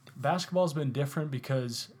been different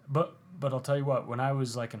because but I'll tell you what, when I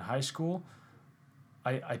was like in high school,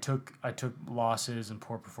 I took losses and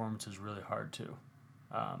poor performances really hard too,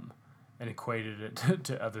 and equated it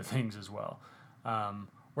to other things as well.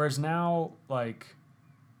 Whereas now, like,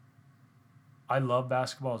 I love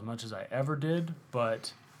basketball as much as I ever did,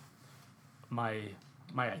 but my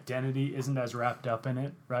identity isn't as wrapped up in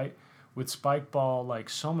it, right? With spike ball, like,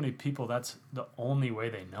 so many people, that's the only way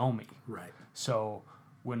they know me. Right. So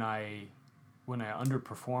when I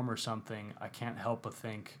underperform or something, I can't help but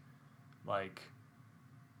think, like,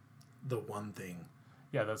 the one thing.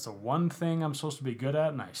 Yeah, that's the one thing I'm supposed to be good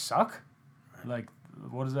at, and I suck. Right. Like,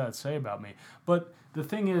 what does that say about me? But the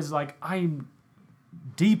thing is, like, I'm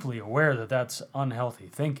deeply aware that that's unhealthy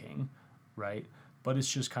thinking, right? But it's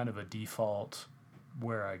just kind of a default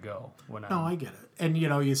where I go when No, I get it. And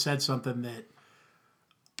you said something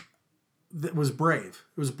that was brave.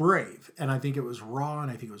 It was brave, and I think it was raw, and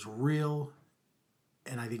I think it was real,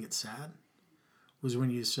 and I think it's sad. Was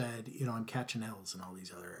when you said, I'm catching L's in all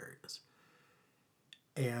these other areas,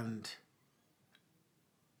 and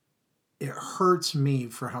it hurts me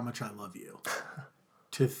for how much I love you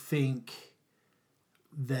to think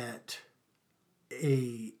that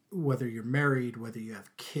whether you're married, whether you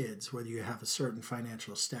have kids, whether you have a certain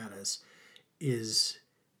financial status, is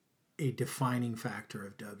a defining factor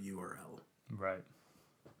of W or L. Right.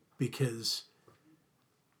 Because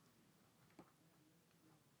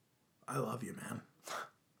I love you, man.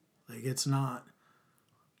 Like, it's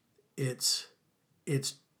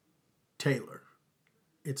Taylor.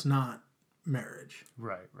 It's not marriage.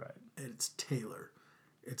 Right. It's Taylor.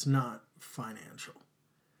 It's not financial.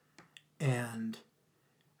 And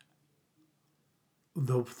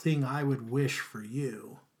the thing I would wish for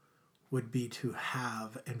you would be to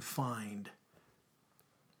have and find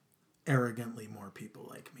arrogantly more people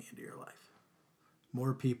like me into your life.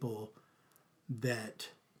 More people that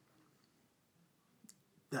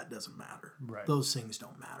doesn't matter. Right. Those things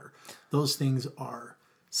don't matter. Those things are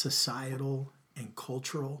societal and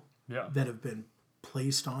cultural that have been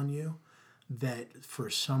placed on you, that for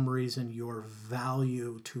some reason your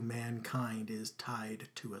value to mankind is tied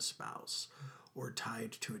to a spouse or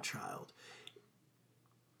tied to a child.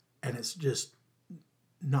 And it's just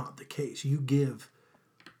not the case. You give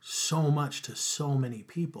so much to so many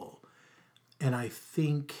people, and I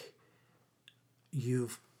think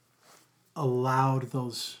you've allowed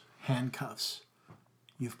those handcuffs.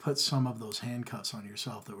 You've put some of those handcuffs on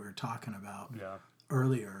yourself that we were talking about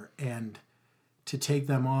earlier, and to take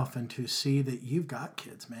them off and to see that you've got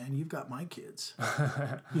kids, man. You've got my kids,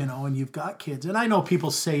 and you've got kids. And I know people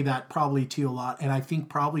say that probably to you a lot, and I think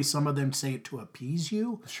probably some of them say it to appease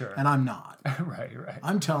you. Sure. And I'm not. Right.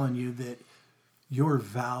 I'm telling you that your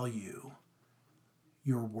value,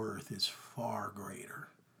 your worth is far greater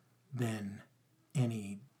than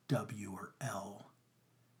any W or L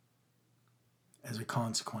as a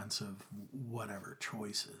consequence of whatever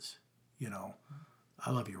choices, I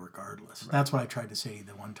love you regardless. Right. That's what I tried to say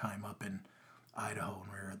the one time up in Idaho when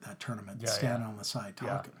we were at that tournament, standing on the side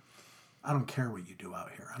talking. I don't care what you do out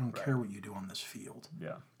here. I don't care what you do on this field.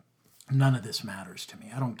 Yeah. None of this matters to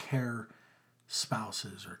me. I don't care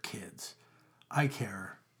spouses or kids. I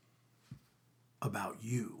care about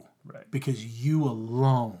you. Right. Because you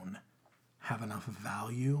alone have enough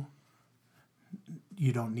value.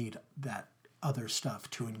 You don't need that other stuff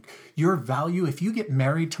your value. If you get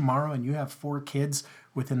married tomorrow and you have 4 kids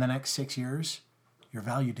within the next 6 years, your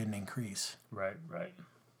value didn't increase. Right. It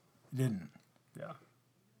didn't. Yeah.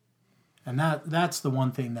 And that's the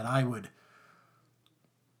one thing that I would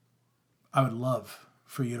love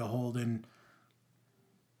for you to hold in,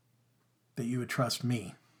 that you would trust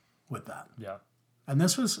me with that. Yeah. And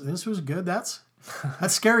this was good. That's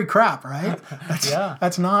scary crap, right?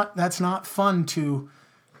 That's not fun to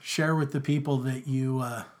share with the people that you,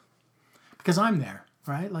 because I'm there,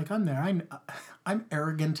 right? Like, I'm there. I'm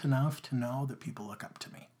arrogant enough to know that people look up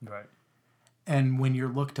to me. Right. And when you're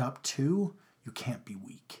looked up to, you can't be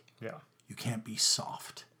weak. Yeah. You can't be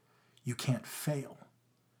soft. You can't fail.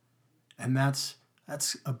 And that's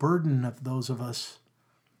a burden of those of us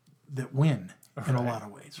that win in a lot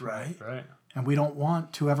of ways, right? Right. And we don't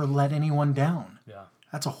want to ever let anyone down. Yeah.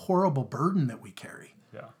 That's a horrible burden that we carry.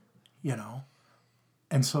 Yeah.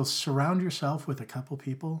 And so surround yourself with a couple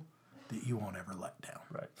people that you won't ever let down.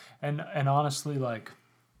 Right. And honestly, like,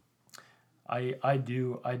 I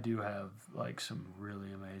do have like some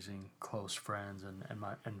really amazing close friends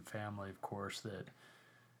and family, of course, that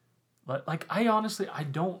like I honestly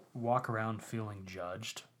don't walk around feeling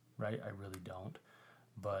judged, right? I really don't.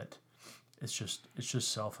 But it's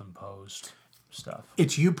just self-imposed stuff.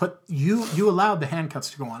 It's you allowed the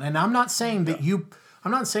handcuffs to go on. And I'm not saying that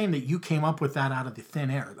you came up with that out of the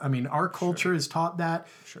thin air. I mean, our culture is taught that.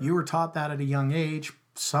 Sure. You were taught that at a young age.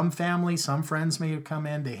 Some family, some friends may have come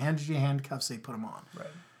in, they handed you handcuffs, they put them on. Right.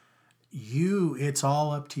 It's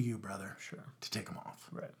all up to you, brother. Sure. To take them off.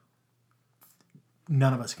 Right.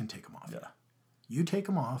 None of us can take them off. Yeah. You take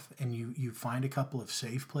them off, and you find a couple of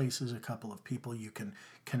safe places, a couple of people you can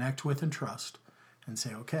connect with and trust, and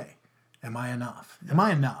say, okay, am I enough? Yeah. Am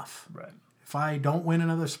I enough? Right. If I don't win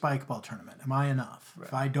another spike ball tournament, am I enough? Right.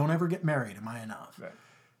 If I don't ever get married, am I enough? Right.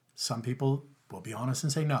 Some people will be honest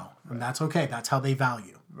and say no, and that's okay. That's how they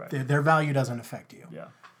value. Right. Their value doesn't affect you. Yeah.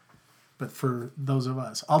 But for those of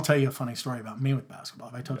us, I'll tell you a funny story about me with basketball.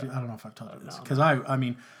 Have I told you? I don't know if I've told you this. Because I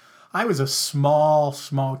mean, I was a small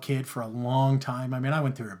kid for a long time. I mean, I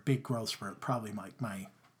went through a big growth spurt, probably like my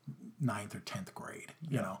 9th or 10th grade,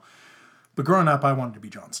 you know. But growing up, I wanted to be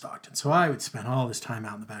John Stockton. So I would spend all this time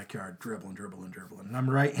out in the backyard dribbling. And I'm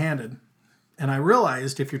right-handed. And I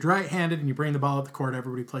realized if you're right-handed and you bring the ball up the court,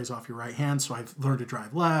 everybody plays off your right hand. So I've learned to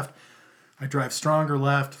drive left. I drive stronger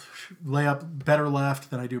left, lay up better left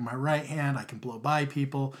than I do my right hand. I can blow by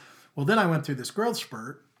people. Well, then I went through this growth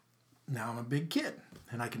spurt. Now I'm a big kid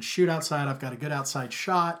and I can shoot outside. I've got a good outside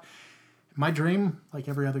shot. My dream, like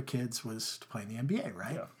every other kid's, was to play in the NBA,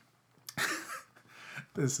 right? Yeah.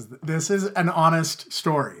 This is an honest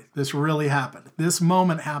story. This really happened. This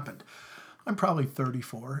moment happened. I'm probably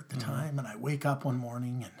 34 at the time, and I wake up one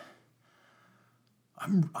morning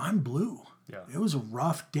and I'm blue. Yeah. It was a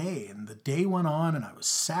rough day, and the day went on, and I was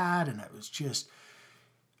sad, and it was just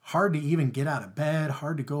hard to even get out of bed,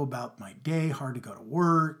 hard to go about my day, hard to go to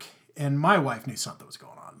work. And my wife knew something was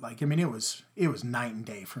going on. Like, I mean, it was night and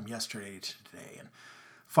day from yesterday to today. And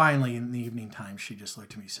finally, in the evening time, she just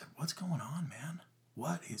looked at me and said, "What's going on, man?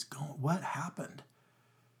 What happened?"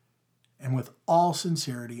 And with all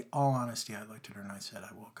sincerity, all honesty, I looked at her and I said,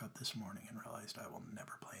 "I woke up this morning and realized I will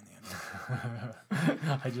never play in the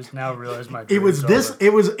NBA." I just now realized my It was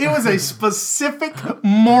a specific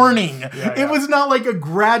morning. It was not like a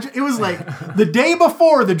graduate. It was like the day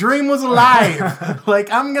before the dream was alive.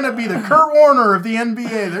 Like, I'm going to be the Kurt Warner of the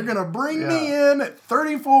NBA. They're going to bring me in at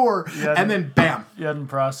 34. And then bam. You hadn't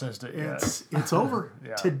processed it yet. It's over.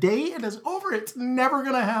 Today it is over. It's never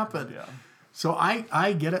going to happen. Yeah. So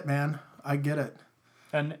I get it, man. I get it.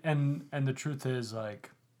 And the truth is,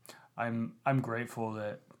 like, I'm grateful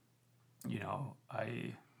that, you know,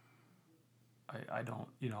 I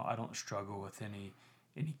don't struggle with any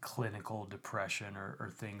clinical depression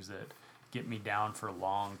or things that get me down for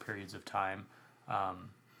long periods of time.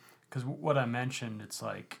 Because what I mentioned, it's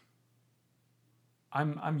like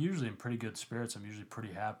I'm usually in pretty good spirits. I'm usually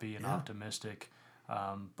pretty happy and optimistic.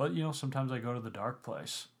 But, you know, sometimes I go to the dark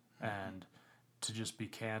place, and to just be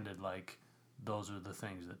candid, like, those are the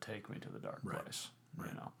things that take me to the dark place,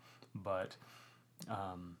 you know. But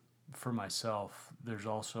for myself, there's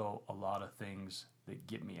also a lot of things that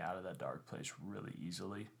get me out of that dark place really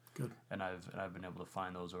easily. Good. And I've been able to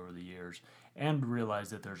find those over the years and realize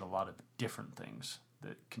that there's a lot of different things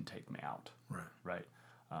that can take me out. Right.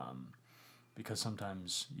 Because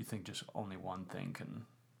sometimes you think just only one thing can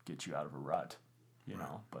get you out of a rut, you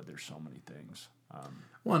know, but there's so many things.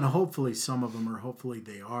 Well, and hopefully some of them are, hopefully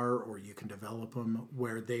they are, or you can develop them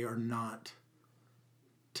where they are not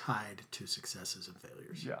tied to successes and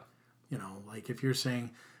failures. Yeah. You know, like if you're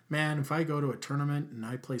saying, man, if I go to a tournament and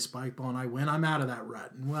I play spike ball and I win, I'm out of that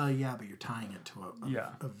rut. And well, yeah, but you're tying it to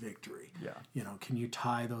a victory. Yeah. You know, can you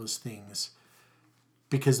tie those things?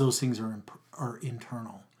 Because those things are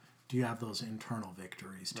internal. Do you have those internal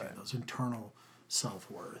victories too? Right. Those internal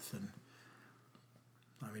self-worth? And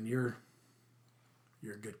I mean, you're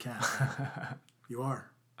a good cat. You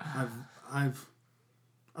are. I've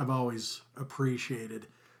always appreciated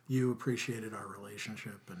our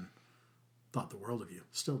relationship and thought the world of you.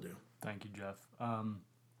 Still do. Thank you, Jeff.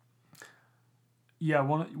 Yeah,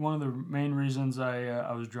 one of the main reasons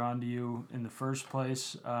I was drawn to you in the first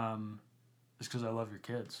place is because I love your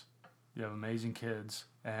kids. You have amazing kids,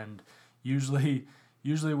 and usually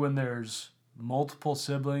when there's multiple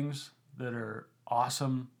siblings that are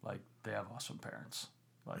awesome, like, they have awesome parents.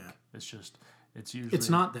 Like, it's usually... It's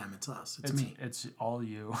not them, it's us. It's me. It's all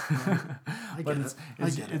you. I get it.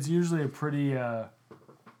 It's usually a pretty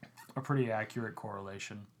accurate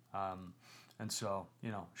correlation. And so,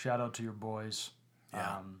 you know, shout out to your boys.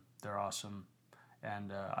 Yeah. They're awesome.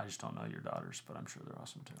 And I just don't know your daughters, but I'm sure they're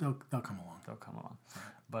awesome too. They'll come along. Right.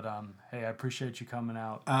 But hey, I appreciate you coming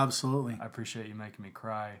out. Absolutely. I appreciate you making me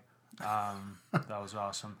cry. That was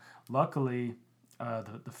awesome. Luckily,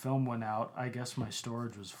 the film went out. I guess my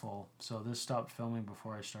storage was full, so this stopped filming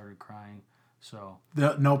before I started crying. So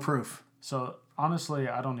no proof. So honestly,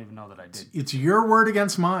 I don't even know that I did. It's your word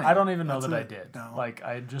against mine. I don't even know that I did. No. Like,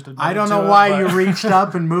 I just. I don't know why you reached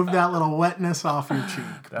up and moved that little wetness off your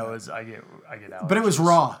cheek. That was I get allergies. But it was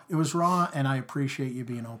raw. It was raw, and I appreciate you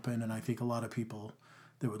being open. And I think a lot of people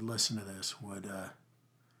that would listen to this would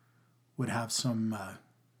have some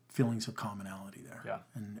feelings of commonality there. Yeah.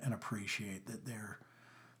 And appreciate that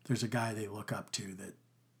there's a guy they look up to that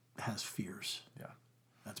has fears. Yeah.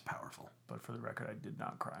 That's powerful. But for the record, I did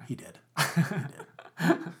not cry. He did.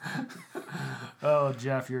 Oh,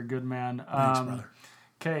 Jeff, you're a good man. Thanks, brother.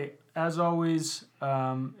 Okay, as always,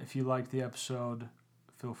 if you liked the episode,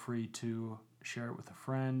 feel free to share it with a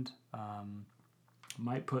friend.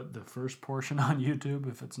 Might put the first portion on YouTube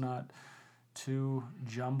if it's not too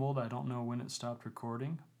jumbled. I don't know when it stopped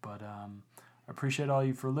recording, but I appreciate all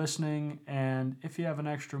you for listening. And if you have an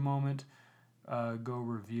extra moment, go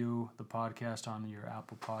review the podcast on your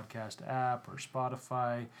Apple Podcast app or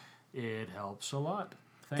Spotify. It helps a lot.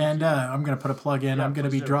 Thank you. I'm going to put a plug in. Yeah, I'm going to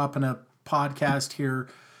be please do. dropping a podcast here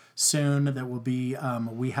soon that will be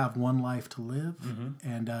We Have One Life to Live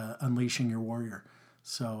and Unleashing Your Warrior.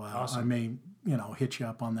 So Awesome. I may, hit you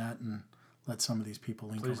up on that and let some of these people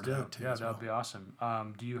link Please over to do. that too. Yeah, as that well. would be awesome.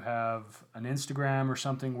 Do you have an Instagram or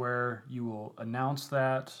something where you will announce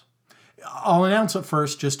that? I'll announce it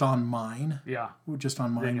first just on mine. Yeah. Just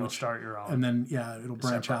on mine. Then you'll start your own. And then, it'll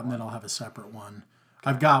branch separate out, and then I'll have a separate one.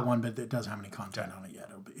 I've got one, but it doesn't have any content on it yet.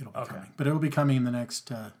 It'll be coming. But it'll be coming in the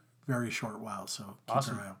next very short while, so keep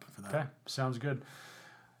Awesome. your eye open for that. Okay, sounds good.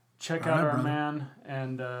 Check All out right, our brother. man,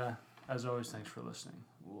 and as always, thanks for listening.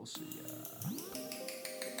 We'll see ya.